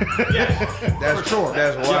 Yes, that's for sure.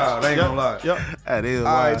 That's wild. I ain't gonna lie. Yep. That is All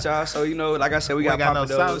wild. right, y'all. So, like I said, we got no Papa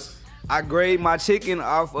Do's. sauce. I grade my chicken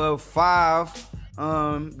off of 5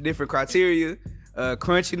 different criteria: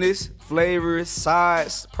 crunchiness, flavor,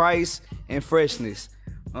 size, price, and freshness.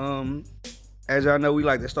 As y'all know, we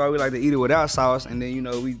like to eat it without sauce, and then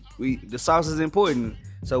we the sauce is important.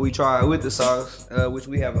 So we try it with the sauce, which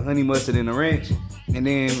we have a honey mustard and a ranch, and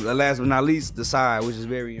then last but not least, the side, which is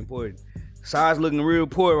very important. Side's looking real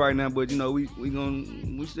poor right now, but we still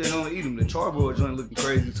gonna eat them. The charbroil joint looking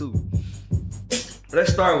crazy too.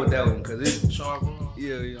 Let's start with that one, cause it's charbroil.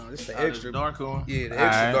 Yeah, it's the extra dark one. Yeah, the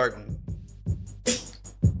extra dark one.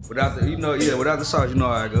 Without the sauce, you know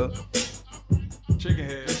how I go. Chicken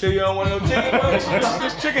head. You sure you don't want no chicken, bro?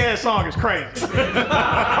 This chicken head song is crazy.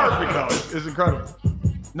 Perfect though. It's incredible.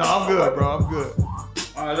 No, I'm good, bro. I'm good.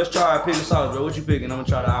 All right, let's try a pick of sauce, bro. What you picking? I'm gonna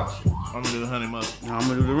try the opposite. I'm gonna do the honey mustard. No, I'm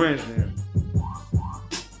gonna do the ranch then.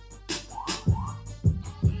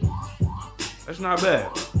 That's not bad.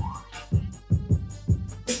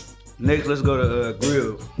 Next, let's go to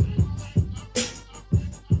grill.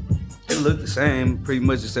 It look the same, pretty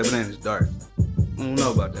much, except it ain't as dark. I don't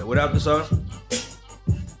know about that. Without the sauce?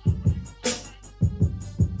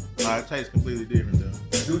 Nah, it tastes completely different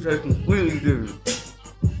though. It do taste completely different.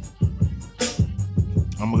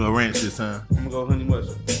 I'm gonna go ranch this time. I'm gonna go honey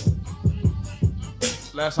mustard.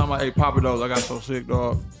 Last time I ate Papa Do's, I got so sick,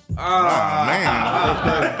 dog. Ah, man.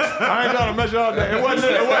 I ain't trying to mess you up there. It wasn't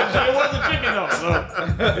chicken though. So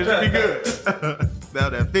it should be good. Now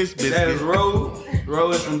that fish biscuit. That is Ro.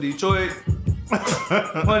 Ro is from Detroit.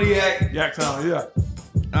 Pontiac. Yaktown, yeah.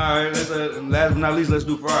 All right, last but not least, let's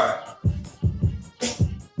do fried.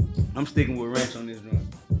 I'm sticking with ranch on this joint.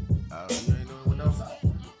 Oh, you ain't doing with no sauce?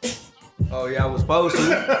 Oh yeah, I was supposed to,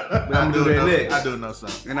 but I'm gonna do that next. I do no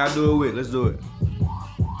sauce. And I do it with. Let's do it.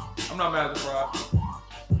 I'm not mad at the fry.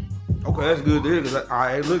 Okay, that's good there, cause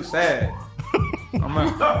it looks sad. And I'm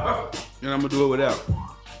gonna do it without.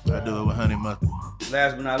 I do it with honey mustard.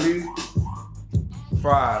 Last but not least,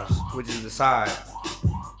 fries, which is the side.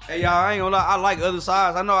 Hey y'all, I ain't gonna lie, I like other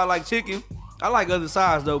sides. I know I like chicken. I like other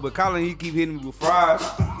sides though, but Colin, he keep hitting me with fries,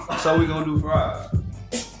 so we gonna do fries.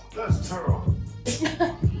 That's terrible.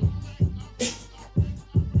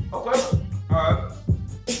 Okay. Alright.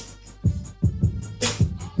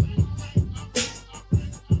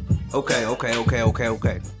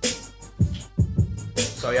 Okay.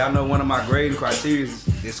 So y'all know one of my grading criteria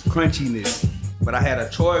is crunchiness. But I had a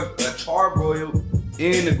charbroil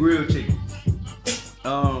and the grilled chicken.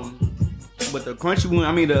 But the crunchy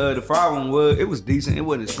one, the fried one was decent. It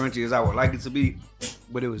wasn't as crunchy as I would like it to be,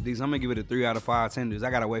 but it was decent. I'm gonna give it a 3 out of 5 tenders. I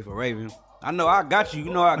gotta wait for Raven. I know I got you.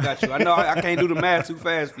 You know I got you. I know I can't do the math too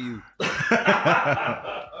fast for you.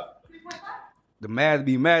 The math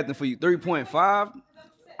be mathing for you. 3.5?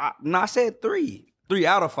 I said 3. 3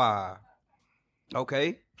 out of 5.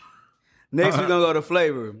 Okay. Next, we're going to go to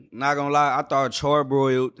flavor. Not going to lie, I thought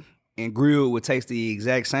charbroiled and grilled would taste the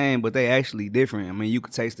exact same, but they actually different. I mean, you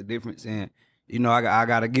could taste the difference, and, you know, I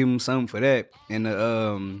got to give them something for that. And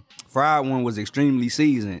the fried one was extremely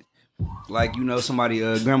seasoned. Like, you know, somebody,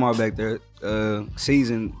 grandma back there,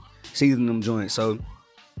 seasoned them joints. So,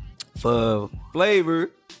 for flavor,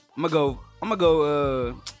 I'm gonna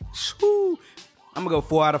go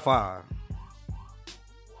 4 out of 5.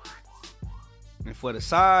 And for the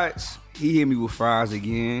sides, he hit me with fries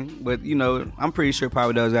again. But, you know, I'm pretty sure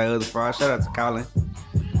Papa does got other fries. Shout out to Colin.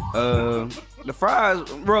 The fries,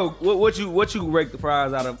 bro, what you rate the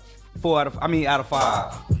fries out of 5?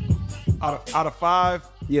 Out of 5?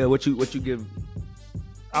 Yeah, what you give?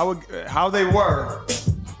 I would, how they were,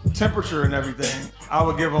 temperature and everything, I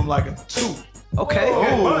would give them like a 2. Okay.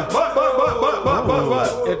 But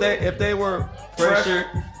if they were fresher,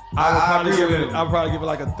 I would probably give it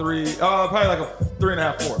like a 3. Probably like a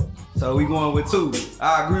 3.5, 4. So we going with 2.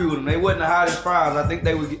 I agree with them. They wasn't the hottest fries. I think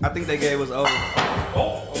they gave us old.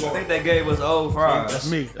 I think they gave us old fries. That's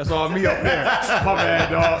me. That's all me up there. My bad,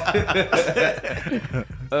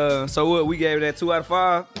 dog. So what? We gave that 2 out of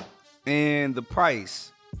 5, and the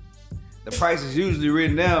price. The price is usually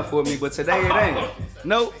written down for me, but today it ain't.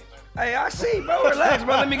 Nope. Hey, I see, bro. Relax,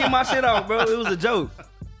 bro. Let me get my shit off, bro. It was a joke.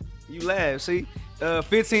 You laugh, see?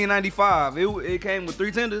 $15.95. It came with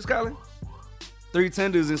 3 tenders, Colin. 3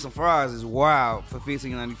 tenders and some fries is wild for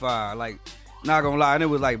 $15.95. Like, not gonna lie, and it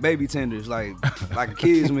was like baby tenders, like a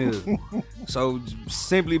kid's meal. So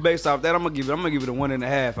simply based off that, I'm gonna give it a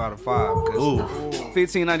 1.5 out of 5. Cause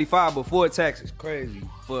 $15.95 before tax is crazy.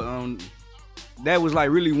 For that was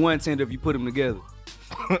like really 1 tender if you put them together.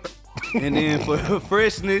 And then for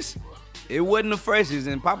freshness, it wasn't the freshest,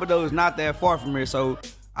 and Papa Dough is not that far from here, so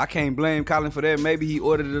I can't blame Colin for that. Maybe he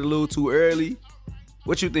ordered it a little too early.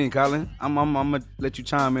 What you think, Colin? I'm gonna let you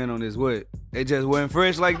chime in on this. What? It just wasn't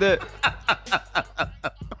fresh like that?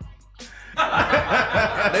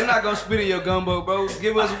 They not gonna spit in your gumbo, bro.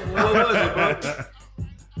 Give us, what was it, bro?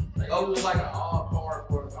 It was like an odd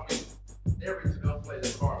cardboard. I mean, everything don't play the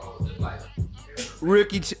cardboard. Just like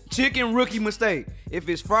Chicken rookie mistake. If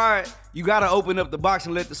it's fried, you gotta open up the box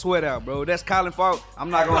and let the sweat out, bro. That's Colin's fault. I'm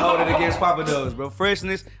not gonna hold it against Papa Dough, bro.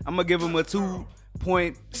 Freshness, I'm gonna give him a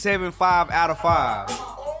 2.75 out of 5.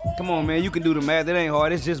 Come on, man, you can do the math. It ain't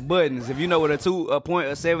hard. It's just buttons. If you know what a 2, a point,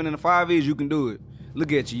 a 7, and a 5 is, you can do it.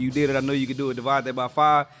 Look at you. You did it. I know you can do it. Divide that by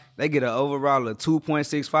 5. They get an overall of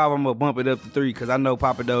 2.65. I'm gonna bump it up to 3 because I know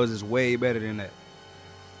Papa Dough is way better than that.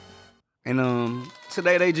 And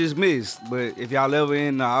today they just missed. But if y'all ever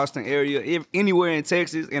in the Austin area, if anywhere in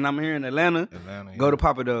Texas, and I'm here in Atlanta, go to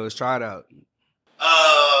Papa Dough. Try it out.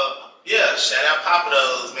 Yeah, shout out Papa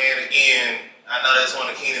Dough, man. Again, I know that's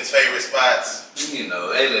one of Keenan's favorite spots. You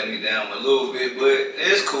know, they let me down a little bit, but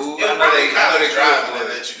it's cool. Yeah, I know they driving to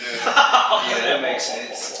let you do. Yeah, that makes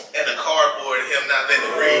sense. And the cardboard, him not letting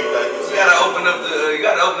it breathe. Like you gotta open up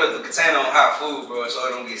the container on hot food, bro, so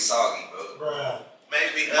it don't get soggy, bro. Bruh.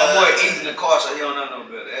 Maybe my boy eating the car, so he don't know no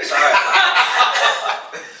better. That's all right.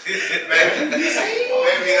 maybe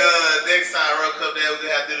next time World Cup Day we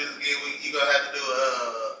have to do this again. You gonna have to do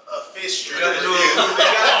a fish strip. We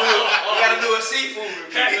gotta do a seafood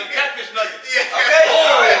review. Catfish nuggets. Yeah.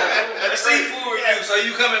 Okay. A seafood review. So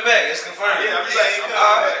you coming back? It's confirmed. Yeah, I'm coming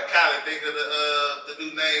back. Colin, think of the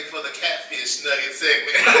new name for the catfish nugget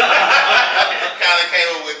segment. Colin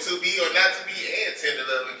came up with to be or not to be and tender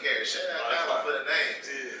love and care. Shout out Colin for the names.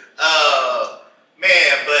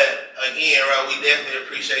 Man, but again, bro, we definitely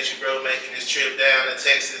appreciate you, bro, making this trip down to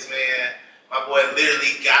Texas, man. My boy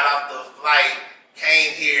literally got off the flight,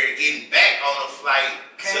 came here, getting back on the flight.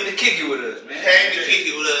 Came to kick it with us, man. Came to kick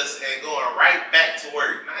it with us and going right back to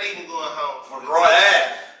work. Not even going home. McGraw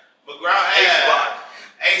Ave.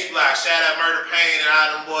 H-Block. Shout out Murder Pain and all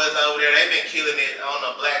them boys over there. They've been killing it on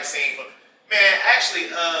the black scene. Man,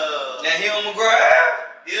 actually, now he on McGraw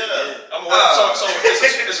Ave? Yeah. So it's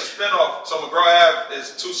a spinoff. So McGraw Ave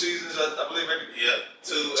is 2 seasons, I believe, maybe. Yeah,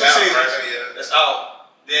 two seasons. Right, yeah. That's out.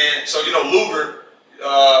 Then, so you know, Luger,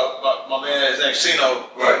 my man, his name's Sino,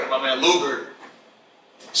 right? My man Luger.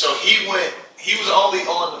 So he was only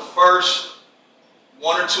on the first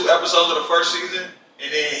 1 or 2 episodes of the first season,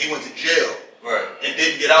 and then he went to jail. Right. And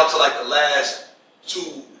didn't get out to like the last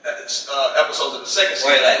 2 episodes of the second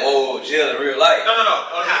season. Wait, like, jail in real life? No.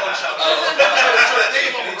 On the show. So the thing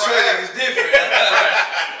about McGraw Ave is different.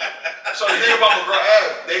 So the thing about McGraw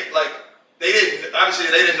Ave, they didn't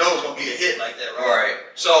know it was gonna be a hit like that, right?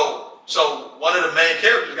 So one of the main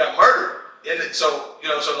characters got murdered, and so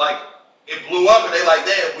like it blew up, and they like,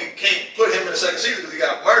 damn, we can't put him in the second season because he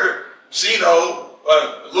got murdered. Cino,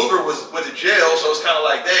 Luger went to jail, so it's kind of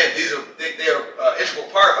like, damn, they're integral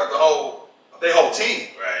part of their whole team.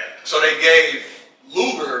 Right. So they gave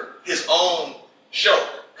Luger his own show,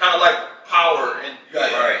 kind of like Power, and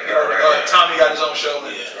Tommy got his own show.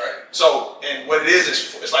 So, and what it is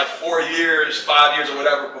it's like 4 years, 5 years, or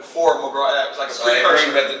whatever before McGraw. It was like a precursor.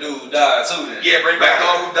 Bring back the dude who died too. Then. Yeah, bring back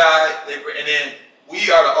all who died, and then we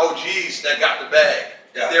are the OGs that got the bag.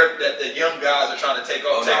 That the young guys are trying to take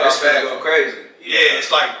off. Take our bag. Go crazy. Yeah,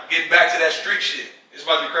 it's like getting back to that street shit. It's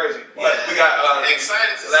about to be crazy. But we got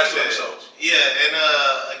excited to the last see two that. episodes. Yeah, and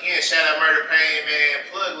again, shout out Murder Pain, man.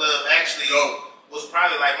 Plug Love actually was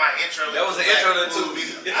probably like my intro. That was the intro to Tubi.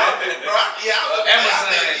 Amazon.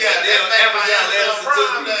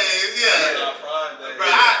 Prime days. Yeah. Bro,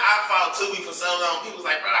 I fought Tubi for so long. People was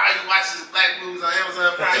like, bro, how you watch these black movies on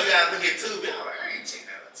Amazon Prime? You gotta look at Tubi. I'm like, I ain't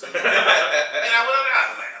checking that out Tubi. And I went over there,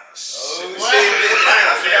 I was like,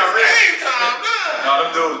 no,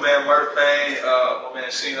 them dudes, man, Murder Pain, my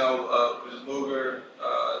man Cino, Luger,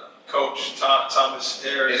 Coach Thomas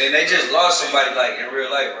Harris. And then they just lost somebody like in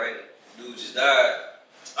real life, right? Dude just died.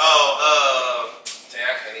 Damn,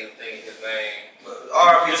 I can't even think of his name.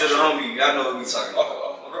 RIP to the homie. Y'all know what we talking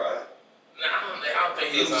about. Right. I don't think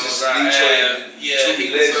He was on just Detroit. Detroit. He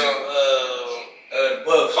was on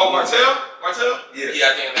Buff. Oh, Martell? Yeah,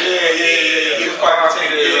 I think. Yeah. He was part of the team.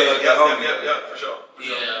 Yeah, for sure.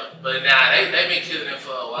 Yeah, but nah, they been killing it for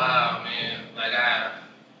a while, man. Like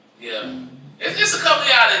it's a couple of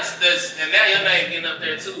y'all that's and now your name getting up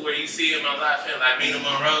there too, where you see him on live film like Mina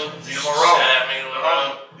Monroe. Shout out Mina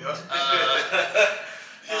Monroe.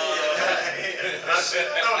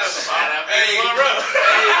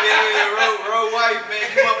 Road wife, man.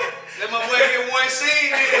 Come up. Let my boy get one scene.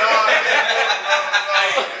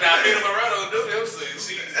 Now Mina Monroe don't do them scenes.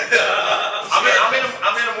 I'm in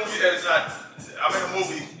a movie that's not. I'm in a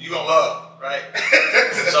movie you gonna love, right?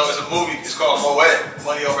 So it's a movie. It's called Moet,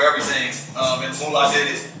 Money Over Everything. And Moolah did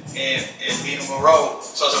it, and Mina Monroe.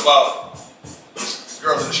 So it's about this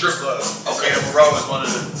girl in the strip club. Okay, Mina Monroe is one of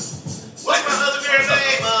the. What's my other girl's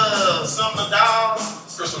name? Something Doll.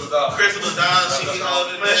 Crystal the Doll. She be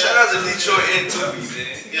holding. Man, shout out to Detroit and Tubi,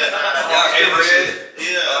 man. Yeah,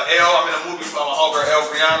 I'm in a movie from my homegirl El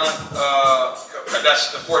Brianna. That's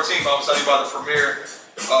the 14th. I was telling you about the premiere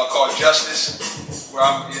called Justice, where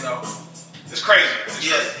I'm, it's crazy.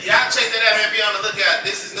 Y'all check that out, man. Be on the lookout.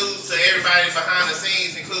 This is news to everybody behind the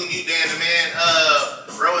scenes, including you, Dan the Man.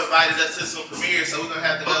 Ro invited us to some premieres, so we're gonna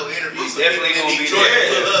have to go interview some people in Detroit.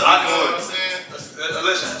 You know what I'm saying?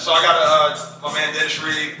 Listen, so I got my man Dennis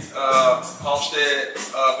Reed, Homestead,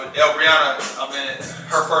 but El Brianna,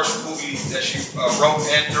 her first movie that she wrote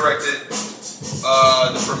and directed.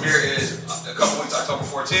 The premiere is a couple weeks, October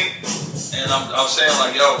 14th, and I was saying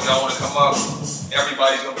like, yo, if y'all want to come up,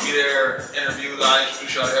 everybody's gonna be there. Interviews, I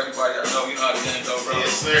introduce y'all to everybody. I know you know how the game go, bro.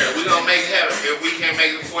 Yes, sir. We're gonna make it happen. If we can't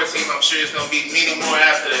make the 14th, I'm sure it's gonna be many more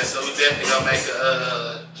after that. So we definitely gonna make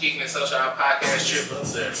a Kicking It Social Hour podcast trip up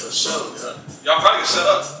there for sure. Y'all probably can set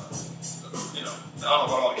up. I don't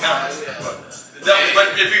know about all the cameras,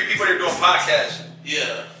 but if people that are doing podcasts,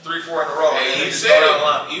 3-4 in a row. Hey, you said it.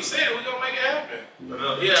 We're gonna make it happen.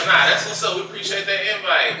 That's what's up. We appreciate that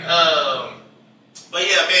invite. But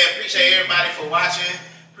yeah, man, appreciate everybody for watching.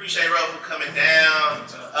 Appreciate Ro for coming down.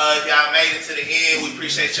 If y'all made it to the end, we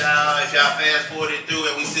appreciate y'all. If y'all fast forwarded through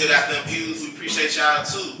and we still got them views, we appreciate y'all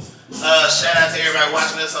too. Shout out to everybody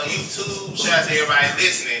watching us on YouTube. Shout out to everybody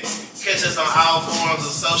listening. Catch us on all forms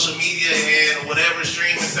of social media and whatever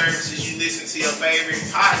streaming services you listen to your favorite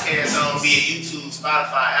podcast on, be it YouTube,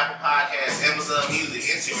 Spotify, Apple Podcasts, Amazon Music,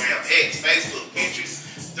 Instagram, X, Facebook, Pinterest,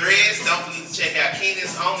 Threads. Don't forget to check out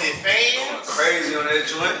Keenan's OnlyFans. Crazy on that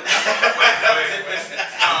joint.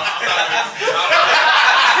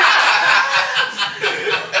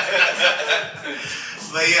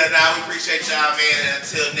 But yeah, we appreciate y'all, man. And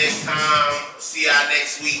until next time, see y'all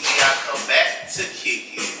next week. Y'all come back to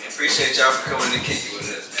kick it. Appreciate y'all for coming to kick it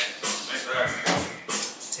with us, man. Thanks for having me.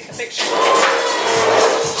 Take a picture.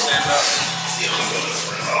 Stand up.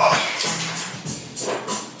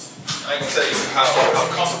 I ain't gonna tell you how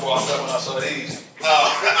comfortable I felt when I saw these.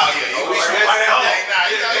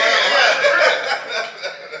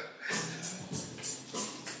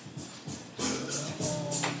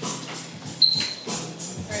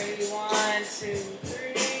 Ready? 1, 2,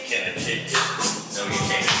 3. Can I kick it? No, you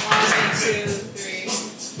can't. 1, 2, 3.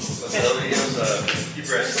 What's the other videos? You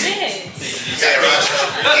press. This. Yeah, right.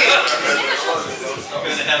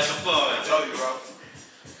 to have some fun. I told you, bro.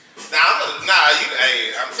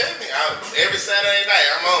 I'm telling you, every Saturday night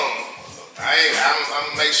I'm on. I'm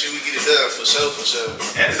gonna make sure we get it done for sure.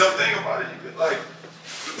 And the dope thing about it, you could like,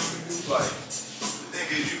 the thing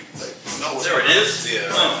is you know what's There it is. Yeah.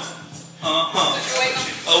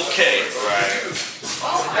 Okay. Right.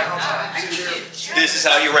 This is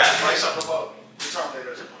how you rap.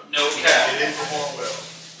 No cap.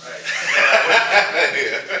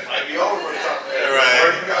 Yeah.